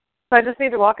 So I just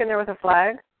need to walk in there with a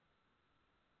flag?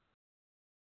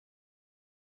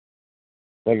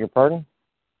 Beg your pardon?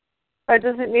 I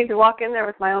just need to walk in there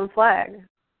with my own flag.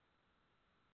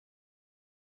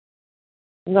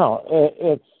 No,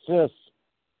 it's just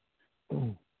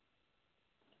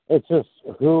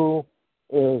who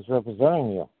is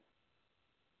representing you.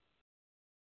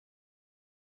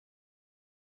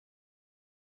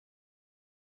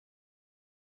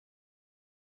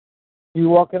 You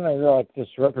walk in there, you're like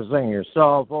just representing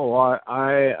yourself. Oh,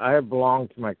 I belong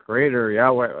to my creator.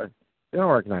 Yeah, wait. You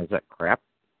don't recognize that crap.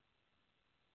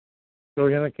 Throw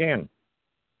you in the can.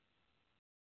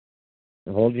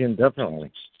 They'll hold you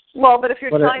indefinitely. Well, but if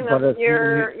you're telling them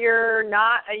you're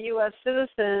not a U.S.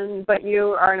 citizen, but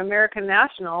you are an American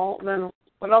national, then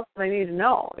what else do they need to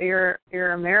know? You're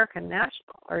American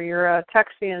national, or you're a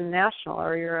Texian national,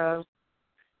 or you're a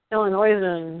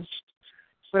Illinoisan,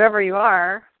 whatever you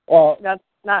are. Well, that's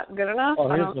not good enough.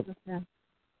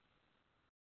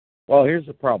 Well, here's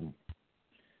the problem.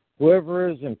 Whoever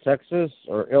is in Texas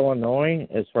or Illinois,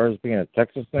 as far as being a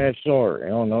Texas national or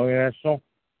Illinois national,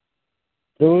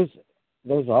 those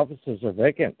offices are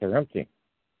vacant. They're empty.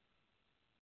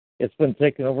 It's been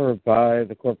taken over by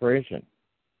the corporation.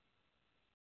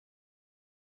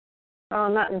 Oh,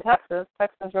 not in Texas.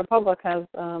 Texas Republic has.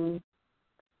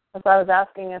 As I was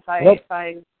asking if I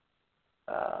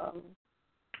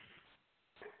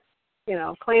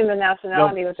claim the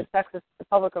nationality with the Texas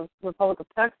Republic of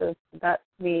Texas, would that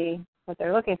be what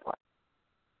they're looking for?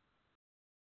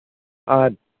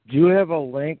 Do you have a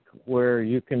link where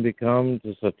you can become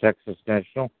just a Texas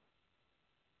national?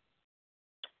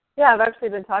 Yeah, I've actually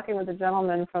been talking with a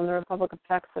gentleman from the Republic of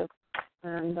Texas,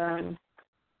 and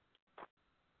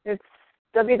it's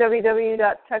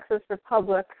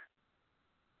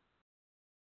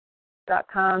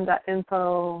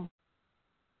www.texasrepublic.com.info.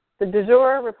 The de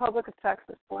jure Republic of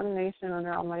Texas, one nation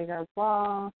under Almighty God's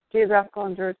law. Geographical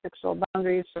and jurisdictional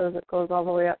boundaries shows it goes all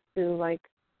the way up to, like,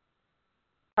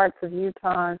 parts of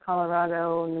Utah,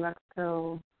 Colorado, New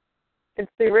Mexico.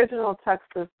 It's the original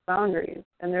Texas boundaries,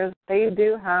 and they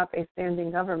do have a standing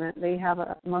government. They have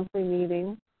a monthly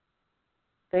meeting.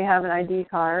 They have an ID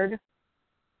card.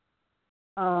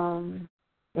 I've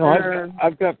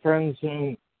got friends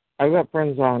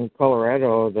on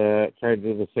Colorado that try to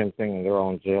do the same thing, and they're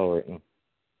all in jail right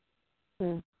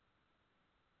now.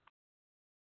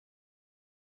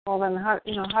 Well, then how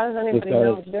does anybody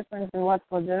know the difference in what's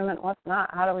legitimate and what's not?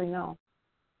 How do we know?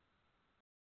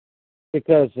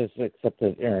 Because it's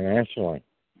accepted internationally.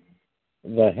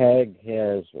 The Hague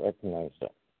has recognized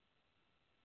it.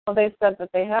 Well, they said that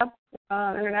they have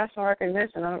international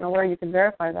recognition. I don't know where you can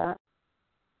verify that.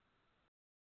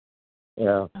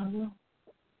 Yeah. I don't know.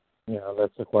 Yeah,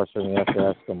 that's a question you have to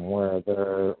ask them where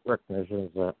their recognition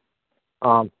is at.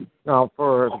 Now,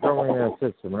 for the government of the United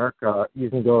States of America,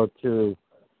 you can go to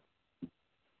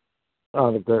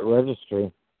the Great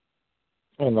Registry,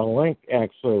 and the link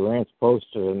actually Rance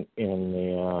posted in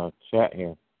the chat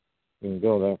here. You can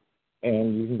go there,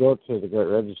 and you can go to the Great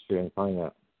Registry and find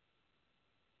that.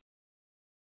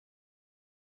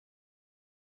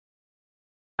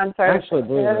 I'm sorry. Actually,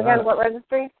 say that again. What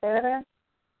registry? Say that again.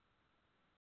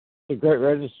 The Great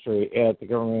Registry at the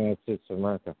government of the United States of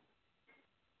America.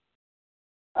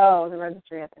 Oh, the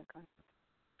registry at the country.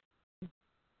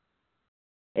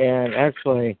 And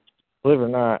actually, believe it or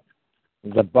not,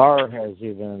 the bar has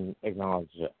even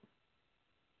acknowledged it,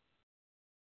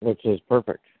 which is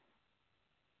perfect.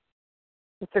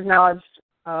 It's acknowledged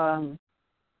United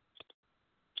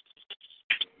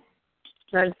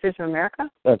States of America?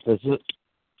 That this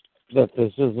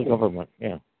is the government,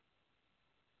 yeah.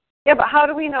 Yeah, but how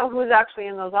do we know who's actually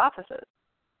in those offices?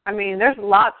 I mean, there's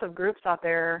lots of groups out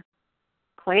there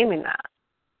claiming that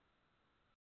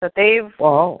they're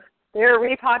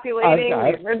repopulating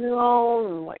the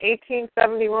original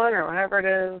 1871 or whatever it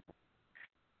is.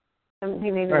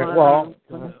 1781. Well,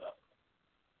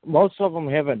 most of them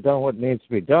haven't done what needs to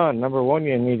be done. Number one,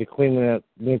 you need to clean the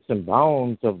meets and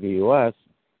bounds of the U.S.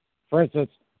 For instance,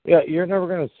 you're never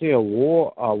going to see a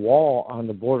wall on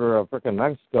the border of frickin'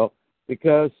 Mexico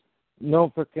because no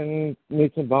frickin'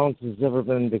 meets and bounds has ever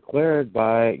been declared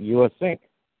by U.S. Inc.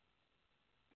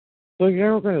 So you're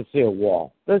never going to see a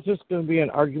wall. That's just going to be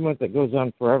an argument that goes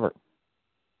on forever.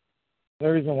 The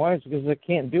reason why is because they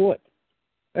can't do it.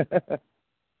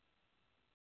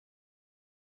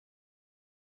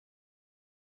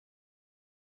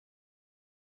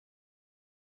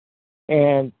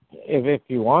 And if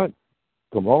you want,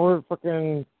 come over to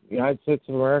frickin' United States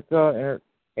of America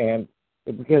and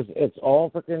because it's all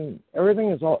frickin'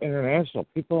 everything is all international.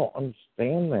 People don't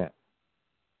understand that.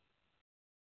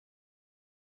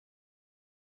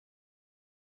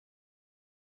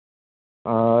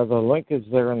 The link is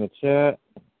there in the chat.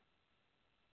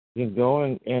 You can go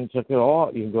and check it all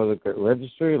out. You can go to the Great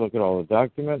Registry, look at all the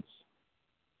documents.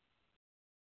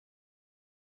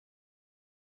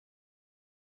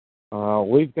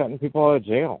 We've gotten people out of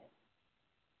jail.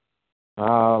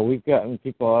 We've gotten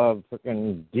people out of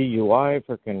frickin' DUI,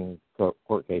 frickin'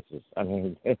 court cases. I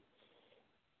mean,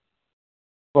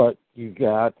 but you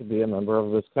got to be a member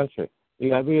of this country. You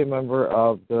got to be a member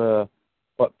of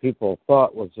what people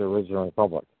thought was the original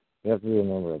republic. You have to be a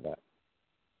member of that.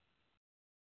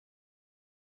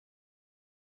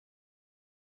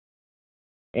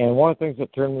 And one of the things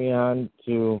that turned me on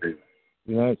to the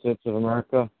United States of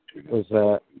America was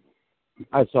that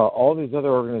I saw all these other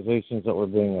organizations that were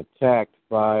being attacked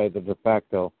by the de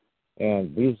facto,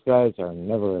 and these guys are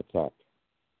never attacked.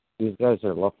 These guys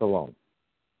are left alone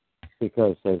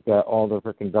because they've got all their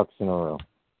freaking ducks in a row.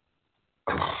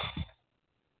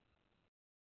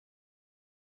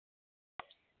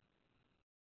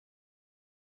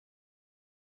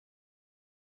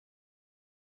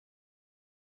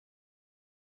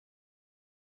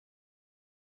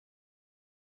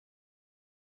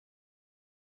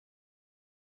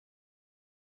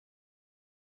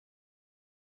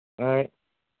 All right.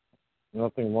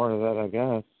 Nothing more to that, I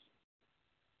guess.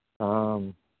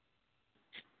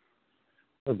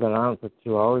 We've been on for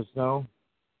 2 hours now.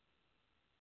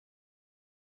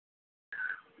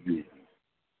 You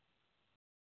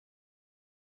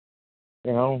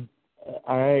know,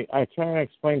 I try and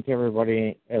explain to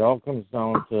everybody, it all comes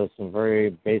down to some very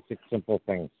basic, simple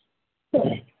things.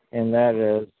 And that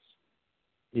is,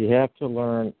 you have to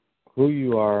learn who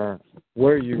you are,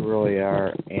 where you really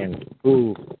are, and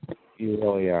who you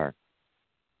really are.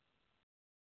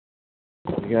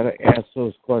 You got to ask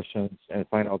those questions and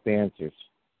find out the answers.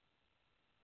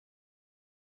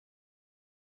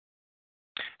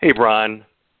 Hey, Ron,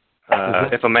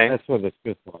 if I may. That's what it's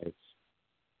good for.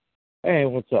 Hey,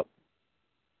 what's up?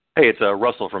 Hey, it's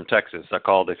Russell from Texas. I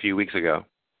called a few weeks ago.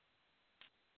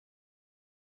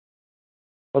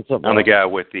 What's up, I'm the guy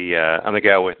with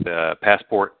the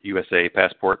passport, USA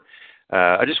passport.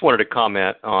 I just wanted to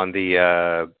comment on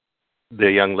the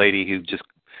young lady who just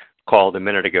called a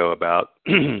minute ago about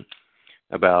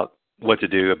about what to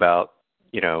do about,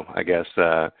 I guess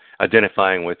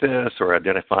identifying with this or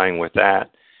identifying with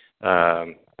that.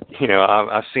 I've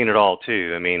seen it all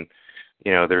too. I mean,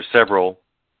 there's several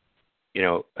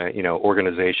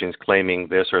organizations claiming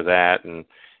this or that, and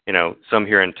some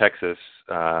here in Texas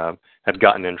have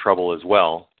gotten in trouble as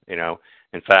well.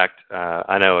 In fact,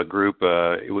 I know a group.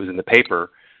 It was in the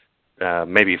paper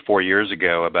maybe 4 years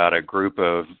ago about a group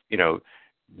of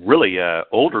really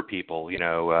older people,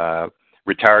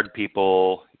 retired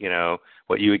people,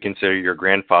 what you would consider your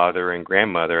grandfather and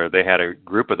grandmother. They had a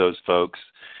group of those folks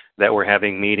that were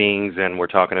having meetings and were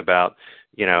talking about,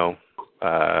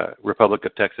 Republic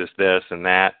of Texas this and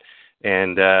that.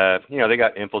 And, they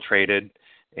got infiltrated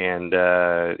and,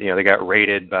 they got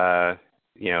raided by,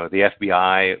 the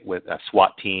FBI with a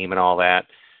SWAT team and all that.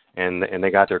 And they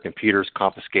got their computers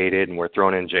confiscated and were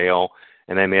thrown in jail.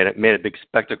 And they made a big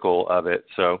spectacle of it.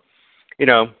 So,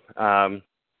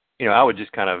 I would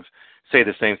just kind of say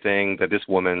the same thing that this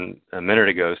woman a minute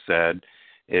ago said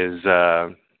is,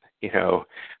 I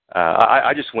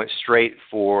just went straight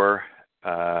for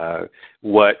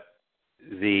what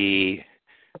the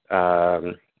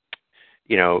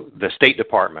State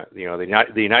Department,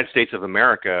 the United States of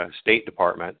America State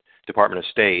Department of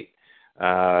State,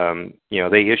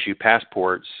 they issue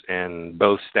passports in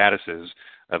both statuses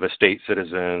of a state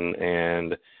citizen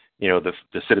and, the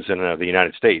citizen of the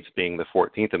United States being the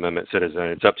 14th Amendment citizen.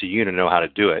 It's up to you to know how to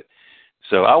do it.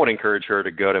 So I would encourage her to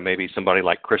go to maybe somebody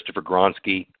like Christopher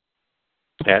Gronsky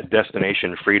at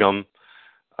Destination Freedom.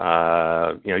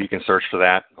 You can search for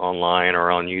that online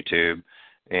or on YouTube,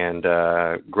 and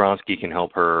Gronsky can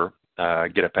help her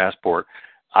get a passport.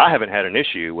 I haven't had an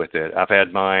issue with it. I've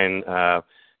had mine,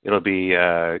 it'll be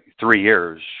 3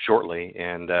 years shortly,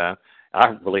 and I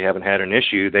really haven't had an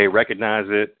issue. They recognize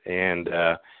it, and,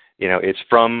 it's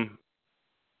from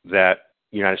that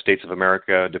United States of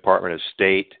America Department of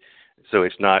State, so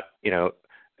it's not,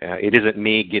 it isn't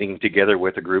me getting together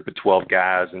with a group of 12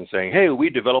 guys and saying, hey, we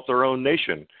developed our own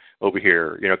nation over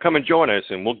here. Come and join us,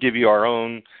 and we'll give you our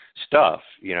own stuff,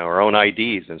 our own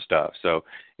IDs and stuff. So,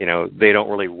 they don't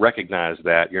really recognize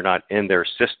that. You're not in their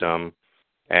system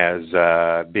as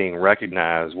being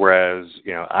recognized, whereas,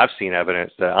 I've seen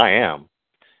evidence that I am,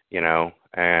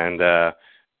 and,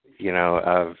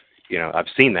 I've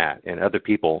seen that in other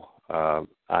people. I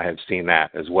have seen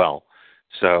that as well.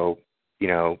 So,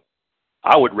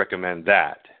 I would recommend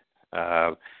that,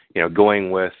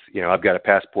 going with, I've got a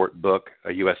passport book,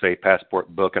 a USA passport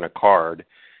book and a card,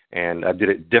 and I did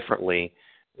it differently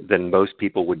than most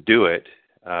people would do it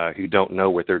who don't know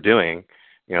what they're doing.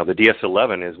 The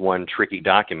DS-11 is one tricky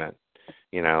document.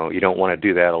 You don't want to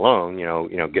do that alone.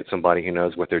 Get somebody who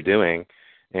knows what they're doing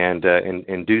and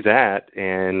do that.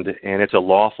 And it's a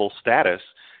lawful status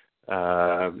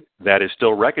that is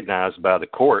still recognized by the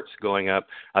courts going up.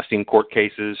 I've seen court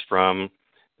cases from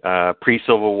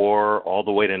pre-Civil War all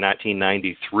the way to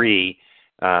 1993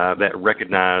 that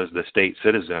recognize the state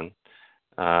citizen.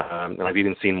 And I've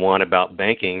even seen one about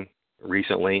banking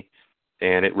recently,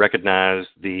 and it recognized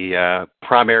the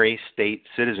primary state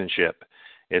citizenship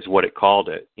is what it called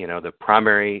it, the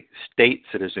primary state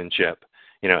citizenship,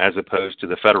 as opposed to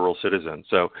the federal citizen.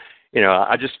 So,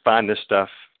 I just find this stuff,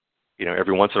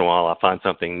 every once in a while I find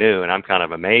something new, and I'm kind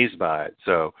of amazed by it.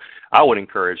 So I would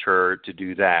encourage her to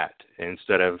do that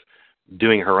instead of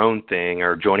doing her own thing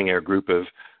or joining a group of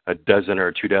a dozen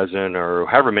or 24 or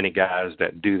however many guys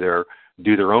that do their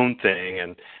own thing.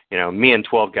 And, me and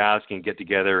 12 guys can get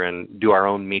together and do our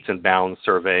own meets and bounds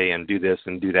survey and do this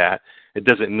and do that. It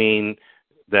doesn't mean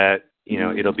that,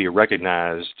 it'll be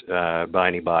recognized by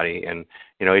anybody. And,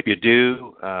 if you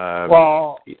do...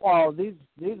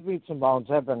 these meets and bounds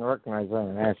have been recognized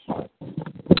internationally.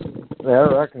 They're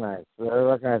recognized. They're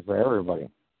recognized by everybody.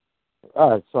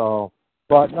 But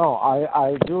no,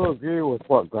 I do agree with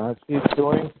what Gronsky's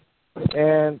doing,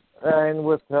 and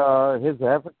with his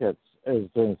advocates is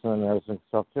doing some interesting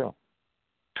stuff too.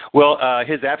 Well,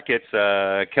 his advocates,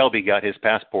 Kelby got his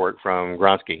passport from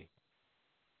Gronsky.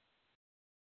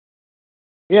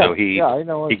 Yeah, so I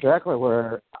know exactly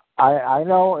where. I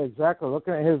know exactly.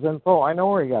 Looking at his info, I know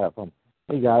where he got it from.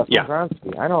 He got it from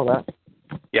Gronsky. I know that.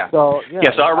 Yeah. So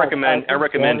So I recommend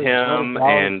him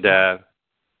and.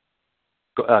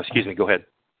 Excuse me. Go ahead.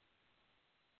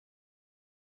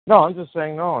 No, I'm just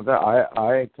saying no. That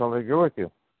I totally agree with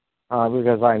you.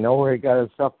 because I know where he got his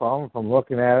stuff from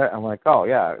looking at it. I'm like, oh,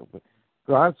 yeah,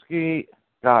 Gronsky,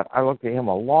 God, I looked at him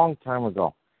a long time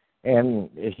ago, and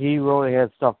he really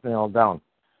had stuff nailed down.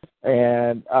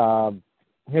 And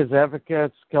his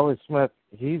advocates, Kelly Smith,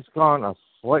 he's gone a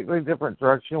slightly different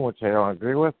direction, which I don't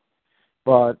agree with,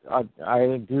 but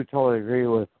I do totally agree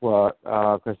with what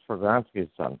Christopher Gronsky's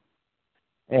done.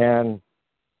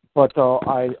 But though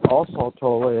I also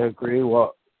totally agree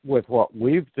with what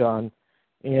we've done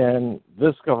in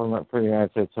this government for the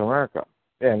United States of America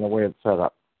and the way it's set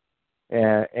up,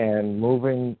 and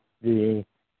moving the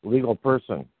legal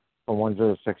person from one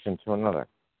jurisdiction to another.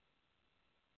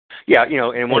 Yeah,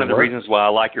 and one of the reasons why I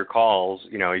like your calls,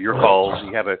 you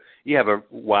have a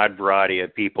wide variety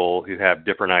of people who have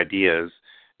different ideas,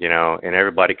 and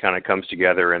everybody kind of comes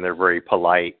together and they're very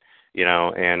polite,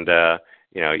 and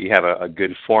you have a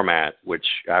good format, which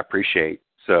I appreciate.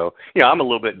 So, I'm a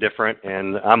little bit different,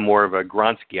 and I'm more of a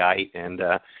Gronskyite, and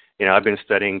I've been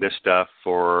studying this stuff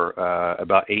for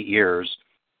about 8 years,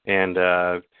 and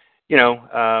I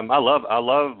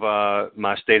love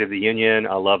my State of the Union.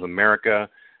 I love America.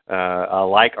 I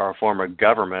like our form of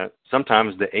government.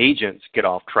 Sometimes the agents get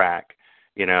off track,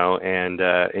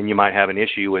 and you might have an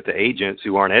issue with the agents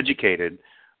who aren't educated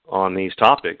on these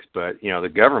topics, but the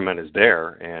government is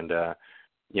there, and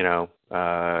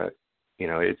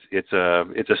it's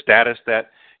a status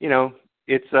that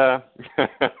it's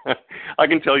I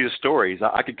can tell you stories.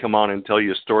 I could come on and tell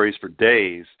you stories for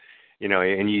days,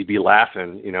 and you'd be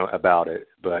laughing, about it.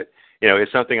 But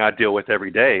it's something I deal with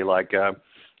every day. Like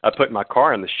I put my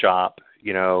car in the shop,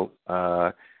 and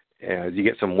you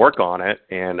get some work on it,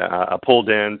 and I pulled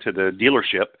into the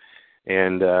dealership,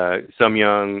 and some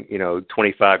young,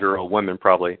 25-year-old woman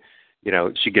probably,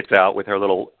 she gets out with her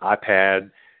little iPad,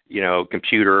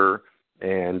 computer,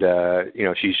 and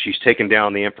she's taking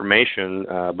down the information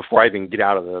before I even get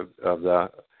out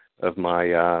of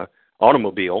my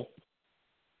automobile,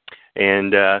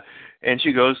 and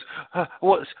she goes,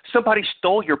 well, somebody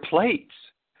stole your plates.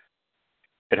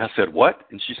 And I said, what?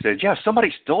 And she said, yeah, somebody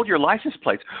stole your license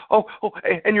plates. Oh,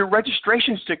 and your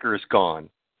registration sticker is gone.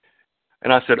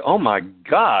 And I said, oh my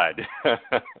God.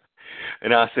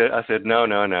 And I said, no.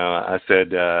 I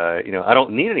said, I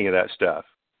don't need any of that stuff.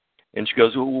 And she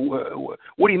goes, well,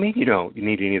 what do you mean you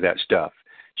need any of that stuff?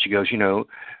 She goes,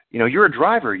 you're a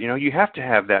driver, you have to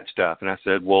have that stuff. And I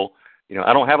said, well,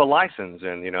 I don't have a license.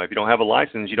 And, if you don't have a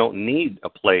license, you don't need a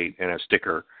plate and a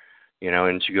sticker.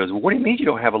 And she goes, well, what do you mean you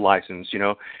don't have a license?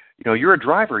 You're a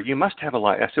driver. You must have a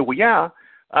license. I said, well, yeah,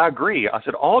 I agree. I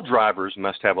said, all drivers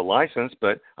must have a license,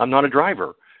 but I'm not a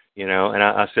driver, And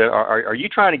I said, are you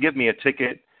trying to give me a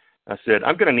ticket? I said,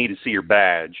 I'm going to need to see your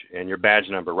badge and your badge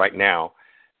number right now.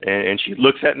 And she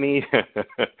looks at me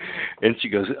and she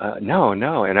goes, no.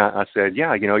 And I said,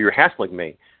 yeah, you're hassling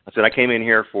me. I said, I came in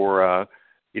here for,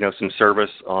 some service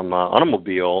on my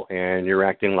automobile, and you're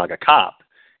acting like a cop.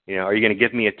 Are you going to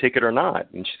give me a ticket or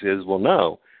not? And she says, well,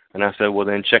 no. And I said, well,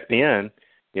 then check me in.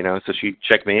 So she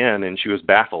checked me in, and she was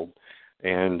baffled.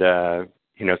 And,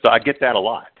 so I get that a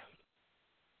lot.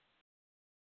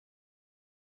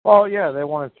 Well, yeah, they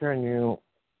want to turn you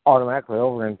automatically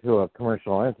over into a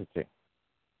commercial entity.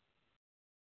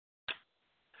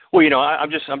 Well, I'm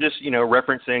just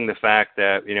referencing the fact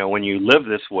that, when you live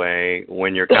this way,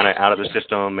 when you're kind of out of the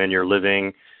system and you're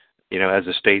living, as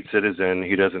a state citizen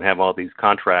who doesn't have all these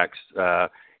contracts, I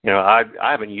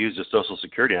haven't used a Social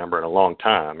Security number in a long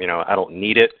time. I don't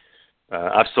need it.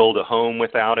 I've sold a home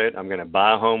without it. I'm going to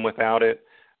buy a home without it.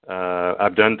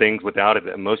 I've done things without it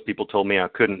that most people told me I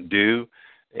couldn't do,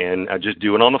 and I just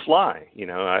do it on the fly.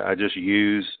 I just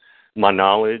use my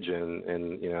knowledge,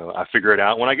 and I figure it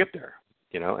out when I get there.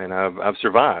 And I've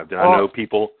survived, and I know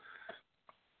people.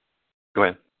 Go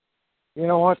ahead. You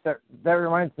know what? That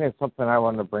reminds me of something I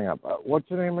wanted to bring up.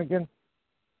 What's your name again?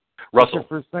 Russell.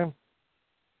 What's your first name?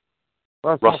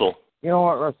 Russell. You know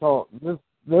what, Russell?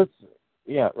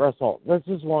 Russell. This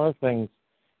is one of the things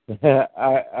that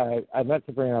I meant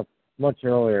to bring up much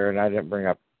earlier, and I didn't bring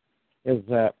up, is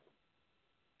that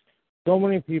so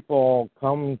many people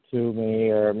come to me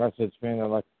or message me, and they're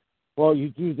like, well, you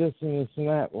do this and this and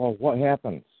that. Well, what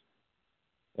happens?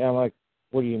 And I'm like,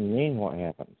 what do you mean what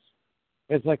happens?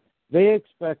 It's like they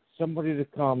expect somebody to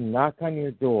come knock on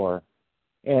your door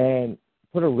and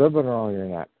put a ribbon around your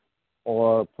neck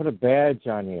or put a badge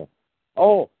on you.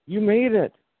 Oh, you made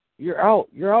it. You're out.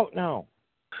 You're out now.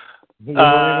 You know what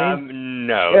I mean?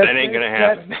 No, that ain't going to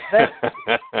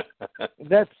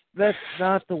happen. That's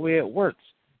not the way it works.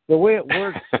 The way it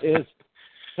works is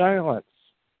silence.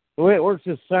 The way it works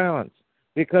is silence,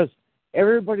 because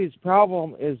everybody's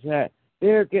problem is that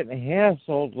they're getting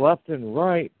hassled left and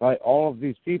right by all of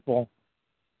these people,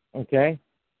 okay?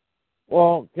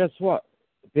 Well, guess what?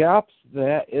 The opposite of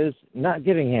that is not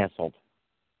getting hassled.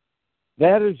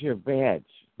 That is your badge.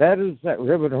 That is that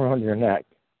ribbon around your neck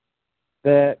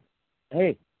that,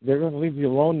 hey, they're going to leave you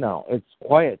alone now. It's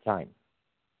quiet time.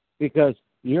 Because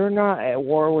you're not at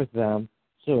war with them,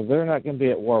 so they're not going to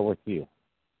be at war with you.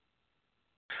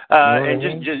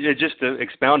 And just to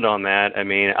expound on that, I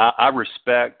mean, I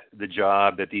respect the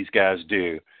job that these guys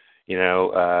do.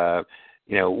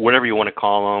 Whatever you want to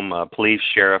call them, police,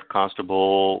 sheriff,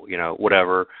 constable,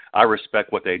 whatever. I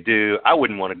respect what they do. I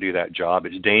wouldn't want to do that job.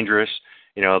 It's dangerous.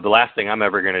 The last thing I'm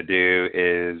ever going to do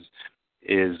is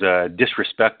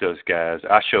disrespect those guys.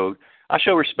 I show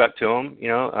respect to them.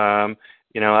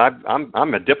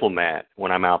 I'm a diplomat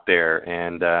when I'm out there,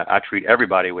 and I treat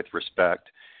everybody with respect.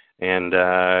 And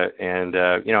I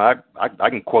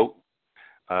can quote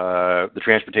the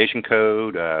transportation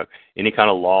code, any kind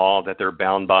of law that they're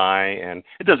bound by, and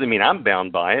it doesn't mean I'm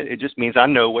bound by it. It just means I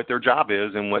know what their job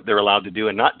is and what they're allowed to do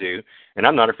and not do, and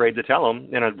I'm not afraid to tell them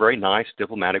in a very nice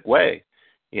diplomatic way,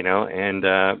 And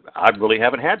I really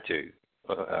haven't had to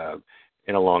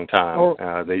in a long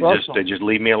time. They just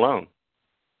leave me alone.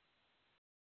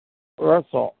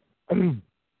 Russell,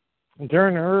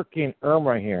 during Hurricane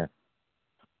Irma here,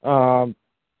 the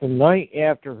night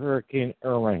after Hurricane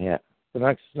Irma hit, the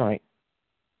next night,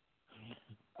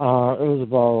 it was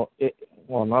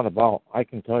I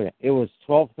can tell you, it was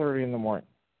 12:30 in the morning,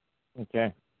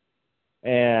 okay?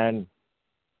 And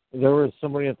there was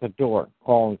somebody at the door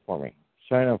calling for me,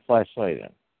 shining a flashlight in.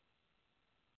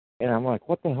 And I'm like,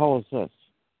 what the hell is this?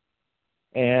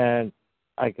 And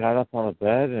I got up out of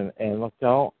bed and looked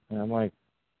out, and I'm like,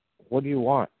 what do you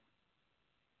want?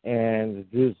 And the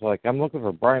dude's like, I'm looking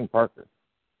for Brian Parker.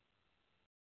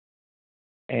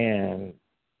 And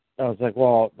I was like,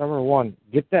 well, number one,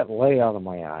 get that lay out of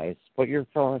my eyes, put your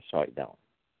flashlight down.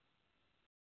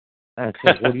 And I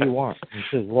said, what do you want? He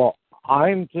says, well,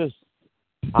 I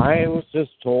was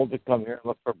just told to come here and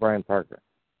look for Brian Parker.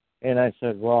 And I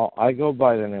said, well, I go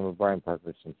by the name of Brian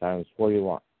Parker sometimes. What do you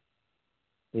want?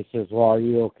 He says, well, are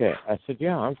you okay? I said,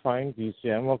 yeah, I'm fine. Do you see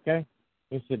I'm okay?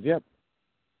 He said, yep.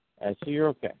 I said, you're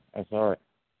okay. I said, all right.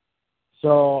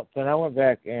 So then I went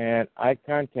back and I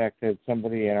contacted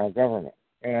somebody in our government.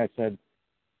 And I said,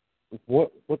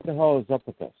 what the hell is up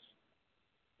with this?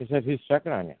 He said, he's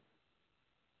checking on you.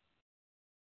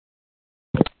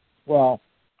 Well,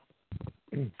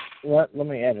 let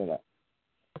me add to that.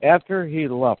 After he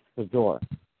left the door,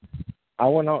 I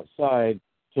went outside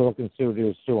to look and see what he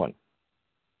was doing.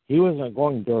 He wasn't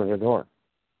going door to door.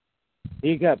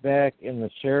 He got back in the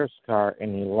sheriff's car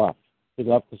and he left. He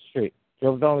left the street,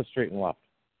 drove down the street and left.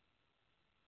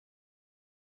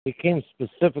 He came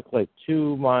specifically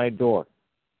to my door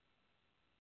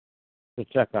to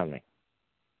check on me.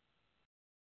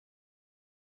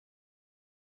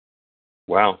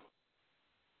 Wow.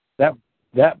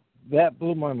 That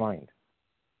blew my mind.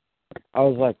 I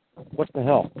was like, what the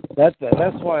hell? That's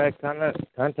why I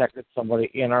contacted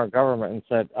somebody in our government and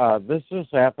said, this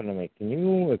just happened to me. Can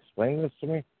you explain this to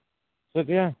me? I said,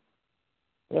 yeah.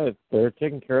 They're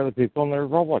taking care of the people in the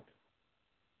republic.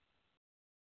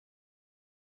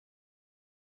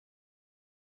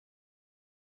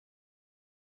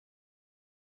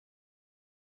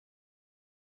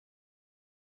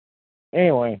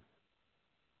 Anyway.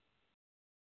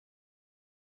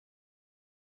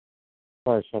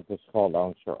 Probably shut this call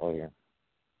down shortly here.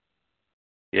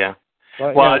 Yeah.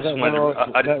 But, well,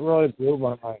 yeah, that really blew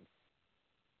my mind.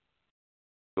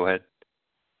 Go ahead.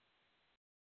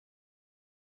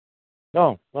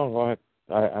 No, go ahead.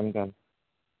 I'm done.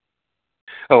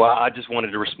 Oh, I just wanted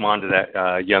to respond to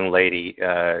that young lady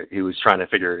who was trying to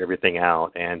figure everything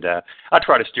out. And I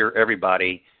try to steer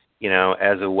everybody,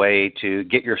 as a way to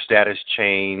get your status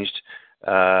changed.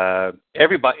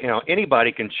 Everybody,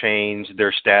 anybody can change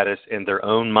their status in their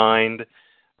own mind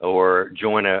or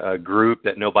join a group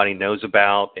that nobody knows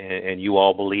about and you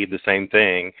all believe the same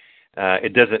thing.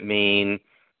 It doesn't mean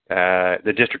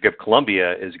the District of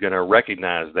Columbia is going to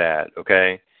recognize that,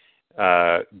 okay?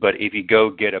 But if you go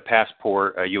get a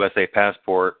passport, a USA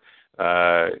passport,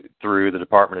 through the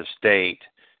Department of State,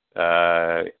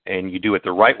 and you do it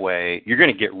the right way, you're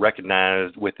going to get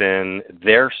recognized within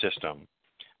their system.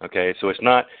 Okay, so it's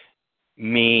not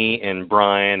me and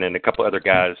Brian and a couple other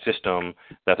guys' system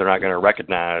that they're not going to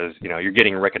recognize. You're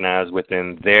getting recognized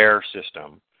within their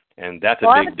system, and that's a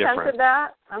big difference. I've attempted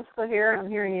that. I'm still here. I'm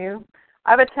hearing you.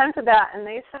 I've attempted that, and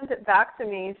they sent it back to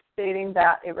me stating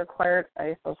that it required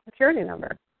a Social Security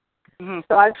number. Mm-hmm.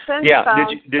 So I've since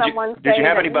found someone saying did you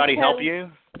have that anybody help you?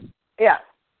 Yes.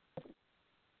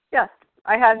 Yes.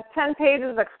 I had 10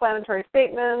 pages of explanatory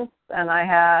statements, and I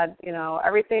had,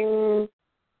 everything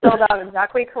filled out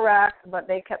exactly correct, but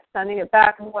they kept sending it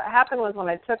back. And what happened was when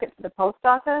I took it to the post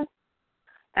office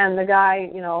and the guy,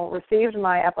 received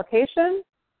my application,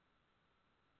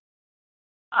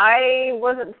 I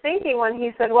wasn't thinking when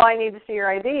he said, well, I need to see your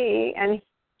ID, and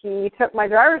he took my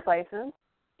driver's license.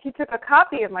 He took a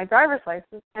copy of my driver's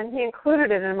license, and he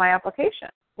included it in my application,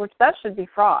 which that should be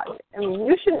fraud. I mean,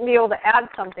 you shouldn't be able to add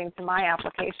something to my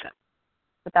application,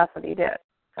 but that's what he did.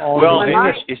 Oh, well,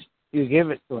 you give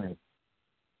it to him.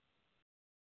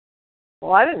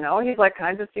 Well, I didn't know. He's like, can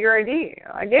I just see your ID?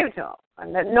 I gave it to him. I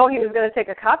didn't know he was going to take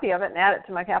a copy of it and add it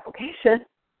to my application.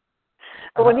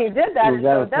 But when he did that, it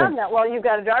showed them that, well, you've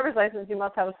got a driver's license, you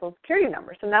must have a Social Security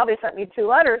number. So now they sent me 2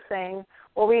 letters saying,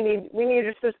 well, we need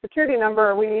your Social Security number,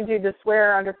 or we need you to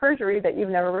swear under perjury that you've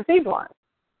never received one.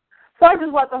 So I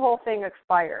just let the whole thing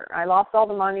expire. I lost all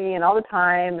the money and all the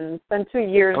time, and it's been 2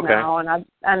 years now,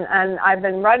 and I've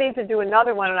been ready to do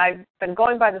another one, and I've been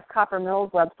going by this Copper Mills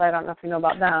website. I don't know if you know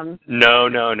about them. No.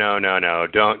 Don't do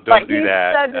that. But he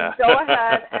said to go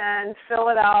ahead and fill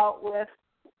it out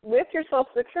with your Social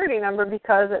Security number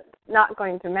because it's not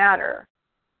going to matter.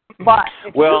 But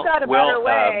if you've got a better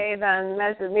way, then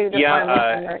maybe that's what I'm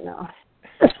listening right now.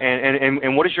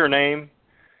 And what is your name?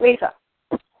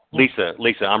 Lisa,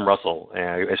 I'm Russell.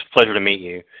 It's a pleasure to meet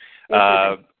you.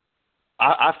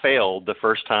 I failed the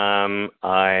first time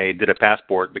I did a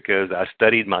passport because I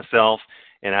studied myself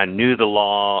and I knew the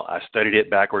law. I studied it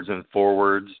backwards and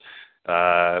forwards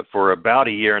for about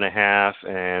a year and a half,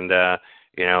 and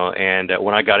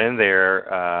when I got in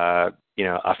there,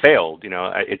 I failed.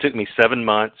 It took me 7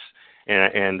 months,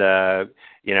 and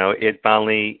it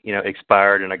finally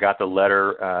expired, and I got the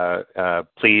letter.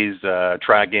 Please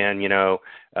try again.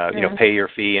 Pay your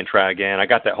fee and try again. I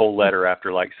got that whole letter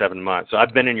after like 7 months. So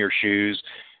I've been in your shoes.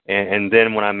 And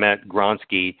then when I met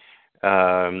Gronsky,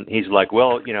 he's like,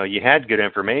 well, you had good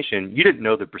information. You didn't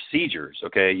know the procedures,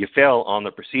 okay? You fell on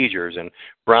the procedures. And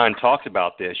Brian talks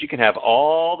about this. You can have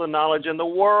all the knowledge in the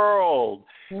world,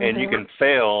 and you can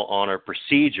fail on a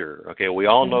procedure, okay? We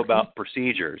all know about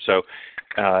procedures. So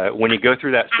when you go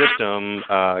through that system,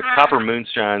 Copper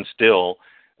Moonshine still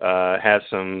has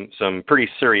some pretty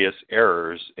serious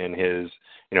errors in his,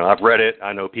 I've read it.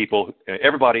 I know people,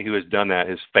 everybody who has done that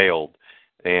has failed.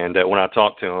 And when I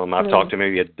talk to them, I've talked to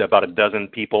maybe about a dozen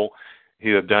people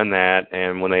who have done that,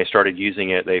 and when they started using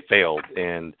it, they failed.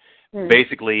 And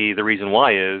basically the reason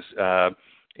why is,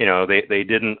 they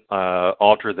didn't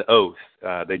alter the oath.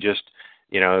 They just,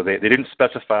 they didn't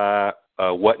specify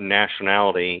what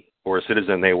nationality or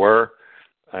citizen they were,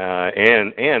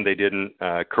 and they didn't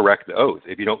correct the oath.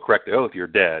 If you don't correct the oath, you're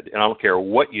dead. And I don't care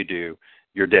what you do,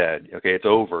 you're dead. Okay, it's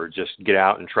over. Just get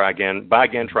out and try again. Buy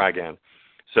again, try again.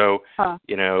 So, that's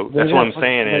what I'm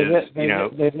saying is,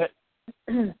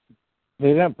 They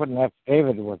didn't put an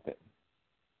affidavit with it.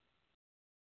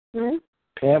 They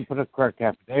didn't put a correct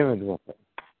affidavit with it.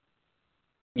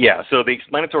 Yeah, so the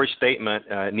explanatory statement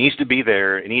needs to be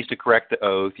there. It needs to correct the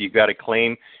oath. You've got to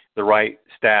claim the right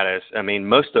status. I mean,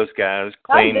 most of those guys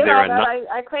claim they're not.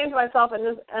 I claimed myself as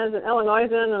an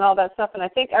Illinoisan and all that stuff, and I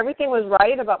think everything was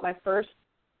right about my first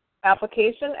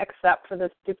application except for the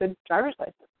stupid driver's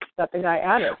license that the guy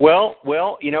added. Well,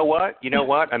 you know what?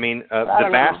 I mean, the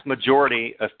vast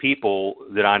majority of people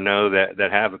that I know that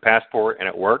have a passport and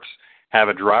it works have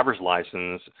a driver's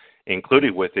license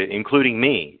included with it, including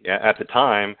me. At the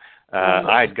time,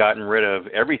 I had gotten rid of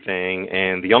everything,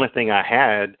 and the only thing I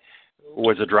had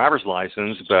was a driver's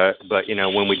license. But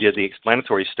when we did the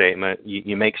explanatory statement,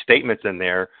 you make statements in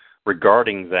there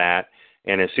regarding that.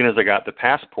 And as soon as I got the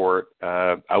passport,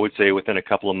 I would say within a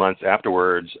couple of months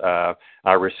afterwards,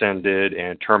 I rescinded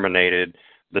and terminated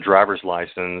the driver's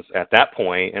license at that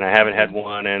point, and I haven't had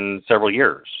one in several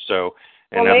years. So,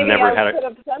 and I've never had. I could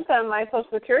have sent them my Social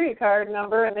Security card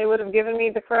number, and they would have given me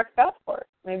the correct passport.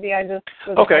 Maybe I just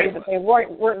was afraid that they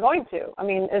weren't going to. I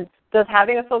mean, does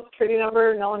having a Social Security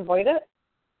number null and void it?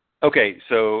 Okay,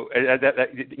 so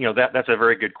that's a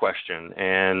very good question.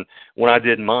 And when I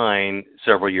did mine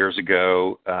several years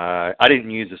ago, I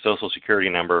didn't use the Social Security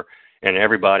number, and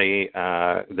everybody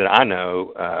that I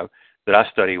know that I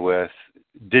study with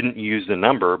didn't use the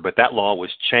number. But that law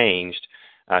was changed,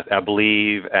 I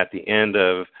believe, at the end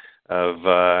of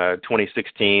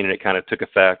 2016, and it kind of took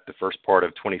effect the first part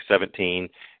of 2017.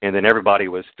 And then everybody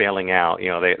was failing out.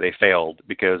 They failed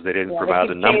because they didn't provide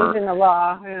the number. Changing the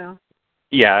law, yeah.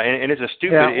 Yeah, and it's a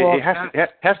stupid. It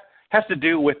has to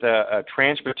do with a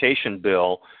transportation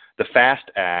bill, the FAST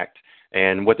Act,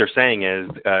 and what they're saying is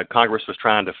Congress was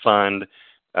trying to fund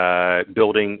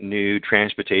building new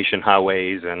transportation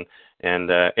highways and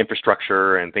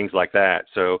infrastructure and things like that.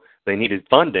 So they needed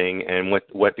funding, and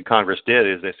what the Congress did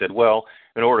is they said, well,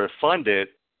 in order to fund it,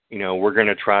 we're going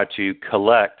to try to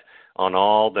collect on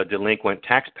all the delinquent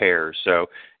taxpayers. So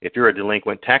if you're a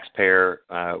delinquent taxpayer,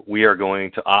 we are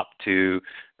going to opt to,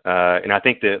 and I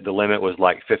think the limit was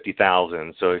like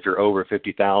 50,000. So if you're over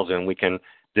 50,000, we can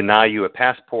deny you a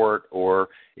passport, or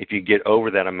if you get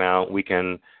over that amount, we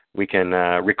can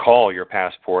recall your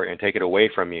passport and take it away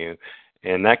from you,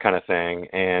 and that kind of thing.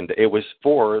 And it was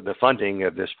for the funding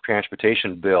of this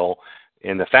transportation bill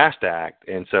in the FAST Act.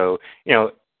 And so,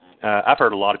 I've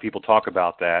heard a lot of people talk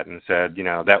about that and said,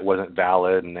 that wasn't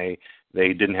valid and they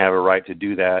didn't have a right to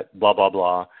do that, blah, blah,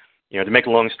 blah. To make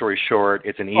a long story short,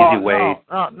 it's an easy way.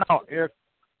 No,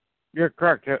 you're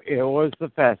correct. It was the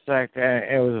FAST Act, and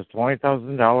it was a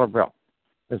 $20,000 bill.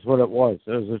 That's what it was.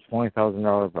 It was a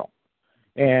 $20,000 bill.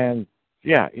 And,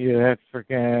 yeah, you have to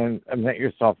freaking admit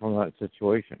yourself from that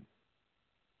situation.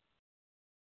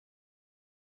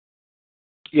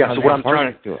 Yeah, so what I'm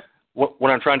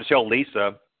trying to tell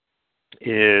Lisa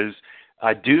is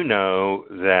I do know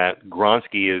that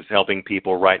Gronsky is helping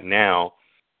people right now,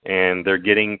 and they're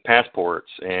getting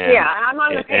passports. And I'm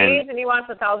on the page, and he wants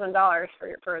 $1,000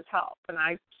 for his help, and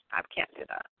I can't do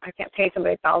that. I can't pay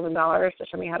somebody $1,000 to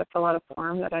show me how to fill out a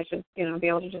form that I should, be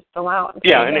able to just fill out.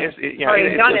 Yeah, and it's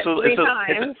a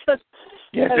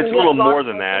little more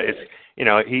than that. It's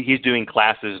he's doing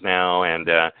classes now, and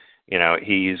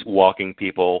he's walking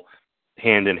people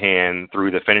hand in hand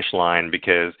through the finish line,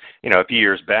 because a few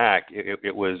years back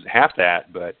it was half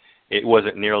that, but it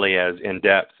wasn't nearly as in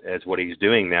depth as what he's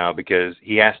doing now, because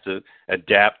he has to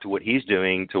adapt what he's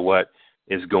doing to what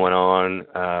is going on,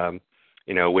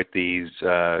 with these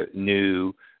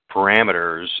new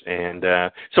parameters. And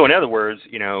so in other words,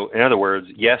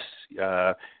 yes,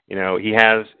 he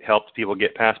has helped people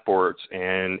get passports,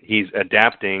 and he's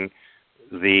adapting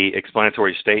the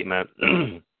explanatory statement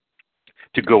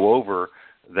to go over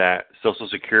that Social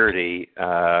Security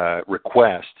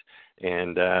request.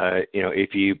 And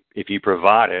if you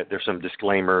provide it, there's some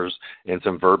disclaimers and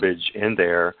some verbiage in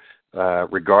there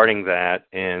regarding that,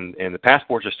 and the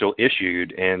passports are still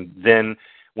issued. And then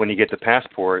when you get the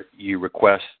passport, you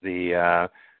request the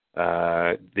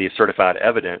certified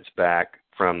evidence back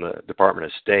from the Department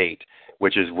of State,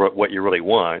 which is what you really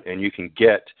want, and you can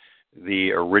get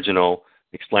the original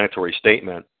explanatory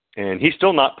statement. And he's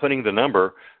still not putting the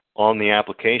number on the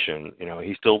application.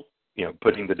 He's still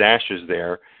putting the dashes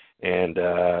there. And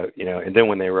and then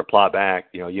when they reply back,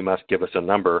 you must give us a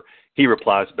number, he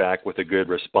replies back with a good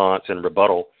response and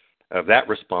rebuttal of that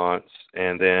response,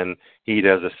 and then he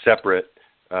does a separate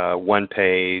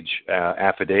one-page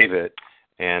affidavit.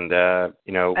 And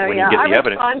when you get the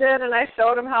evidence, I responded, and I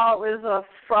showed them how it was a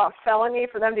felony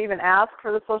for them to even ask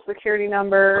for the Social Security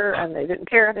number, and they didn't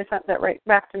care. They sent that right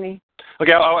back to me.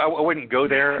 Okay, I wouldn't go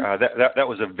there. That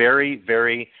was a very,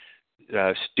 very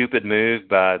stupid move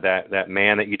by that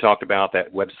man that you talked about,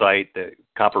 that website, the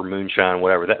Copper Moonshine,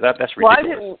 whatever. That's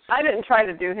ridiculous. Well, I didn't try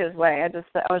to do his way. I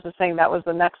was just saying that was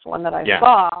the next one that I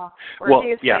saw, where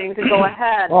he's saying to go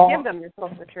ahead and give them your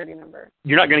Social Security number.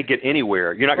 You're not going to get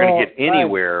anywhere. You're not going to get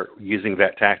anywhere using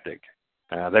that tactic.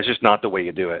 That's just not the way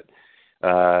you do it.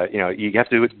 You have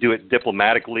to do it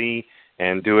diplomatically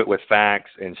and do it with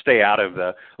facts, and stay out of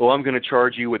the, I'm going to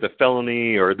charge you with a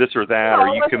felony or this or that, or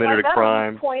you committed a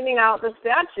crime. Pointing out the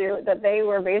statute that they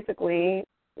were basically,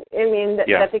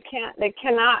 that they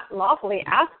cannot lawfully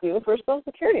ask you for a Social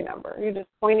Security number. You're just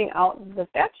pointing out the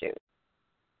statute.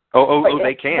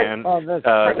 They can.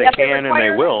 They can and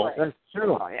they will. That's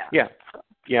true.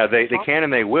 Yeah, they can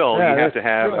and they will. You have to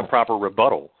have a proper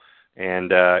rebuttal.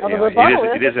 And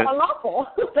it isn't unlawful.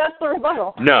 That's the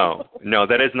rebuttal. No,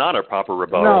 that is not a proper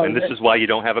rebuttal, and this is why you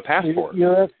don't have a passport. You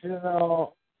have to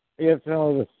know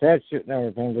the statute and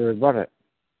everything to rebut it.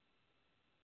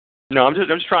 No, I'm just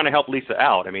trying to help Lisa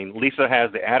out. I mean, Lisa has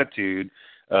the attitude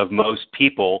of most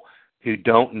people who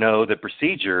don't know the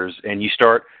procedures, and you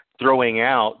start throwing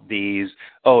out these,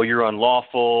 you're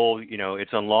unlawful,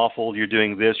 it's unlawful, you're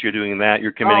doing this, you're doing that,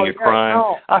 you're committing a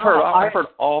crime. I've heard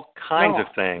all kinds of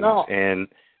things.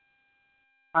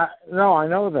 I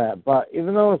know that, but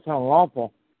even though it's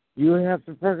unlawful, you have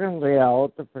to freaking lay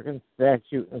out the freaking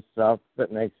statute and stuff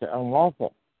that makes it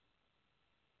unlawful.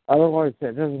 Otherwise,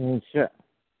 that doesn't mean shit.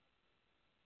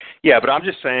 Yeah, but I'm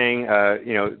just saying,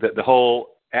 the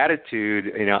whole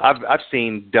attitude, I've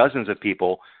seen dozens of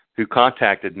people who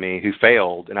contacted me who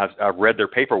failed, and I've read their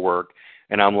paperwork,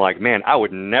 and I'm like, man, I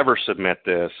would never submit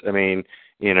this. I mean,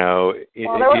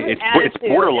 it's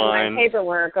borderline. In my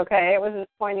paperwork, okay? It was just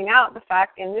pointing out the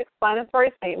fact in the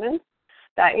explanatory statement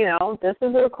that, this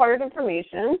is the required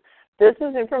information, this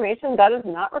is information that is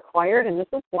not required, and this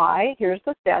is why. Here's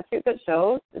the statute that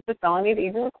shows it's a felony to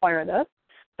even require this.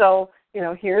 So,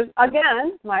 here's,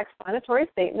 again, my explanatory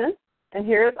statement, and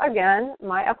here's, again,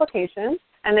 my application.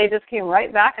 And they just came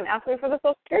right back and asked me for the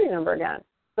Social Security number again.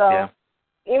 So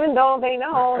even though they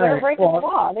know they're breaking the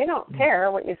law, they don't care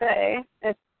what you say.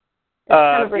 It's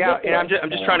kind of ridiculous. And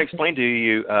I'm just trying to explain to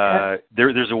you,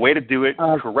 there's a way to do it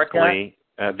correctly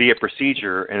via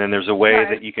procedure, and then there's a way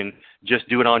that you can just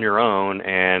do it on your own.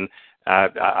 And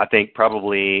I think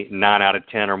probably 9 out of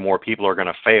 10 or more people are going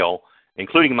to fail,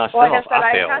 including myself. Well, like I said,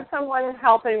 I failed. I had someone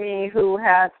helping me who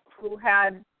had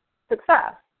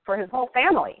success for his whole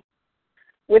family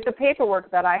with the paperwork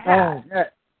that I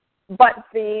had. But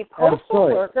the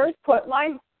postal workers put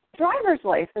my driver's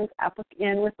license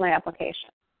in with my application.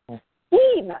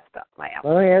 He messed up my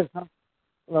application.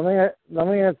 Let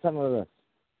me add some of this.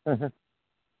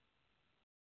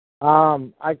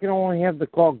 I can only have the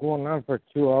call going on for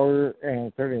 2 hours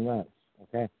and 30 minutes.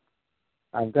 Okay,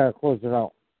 I've got to close it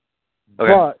out.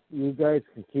 Okay. But you guys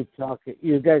can keep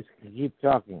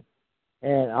talking.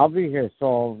 And I'll be here, so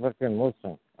I'll fucking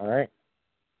listen. All right.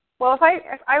 Well, if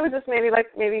I would just maybe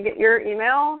get your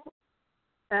email,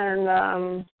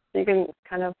 and you can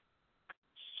kind of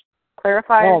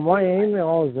clarify. Oh, my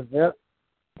email is available.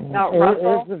 No,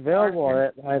 it's available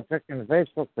at my freaking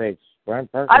Facebook page, Brian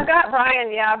Parker. I've got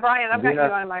Brian. Yeah, Brian. I've got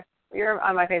you're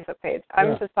on my Facebook page.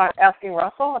 I'm just asking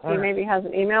Russell if he maybe has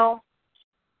an email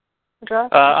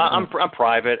address. I'm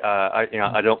private.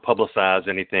 I don't publicize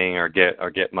anything or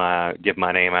give my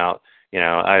name out.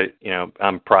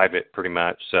 I'm private pretty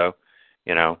much. So,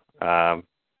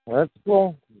 That's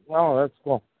cool. Oh, that's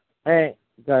cool. Hey,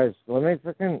 guys, let me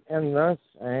freaking end this,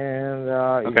 and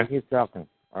you can keep talking.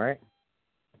 All right?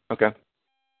 Okay.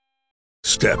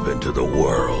 Step into the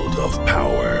world of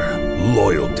power,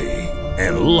 loyalty,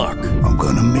 and luck. I'm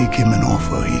going to make him an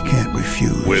offer he can't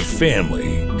refuse. With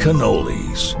family,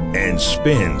 cannolis, and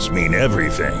spins mean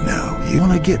everything. Now, you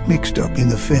want to get mixed up in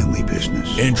the family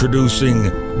business. Introducing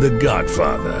The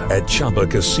Godfather at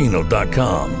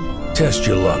ChumbaCasino.com. Test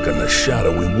your luck in the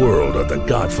shadowy world of The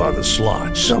Godfather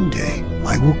slot. Someday,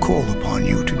 I will call upon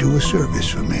you to do a service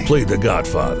for me. Play The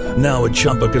Godfather now at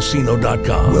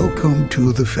ChumbaCasino.com. Welcome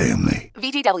to the family.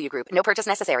 VGW Group. No purchase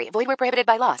necessary. Void where prohibited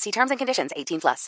by law. See terms and conditions. 18+.